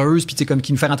dangereuse, puis comme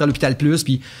qui nous fait rentrer à l'hôpital plus.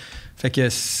 Puis, fait que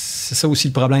c'est ça aussi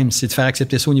le problème, c'est de faire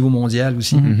accepter ça au niveau mondial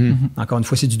aussi. Encore une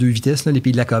fois, c'est du 2 vitesses, là, les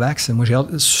pays de la COVAX. Moi,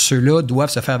 ceux-là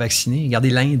doivent se faire vacciner. Regardez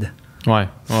l'Inde.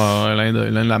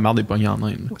 L'Inde, la marde est pognée en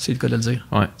Inde. C'est le cas de le dire.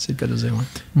 C'est le cas de le dire,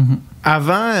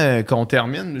 Avant qu'on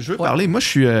termine, je veux parler. Moi,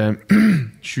 je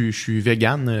suis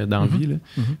vegan dans la vie. Là.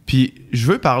 Puis, je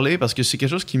veux parler parce que c'est quelque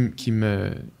chose qui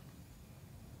me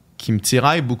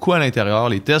tiraille beaucoup à l'intérieur,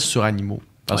 les tests sur animaux.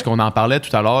 Parce qu'on en parlait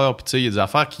tout à l'heure, puis tu sais, il y a des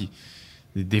affaires qui...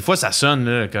 Des fois, ça sonne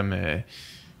là, comme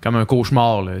un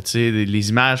cauchemar, là, tu sais, les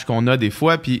images qu'on a des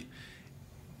fois. Puis,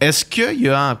 est-ce qu'il y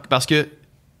a... Parce que...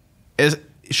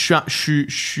 Je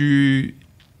suis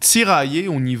tiraillé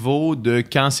au niveau de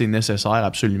quand c'est nécessaire,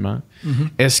 absolument.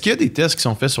 Est-ce qu'il y a des tests qui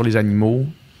sont faits sur les animaux?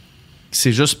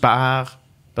 C'est juste parce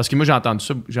que moi,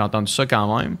 j'ai entendu ça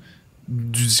quand même,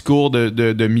 du discours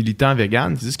de militants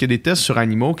véganes qui disent qu'il y a des tests sur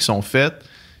animaux qui sont faits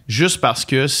juste parce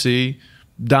que c'est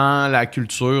dans la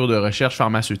culture de recherche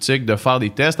pharmaceutique de faire des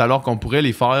tests, alors qu'on pourrait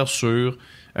les faire sur...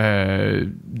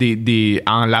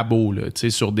 en labo, là,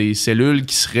 sur des cellules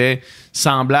qui seraient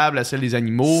semblables à celles des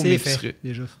animaux.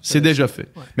 C'est déjà fait.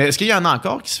 Ouais. Mais est-ce qu'il y en a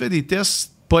encore qui se fait des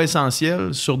tests pas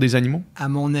essentiels sur des animaux? À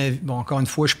mon avis, encore une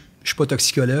fois, je ne suis pas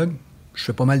toxicologue. Je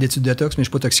fais pas mal d'études de tox, mais je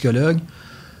ne suis pas toxicologue.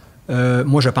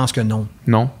 Moi, je pense que non.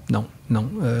 Non? Non.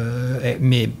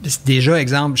 Mais déjà,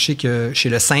 exemple, je sais que chez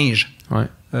le singe,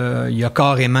 il y a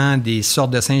carrément des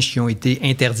sortes de singes qui ont été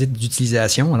interdites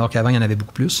d'utilisation, alors qu'avant, il y en avait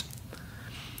beaucoup plus.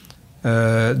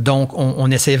 Donc,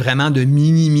 on essaie vraiment de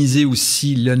minimiser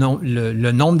aussi le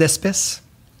nombre d'espèces.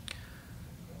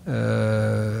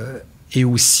 Et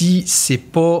aussi, c'est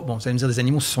pas... Bon, vous allez me dire, des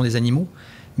animaux, ce sont des animaux,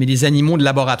 mais les animaux de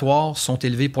laboratoire sont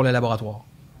élevés pour le laboratoire.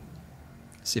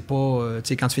 C'est pas... tu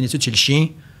sais, quand tu fais une étude chez le chien,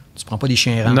 tu prends pas des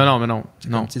chiens errants.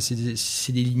 Non.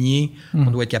 C'est des lignées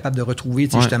qu'on doit être capable de retrouver,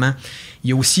 justement. Il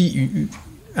y a aussi...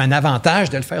 Un avantage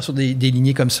de le faire sur des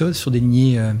lignées comme ça, sur des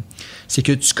lignées, c'est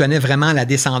que tu connais vraiment la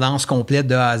descendance complète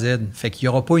de A à Z. Fait qu'il n'y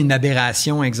aura pas une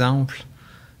aberration, exemple,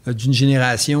 d'une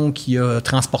génération qui a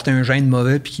transporté un gène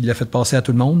mauvais puis qui l'a fait passer à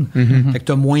tout le monde. Fait que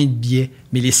tu as moins de biais.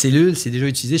 Mais les cellules, c'est déjà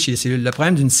utilisé chez les cellules. Le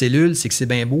problème d'une cellule, c'est que c'est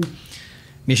bien beau.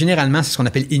 Mais généralement, c'est ce qu'on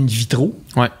appelle in vitro.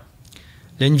 Le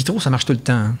in vitro, ça marche tout le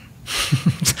temps.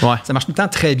 Ça marche tout le temps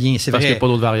très bien, c'est vrai. Parce qu'il n'y a pas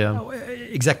d'autres variables.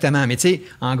 Exactement. Mais tu sais,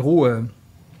 en gros...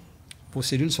 vos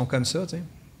cellules sont comme ça, tu sais.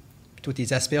 Puis toi, tu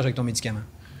les asperges avec ton médicament.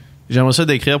 J'aimerais ça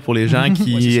décrire pour les gens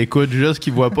qui écoutent juste,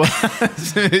 qui voient pas.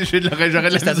 J'aurais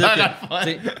de la misère à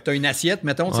faire. T'as une assiette,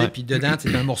 mettons, puis dedans,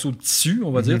 t'as un morceau de tissu,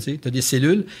 on va dire, t'as des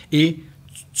cellules, et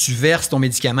tu verses ton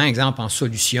médicament, exemple, en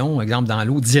solution, exemple, dans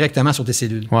l'eau, directement sur tes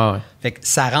cellules. Fait que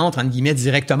ça rentre, entre guillemets,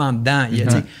 directement dedans.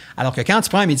 Alors que quand tu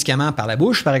prends un médicament par la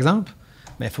bouche, par exemple,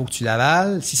 il faut que tu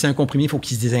l'avales. Si c'est un comprimé, il faut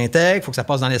qu'il se désintègre, il faut que ça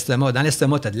passe dans l'estomac. Dans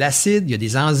l'estomac, tu as de l'acide, il y a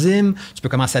des enzymes, tu peux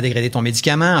commencer à dégrader ton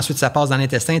médicament. Ensuite, ça passe dans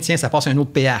l'intestin. Tiens, ça passe à un autre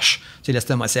pH. Tu sais,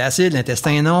 l'estomac, c'est acide,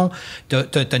 l'intestin, non. Tu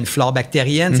as une flore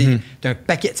bactérienne. T'as un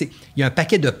paquet, il y a un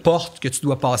paquet de portes que tu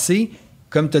dois passer.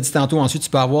 Comme tu as dit tantôt, ensuite, tu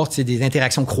peux avoir des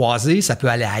interactions croisées. Ça peut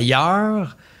aller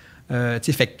ailleurs.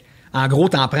 Fait en gros,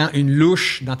 tu en prends une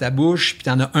louche dans ta bouche, puis tu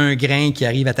en as un grain qui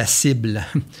arrive à ta cible.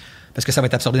 Parce que ça va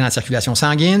être absorbé dans la circulation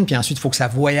sanguine, puis ensuite, il faut que ça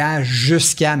voyage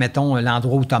jusqu'à, mettons,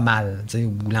 l'endroit où tu as mal,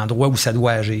 ou l'endroit où ça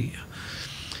doit agir.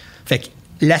 Fait que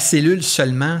la cellule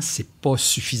seulement, c'est pas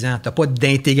suffisant. Tu n'as pas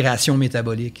d'intégration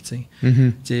métabolique.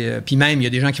 Puis même, il y a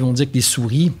des gens qui vont dire que les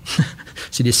souris,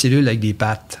 c'est des cellules avec des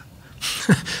pattes.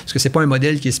 Parce que c'est pas un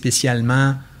modèle qui est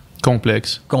spécialement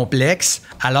complexe,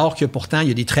 alors que pourtant, il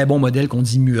y a des très bons modèles qu'on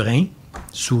dit murins,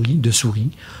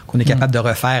 souris, qu'on est capable de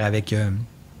refaire avec...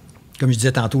 comme je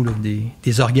disais tantôt, là,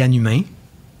 des organes humains.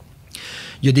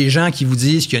 Il y a des gens qui vous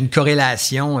disent qu'il y a une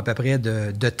corrélation à peu près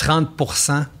de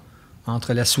 30%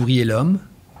 entre la souris et l'homme.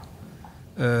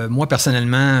 Moi,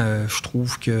 personnellement, je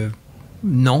trouve que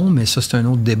non, mais ça, c'est un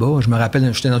autre débat. Je me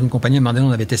rappelle, j'étais dans une compagnie, à un moment donné,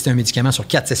 on avait testé un médicament sur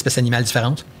 4 espèces animales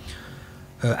différentes,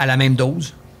 à la même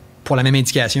dose, pour la même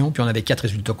indication, puis on avait 4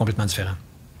 résultats complètement différents.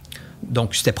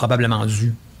 Donc, c'était probablement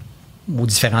dû aux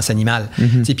différences animales.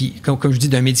 Puis, comme je dis,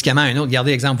 d'un médicament à un autre,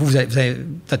 regardez, exemple,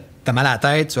 t'as mal à la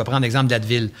tête, tu vas prendre l'exemple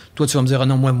d'Advil. Toi, tu vas me dire,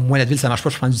 non, moi l'Advil, ça marche pas,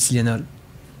 je prends du Tylenol.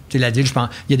 L'Advil, je prends...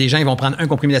 Il y a des gens, ils vont prendre un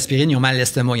comprimé d'aspirine, ils ont mal à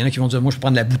l'estomac. Il y en a qui vont dire, moi, je peux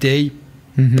prendre de la bouteille,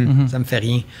 ça me fait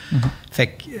rien.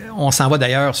 Fait qu'on s'en va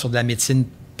d'ailleurs sur de la médecine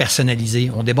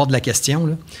personnalisée. On déborde de la question,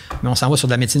 là, mais on s'en va sur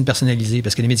de la médecine personnalisée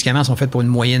parce que les médicaments sont faits pour une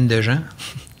moyenne de gens.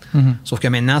 Sauf que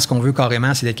maintenant, ce qu'on veut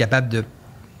carrément, c'est d'être capable de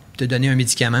te donner un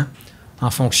médicament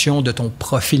en fonction de ton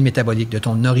profil métabolique, de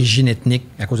ton origine ethnique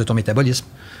à cause de ton métabolisme.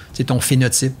 C'est ton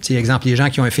phénotype. T'sais, exemple, les gens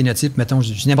qui ont un phénotype, mettons,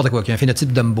 je dis n'importe quoi, qui ont un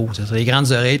phénotype Dumbo, c'est-à-dire les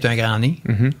grandes oreilles et un grand nez.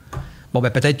 Bon,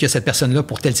 peut-être que cette personne-là,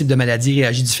 pour tel type de maladie,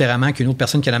 réagit différemment qu'une autre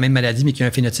personne qui a la même maladie, mais qui a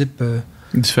un phénotype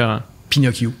différent.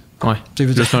 Pinocchio. Oui,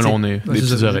 juste un long nez, des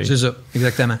petites oreilles. C'est ça,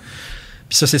 exactement.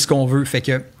 Puis ça, c'est ce qu'on veut. Fait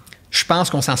que je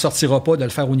pense qu'on s'en sortira pas de le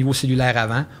faire au niveau cellulaire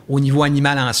avant, au niveau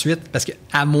animal ensuite, parce que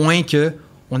à moins que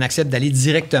on accepte d'aller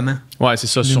directement. Oui, c'est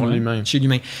ça, sur l'humain. Chez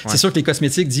l'humain. Ouais. C'est sûr que les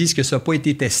cosmétiques disent que ça n'a pas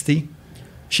été testé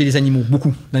chez les animaux.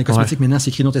 Beaucoup. Dans les cosmétiques, maintenant,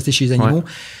 c'est écrit non testé chez les animaux.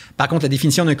 Par contre, la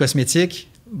définition d'un cosmétique,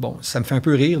 bon, ça me fait un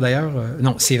peu rire d'ailleurs.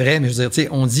 Non, c'est vrai, mais je veux dire,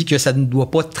 on dit que ça ne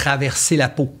doit pas traverser la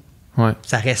peau.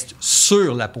 Ça reste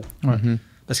sur la peau.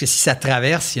 Parce que si ça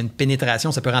traverse, il y a une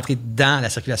pénétration, ça peut rentrer dans la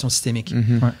circulation systémique.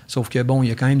 Sauf que, bon, il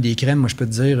y a quand même des crèmes. Moi, je peux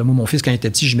te dire, moi, mon fils, quand il était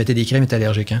petit, je mettais des crèmes, il était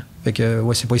allergique. Fait que,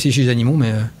 c'est pas ici chez les animaux,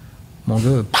 mais mon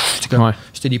gars,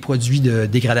 c'était des produits de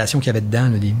dégradation qu'il y avait dedans,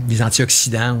 là, des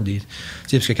antioxydants. Ou des,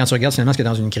 parce que quand tu regardes finalement ce qu'il y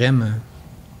a dans une crème,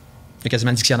 il y a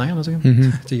quasiment le dictionnaire.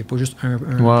 Il n'y a pas juste un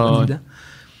produit dedans.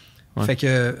 Fait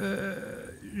que...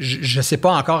 je ne sais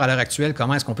pas encore à l'heure actuelle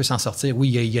comment est-ce qu'on peut s'en sortir. Oui,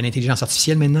 il y a l'intelligence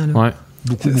artificielle maintenant. Là.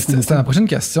 Beaucoup. C'était la prochaine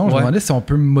question. Je me demandais si on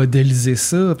peut modéliser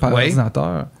ça par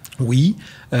ordinateur. Oui.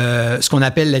 Ce qu'on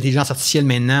appelle l'intelligence artificielle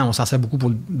maintenant, on s'en sert beaucoup pour...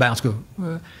 en tout cas,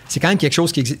 c'est quand même quelque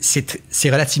chose qui existe. C'est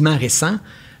relativement récent,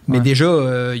 mais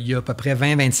déjà, il y a à peu près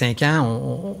 20-25 ans,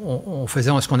 on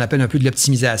faisait ce qu'on appelle un peu de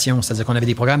l'optimisation. C'est-à-dire qu'on avait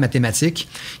des programmes mathématiques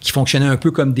qui fonctionnaient un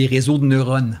peu comme des réseaux de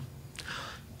neurones.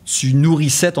 Tu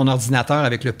nourrissais ton ordinateur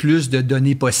avec le plus de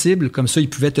données possible, comme ça, il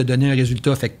pouvait te donner un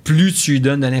résultat. Fait que plus tu lui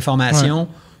donnes de l'information,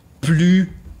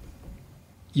 plus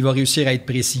il va réussir à être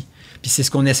précis. Puis c'est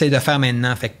ce qu'on essaye de faire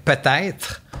maintenant. Fait que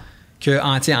peut-être que...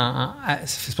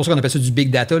 c'est pour ça qu'on appelle ça du big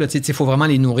data. Il faut vraiment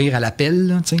les nourrir à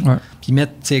l'appel. Puis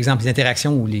mettre, exemple, les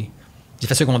interactions ou les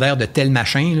effets secondaires de tel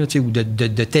machin là, ou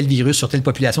de tel virus sur telle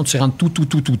population. Tu rentres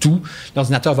tout.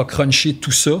 L'ordinateur va cruncher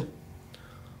tout ça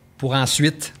pour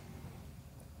ensuite...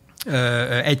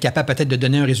 être capable peut-être de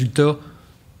donner un résultat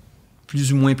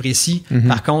plus ou moins précis.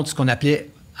 Par contre, ce qu'on appelait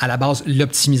à la base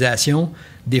l'optimisation,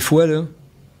 des fois, là,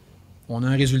 on a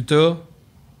un résultat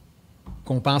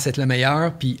qu'on pense être le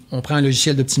meilleur, puis on prend un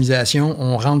logiciel d'optimisation,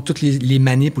 on rentre toutes les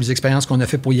manips ou les expériences qu'on a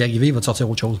fait pour y arriver, il va te sortir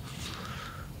autre chose.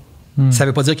 Ça ne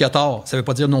veut pas dire qu'il y a tort. Ça ne veut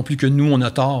pas dire non plus que nous, on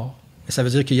a tort. Mais ça veut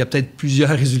dire qu'il y a peut-être plusieurs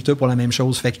résultats pour la même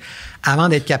chose. Fait que avant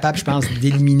d'être capable, je pense,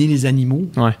 d'éliminer les animaux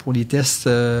pour les tests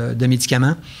de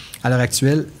médicaments, à l'heure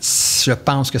actuelle, je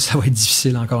pense que ça va être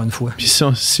difficile encore une fois. Puis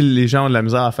si les gens ont de la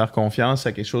misère à faire confiance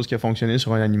à quelque chose qui a fonctionné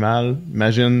sur un animal,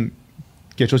 imagine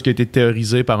quelque chose qui a été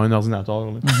théorisé par un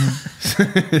ordinateur.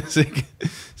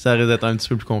 Ça risque d'être un petit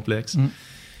peu plus complexe.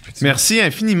 Merci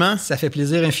infiniment. Ça fait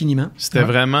plaisir infiniment. C'était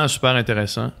vraiment super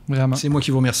intéressant. Vraiment. C'est moi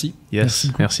qui vous remercie. Yes,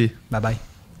 merci. Bye-bye.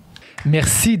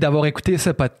 Merci d'avoir écouté ce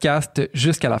podcast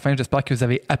jusqu'à la fin. J'espère que vous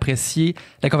avez apprécié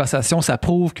la conversation. Ça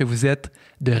prouve que vous êtes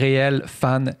de réels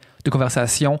fans de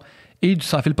conversation et du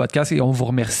Sans Fil podcast, et on vous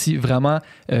remercie vraiment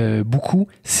beaucoup.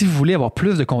 Si vous voulez avoir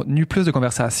plus de contenu, plus de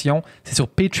conversation, c'est sur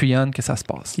Patreon que ça se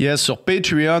passe. Yes, sur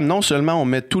Patreon, non seulement on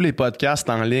met tous les podcasts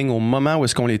en ligne au moment où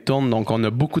est-ce qu'on les tourne, donc on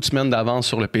a beaucoup de semaines d'avance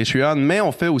sur le Patreon, mais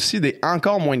on fait aussi des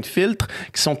encore moins de filtres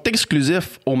qui sont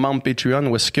exclusifs aux membres Patreon,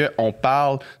 où est-ce qu'on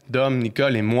parle, Dom,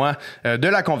 Nicole et moi, de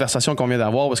la conversation qu'on vient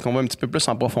d'avoir, où est-ce qu'on va un petit peu plus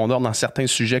en profondeur dans certains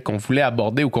sujets qu'on voulait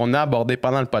aborder ou qu'on a abordé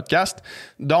pendant le podcast.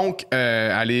 Donc,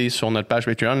 allez sur notre page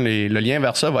Patreon, le lien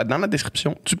vers ça va être dans la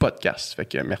description du podcast. Fait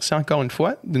que merci encore une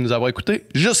fois de nous avoir écoutés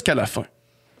jusqu'à la fin.